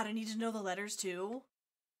 Oh god, I need to know the letters too.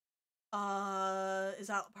 Is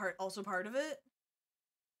that also part of it?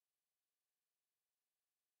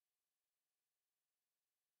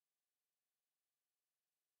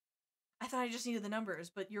 I thought I just needed the numbers,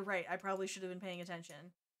 but you're right. I probably should have been paying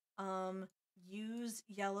attention. Use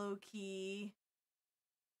yellow key.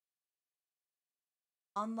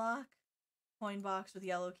 Unlock coin box with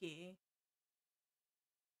yellow key.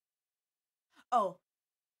 Oh,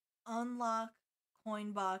 unlock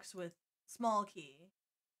coin box with small key.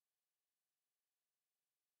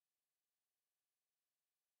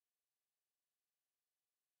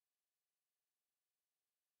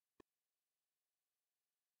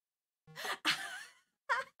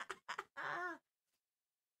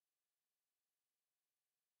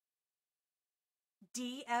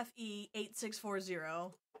 DFE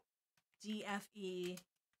 8640. DFE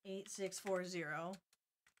 8640.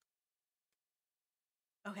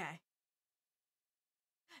 Okay.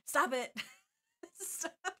 Stop it.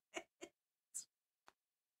 Stop it.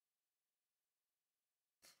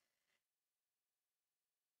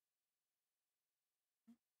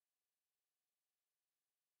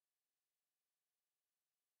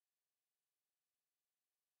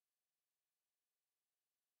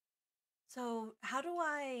 So, how do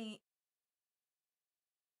I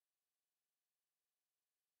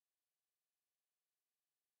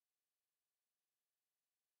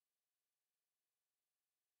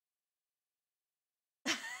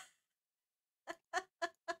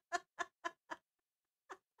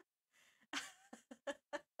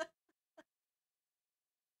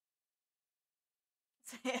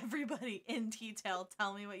say everybody in detail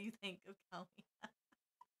tell me what you think of Kelly?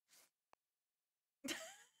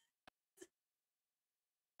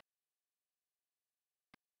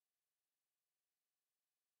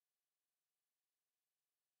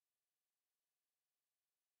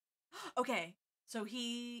 Okay, so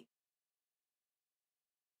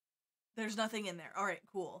there's nothing in there. All right,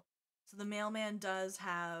 cool. So the mailman does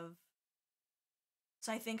have.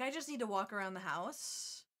 So I think I just need to walk around the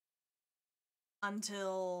house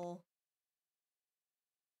until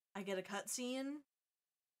I get a cutscene.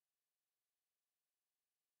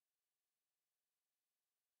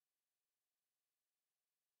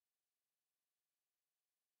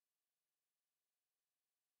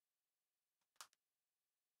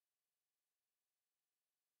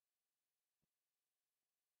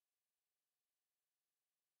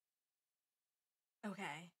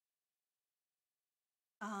 Okay.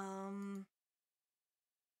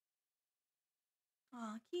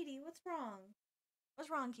 Aw, Kitty, what's wrong? What's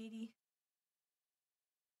wrong, Kitty?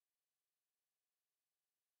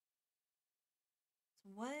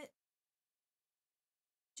 So what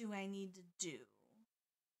do I need to do?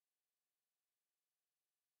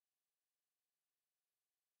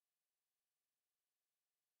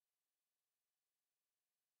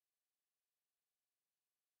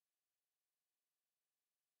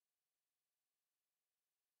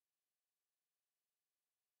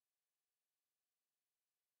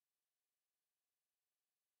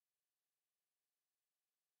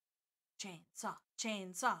 Chainsaw,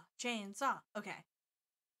 chainsaw, chainsaw. Okay.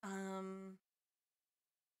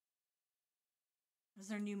 Is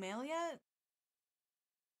there new mail yet?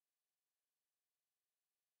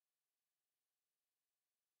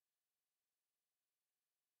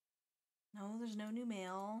 No, there's no new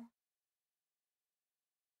mail.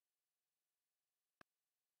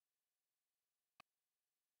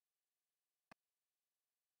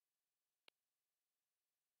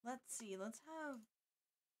 Let's see. Let's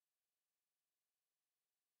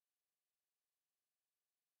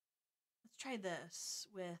try this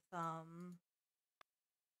with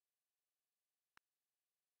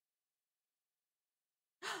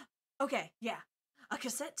okay, yeah. A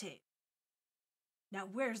cassette tape. Now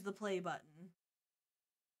where's the play button?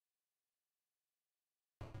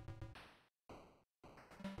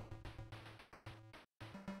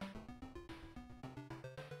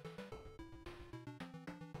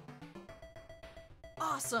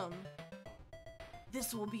 Awesome!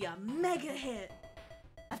 This will be a mega hit!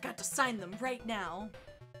 I've got to sign them right now.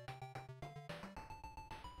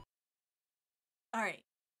 Alright.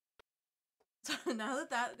 So now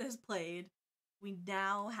that that is played, we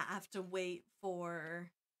now have to wait for...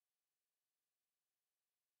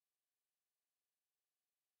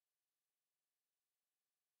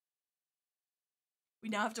 We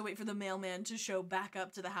now have to wait for the mailman to show back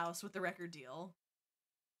up to the house with the record deal.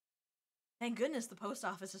 Thank goodness the post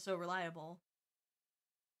office is so reliable.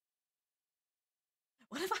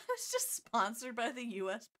 What if I was just sponsored by the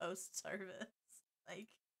US Post Service? Like...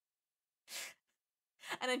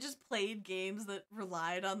 and I just played games that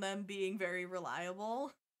relied on them being very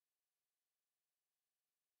reliable.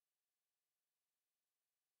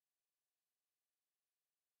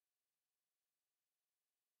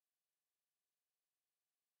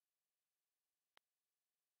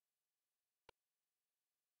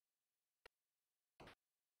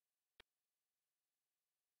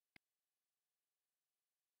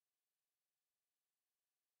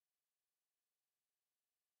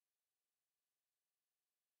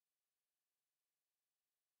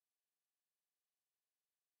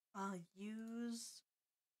 Use...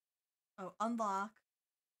 oh, unlock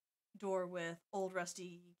door with old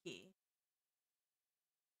rusty key.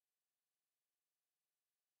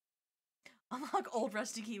 Unlock old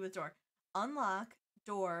rusty key with door. Unlock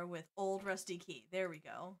door with old rusty key. There we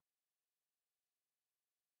go.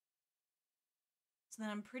 So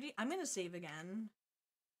then I'm gonna save again.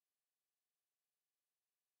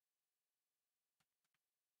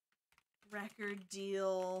 Record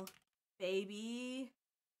deal, baby.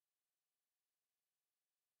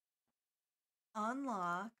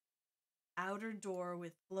 Unlock outer door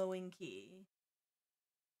with glowing key.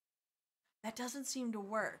 That doesn't seem to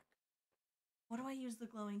work. What do I use the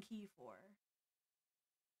glowing key for?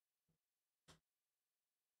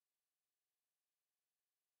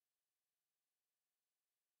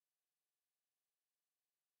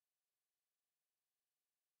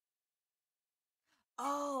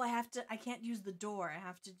 Oh, I can't use the door. I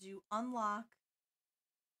have to do unlock.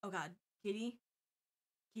 Oh god, kitty?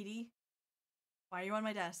 Kitty? Why are you on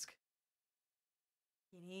my desk?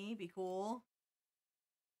 Kitty, be cool.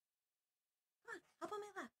 Come on, hop on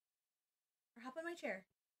my lap. Or hop on my chair.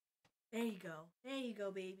 There you go. There you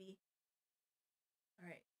go, baby.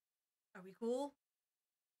 Alright. Are we cool?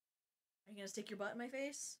 Are you gonna stick your butt in my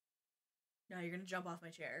face? No, you're gonna jump off my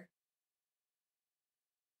chair.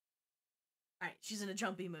 Alright, she's in a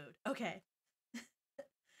jumpy mood. Okay.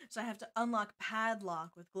 So I have to unlock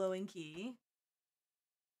padlock with glowing key.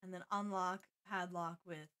 And then unlock padlock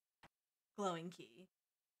with glowing key.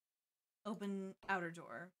 Open outer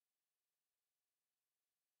door.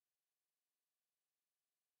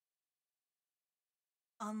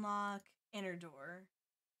 Unlock inner door.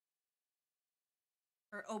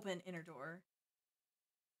 Or open inner door.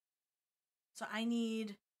 So I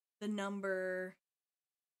need the number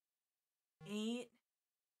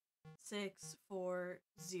 8640.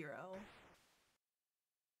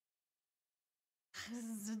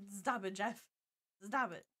 Stop it, Jeff.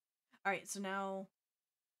 Stop it. Alright, so now...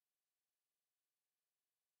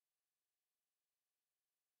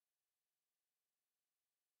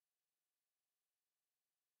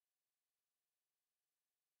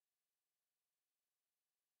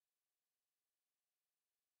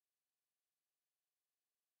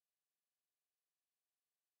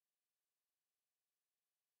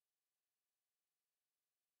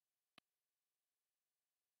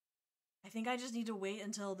 I think I just need to wait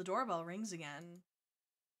until the doorbell rings again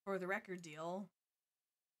for the record deal.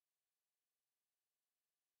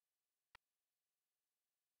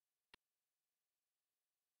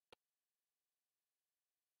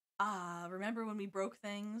 Ah, remember when we broke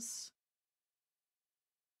things?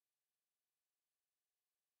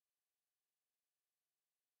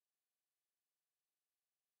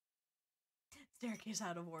 Staircase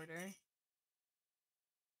out of order.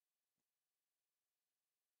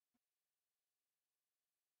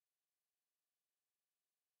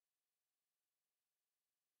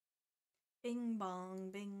 Bing bong,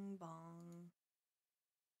 bing bong.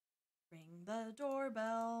 Ring the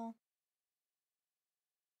doorbell.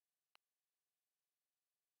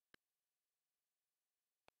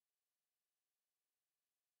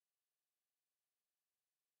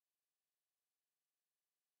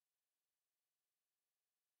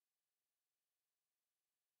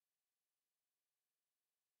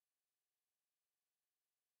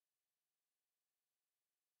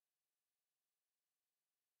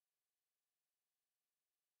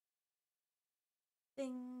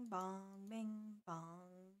 Bing bong, bing bong.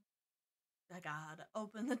 I gotta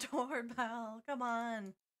open the doorbell. Come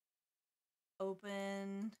on.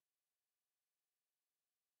 Open.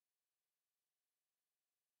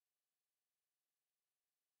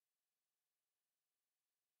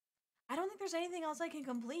 I don't think there's anything else I can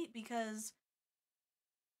complete because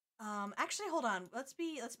actually hold on. Let's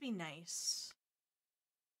be nice.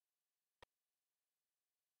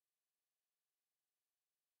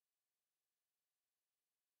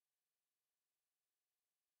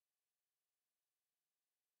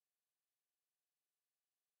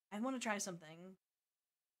 I want to try something.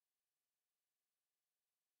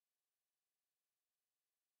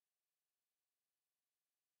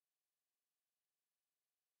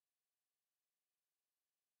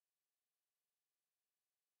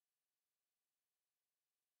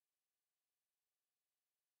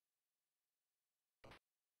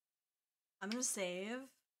 I'm gonna save.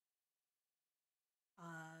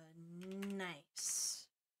 Nice.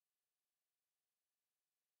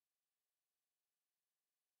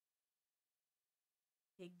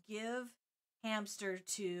 Okay, give hamster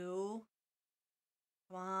to.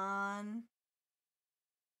 Come on.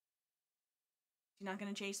 You not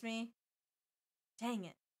gonna chase me? Dang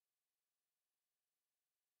it.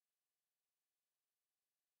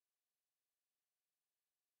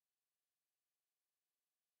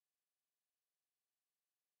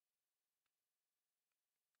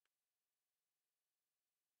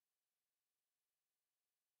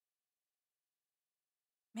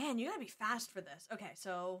 Man, you gotta be fast for this. Okay,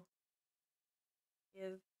 so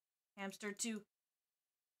give hamster to.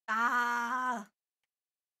 Ah!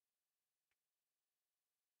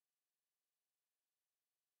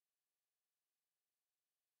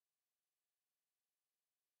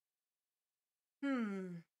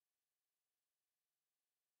 Hmm.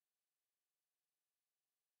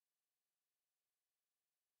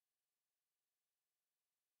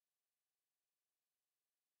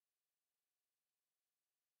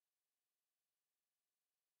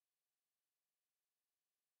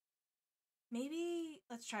 Maybe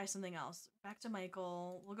let's try something else. Back to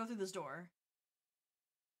Michael. We'll go through this door.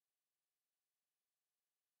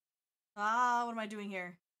 Ah, what am I doing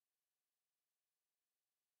here?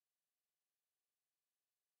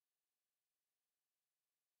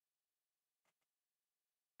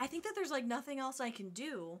 I think that there's like nothing else I can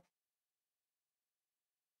do.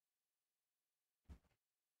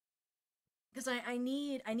 Because I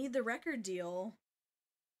need the record deal.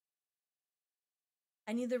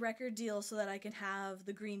 I need the record deal so that I can have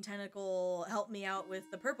the green tentacle help me out with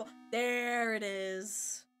the purple. There it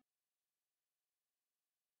is.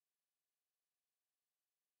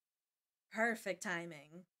 Perfect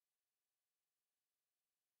timing.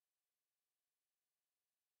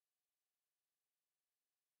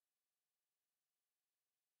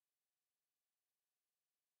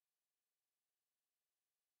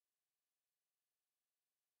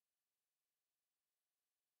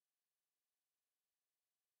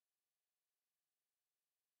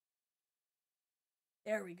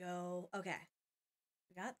 There we go. Okay.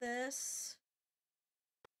 We got this.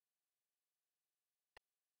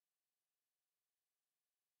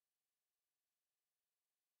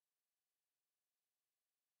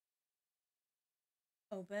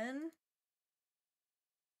 Open.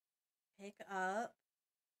 Pick up.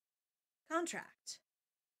 Contract.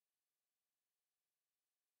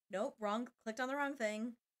 Nope, wrong. Clicked on the wrong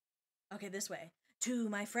thing. Okay, this way. To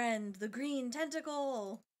my friend, the green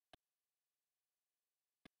tentacle.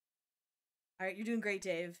 All right, you're doing great,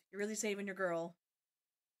 Dave. You're really saving your girl.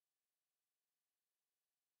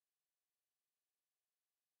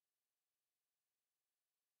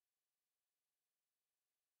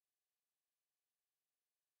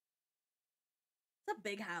 It's a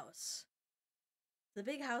big house. It's a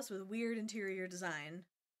big house with weird interior design.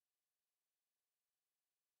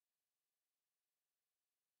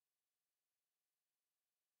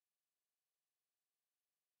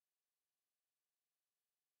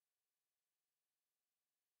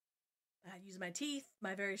 I use my teeth,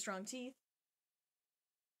 my very strong teeth.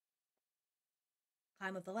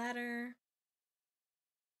 Climb up the ladder.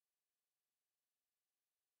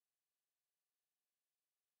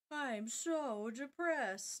 I'm so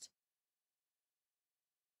depressed.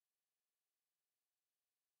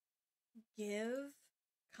 Give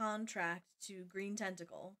contract to Green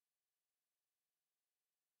Tentacle.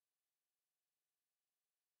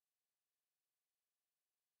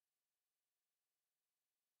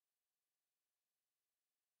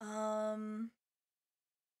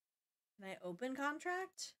 Can I open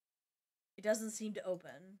contract? It doesn't seem to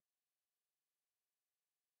open.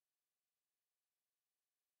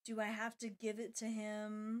 Do I have to give it to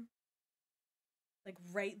him like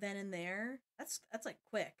right then and there? That's like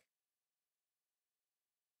quick.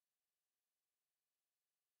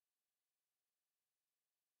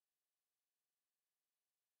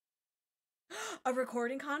 A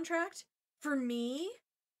recording contract for me?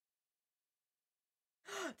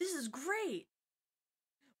 This is great.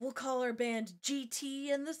 We'll call our band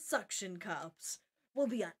GT and the Suction Cups. We'll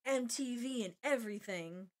be on MTV and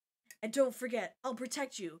everything. And don't forget, I'll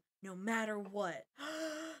protect you no matter what. I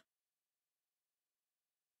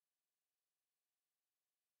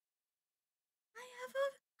have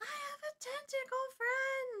a tentacle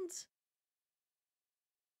friend.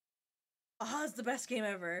 Oh, it's the best game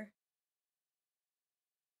ever.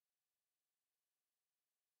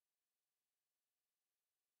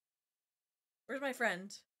 Where's my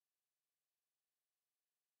friend?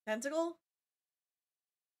 Tentacle?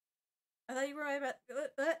 I thought you were my best.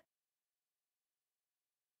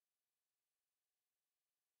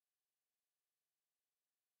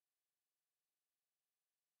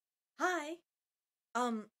 Hi.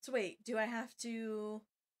 So wait, do I have to...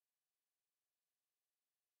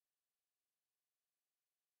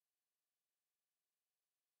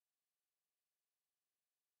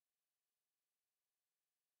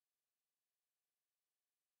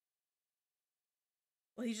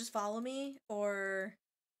 Will he just follow me? Or...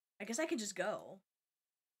 I guess I can just go.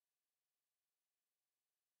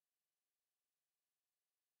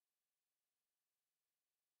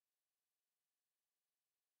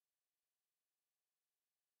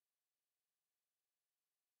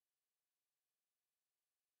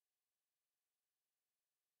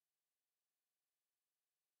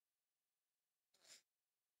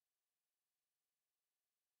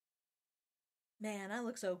 Man, I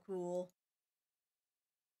look so cool.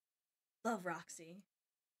 Love Roxy.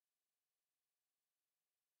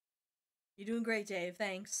 You're doing great, Dave.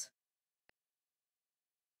 Thanks.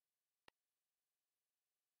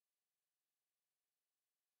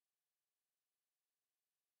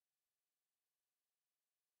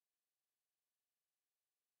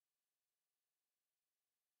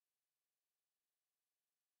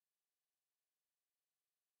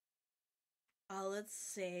 Let's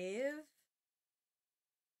save.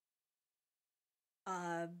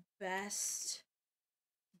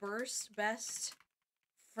 Best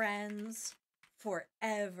friends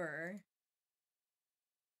forever.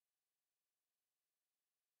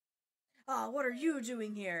 Oh, what are you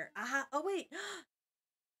doing here? Aha. Oh, wait.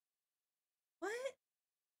 What?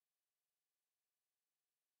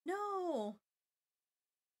 No.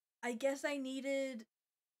 I guess I needed...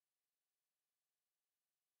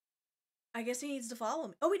 I guess he needs to follow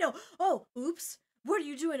me. Oh, wait, no. Oh, oops. What are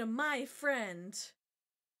you doing to my friend?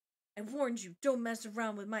 I warned you, don't mess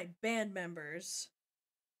around with my band members.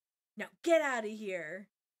 Now get out of here.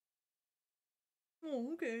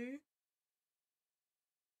 Oh, okay.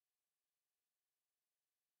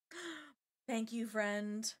 Thank you,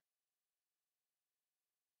 friend.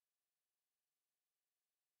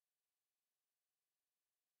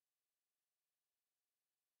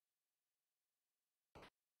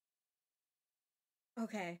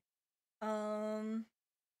 Okay.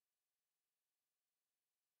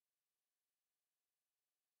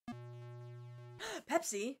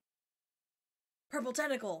 Pepsi. Purple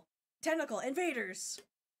tentacle. Tentacle invaders.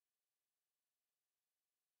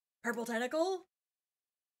 Purple tentacle.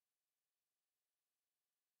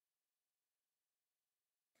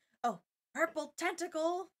 Oh, purple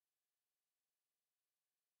tentacle.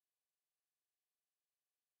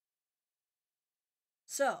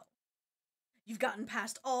 So, you've gotten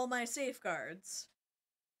past all my safeguards.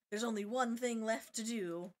 There's only one thing left to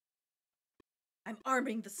do. I'm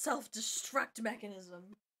arming the self-destruct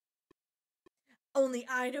mechanism. Only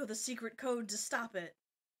I know the secret code to stop it.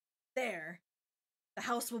 There. The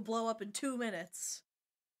house will blow up in 2 minutes.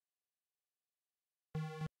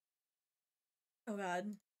 Oh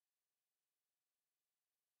god.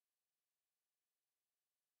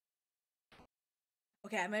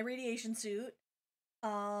 Okay, I have my radiation suit.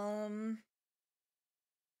 Um,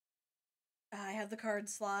 I have the card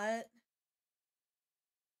slot.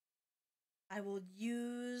 I will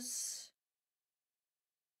use...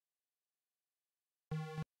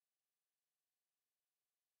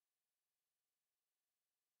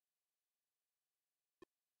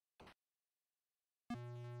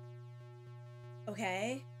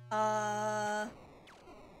 Okay.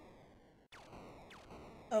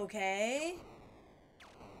 Okay.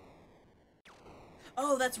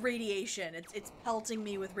 Oh, that's radiation. It's pelting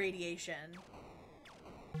me with radiation.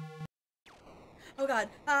 Oh god.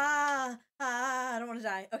 I don't want to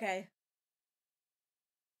die. Okay.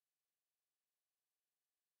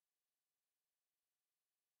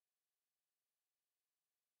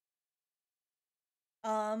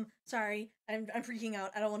 Sorry. I'm freaking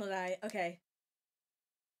out. I don't want to die. Okay.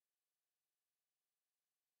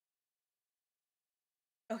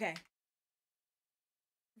 Okay.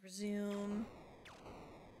 Resume.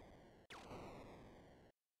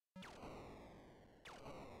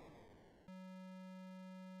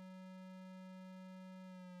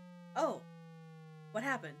 Oh. What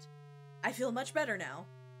happened? I feel much better now.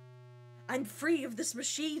 I'm free of this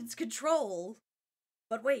machine's control.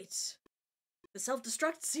 But wait. The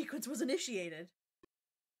self-destruct sequence was initiated.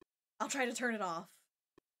 I'll try to turn it off.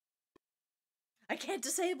 I can't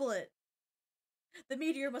disable it. The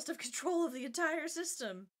meteor must have control of the entire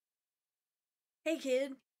system. Hey,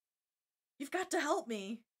 kid. You've got to help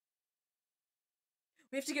me.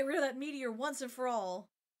 We have to get rid of that meteor once and for all.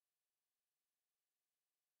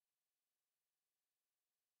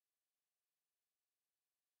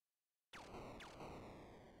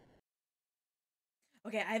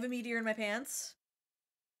 Okay, I have a meteor in my pants.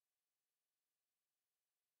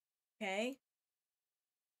 Okay.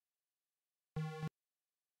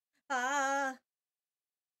 Ah.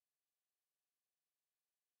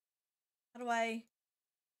 How do I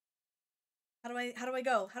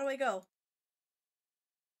go? How do I go?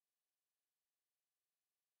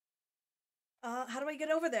 How do I get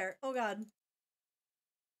over there? Oh god.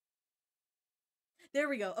 There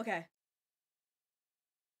we go. Okay.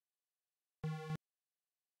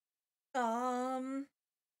 Um.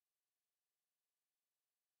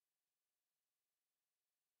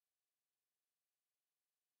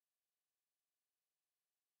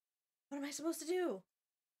 What am I supposed to do?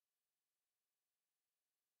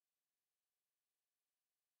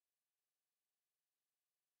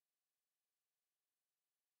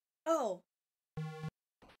 Oh.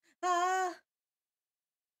 Ah.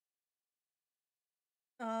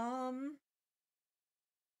 Um.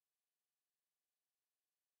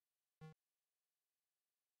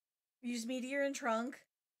 Use meteor and trunk.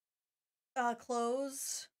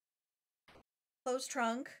 Close. Close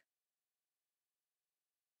trunk.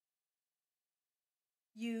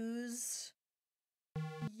 Use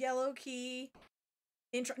yellow key.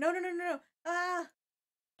 Intro. No, no, no, no, no. Ah.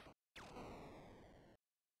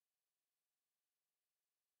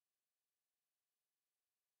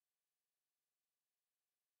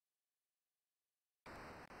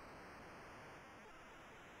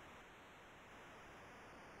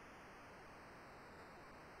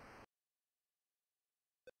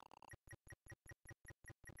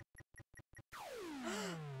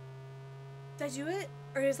 Did I do it?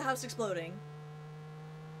 Or is the house exploding?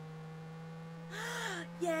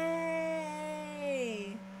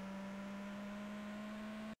 Yay!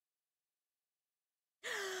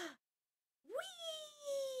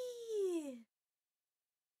 Whee!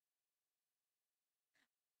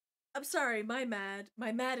 I'm sorry, my mad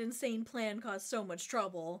insane plan caused so much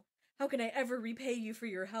trouble. How can I ever repay you for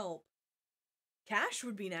your help? Cash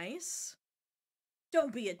would be nice.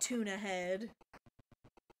 Don't be a tuna head.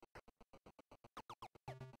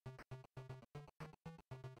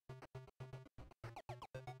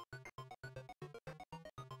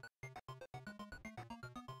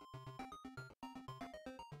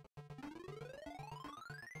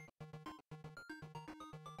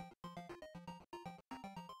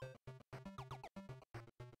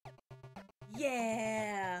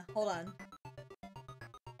 Yeah! Hold on.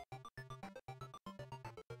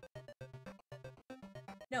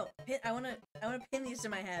 No, I wanna pin these to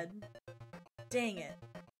my head. Dang it.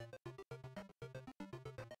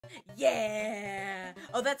 Yeah!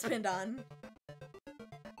 Oh, that's pinned on.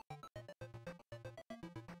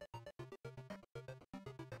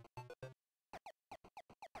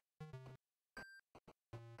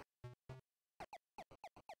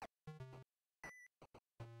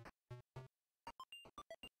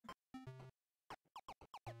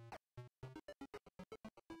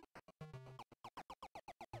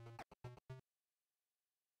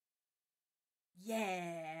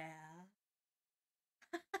 Yeah!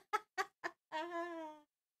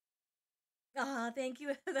 Thank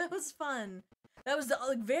you. That was fun. That was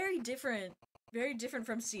like very different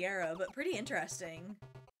from Sierra, but pretty interesting.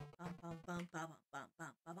 Bum, bum, bum, bum, bum,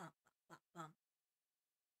 bum, bum, bum, bum, bum.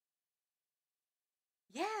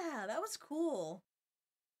 Yeah, that was cool.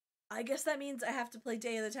 I guess that means I have to play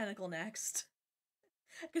Day of the Tentacle next,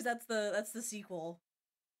 because that's the sequel.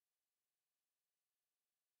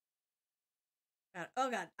 God.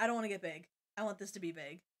 Oh god, I don't want to get big. I want this to be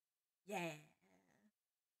big. Yeah.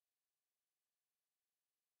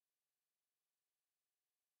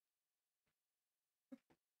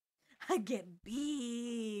 I get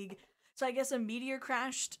big. So I guess a meteor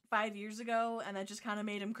crashed 5 years ago, and that just kind of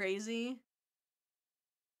made him crazy.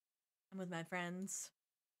 I'm with my friends.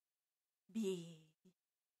 Big.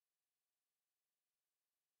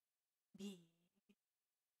 Big.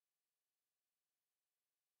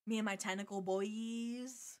 Me and my tentacle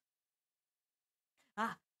boys.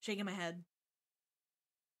 Ah, shaking my head.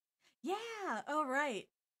 Yeah, all right.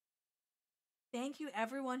 Thank you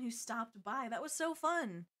everyone who stopped by. That was so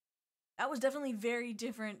fun. That was definitely very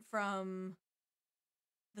different from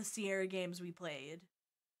the Sierra games we played.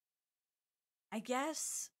 I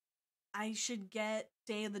guess I should get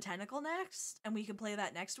Day of the Tentacle next, and we can play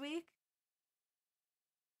that next week.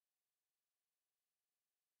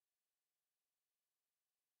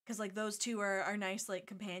 Because, like, those two are nice, like,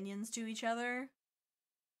 companions to each other.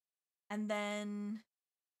 And then,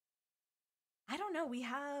 I don't know, we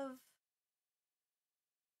have,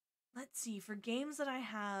 let's see, for games that I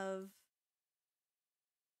have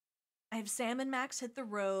Sam and Max Hit the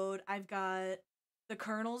Road. I've got The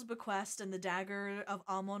Colonel's Bequest and The Dagger of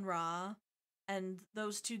Amon-Ra. And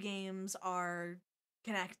those two games are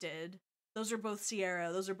connected. Those are both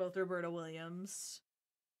Sierra. Those are both Roberta Williams.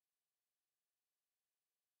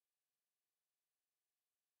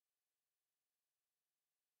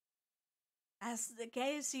 As the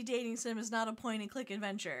KFC dating sim is not a point and click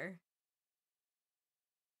adventure.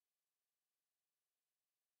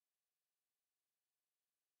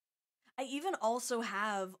 I even also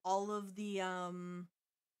have all of the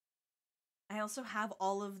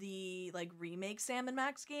like remake Sam and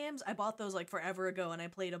Max games. I bought those like forever ago and I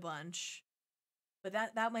played a bunch. But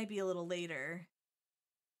that might be a little later.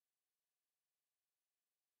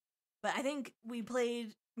 But I think we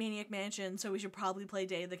played Maniac Mansion, so we should probably play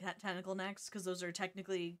Day of the Tentacle next, because those are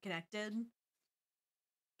technically connected.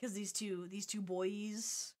 Because these two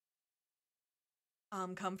boys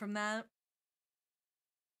come from that.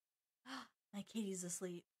 My kitty's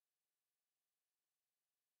asleep.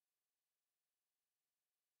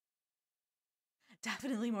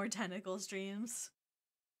 Definitely more tentacle streams.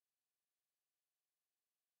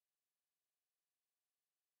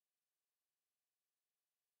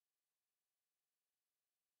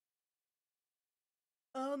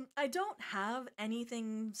 I don't have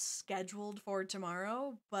anything scheduled for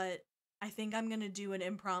tomorrow, but I think I'm gonna do an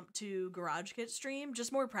impromptu Garage Kit stream,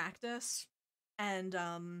 just more practice. And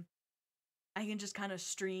I can just kind of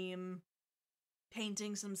stream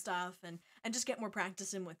painting some stuff and just get more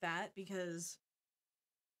practice in with that, because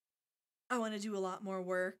I want to do a lot more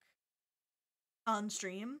work on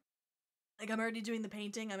stream. Like, I'm already doing the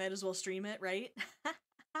painting, I might as well stream it, right?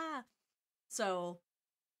 So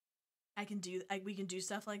we can do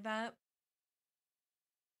stuff like that.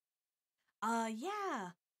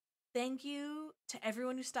 Yeah. Thank you to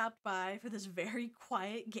everyone who stopped by for this very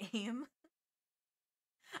quiet game.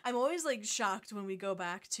 I'm always like shocked when we go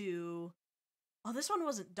back to, oh, this one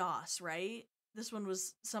wasn't DOS, right? This one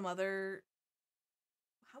was some other,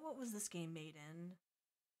 what was this game made in?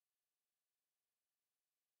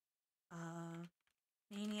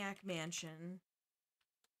 Maniac Mansion.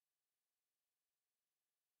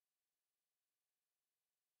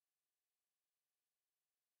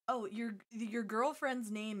 Oh, your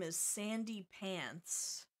girlfriend's name is Sandy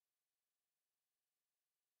Pants.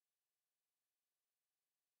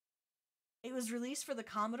 It was released for the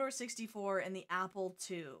Commodore 64 and the Apple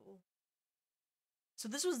II. So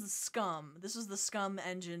this was the SCUM. This was the SCUM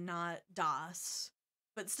engine, not DOS.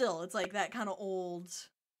 But still, it's like that kind of old,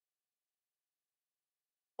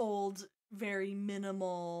 very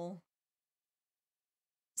minimal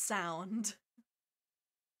sound.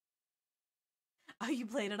 Oh, you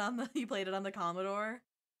played it on the Commodore?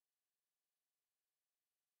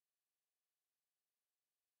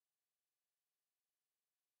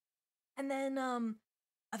 And then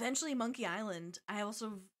eventually Monkey Island. I've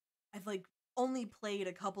like only played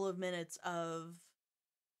a couple of minutes of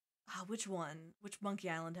which one? Which Monkey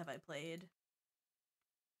Island have I played?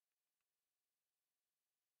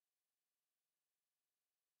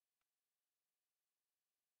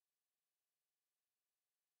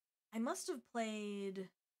 I must have played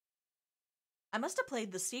I must have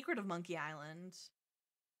played The Secret of Monkey Island.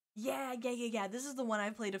 Yeah. This is the one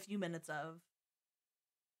I've played a few minutes of.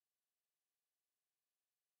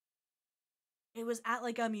 It was at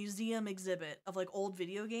like a museum exhibit of like old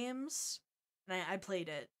video games, and I played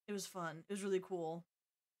it. It was fun. It was really cool.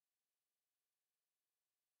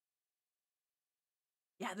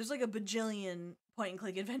 Yeah, there's like a bajillion point and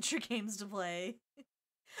click adventure games to play.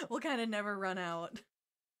 We'll kind of never run out.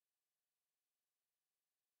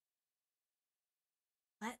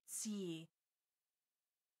 Let's see.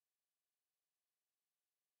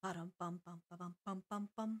 Bum bum bum bum bum bum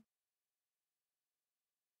bum.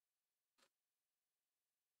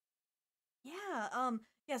 Yeah,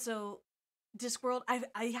 yeah, so Discworld,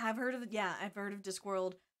 I have heard of it. Yeah, I've heard of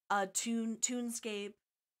Discworld. Toonscape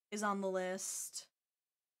is on the list.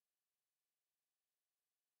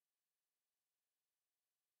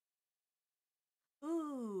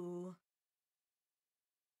 Ooh.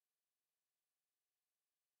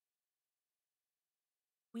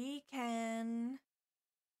 We can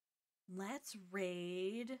let's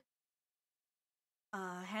raid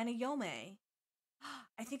Hanayome.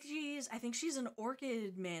 I think she's an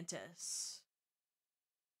orchid mantis.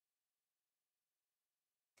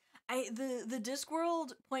 The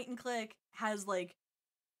Discworld point and click has like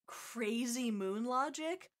crazy moon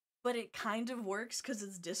logic, but it kind of works because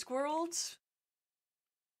it's Discworld.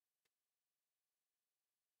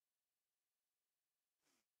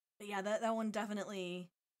 But yeah, that one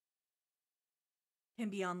definitely can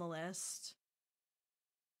be on the list.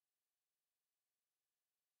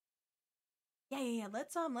 Yeah.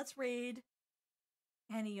 Let's raid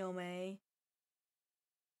Hanayome.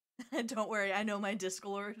 Don't worry, I know my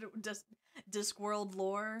Discworld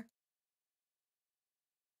lore.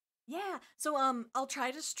 Yeah. So I'll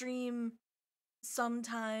try to stream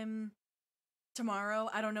sometime tomorrow.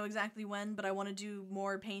 I don't know exactly when, but I want to do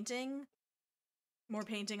more painting. More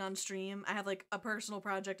painting on stream. I have like a personal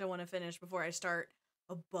project I want to finish before I start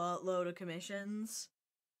a buttload of commissions.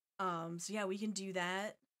 So yeah, we can do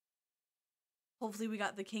that. Hopefully we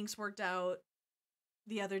got the kinks worked out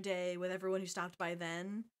the other day with everyone who stopped by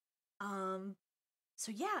then. Um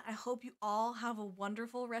so yeah, I hope you all have a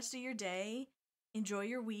wonderful rest of your day. Enjoy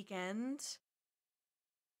your weekend.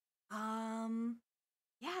 Um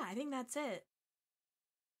yeah, I think that's it.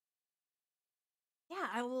 Yeah,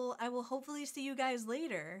 I will hopefully see you guys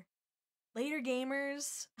later. Later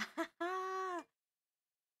gamers.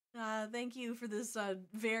 Thank you for this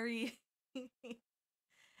very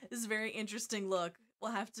this very interesting look.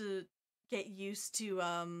 We'll have to get used to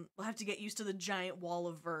the giant wall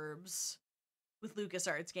of verbs with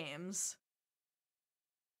LucasArts games.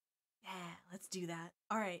 Yeah, let's do that.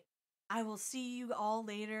 All right. I will see you all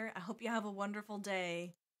later. I hope you have a wonderful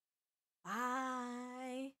day.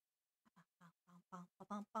 Bye.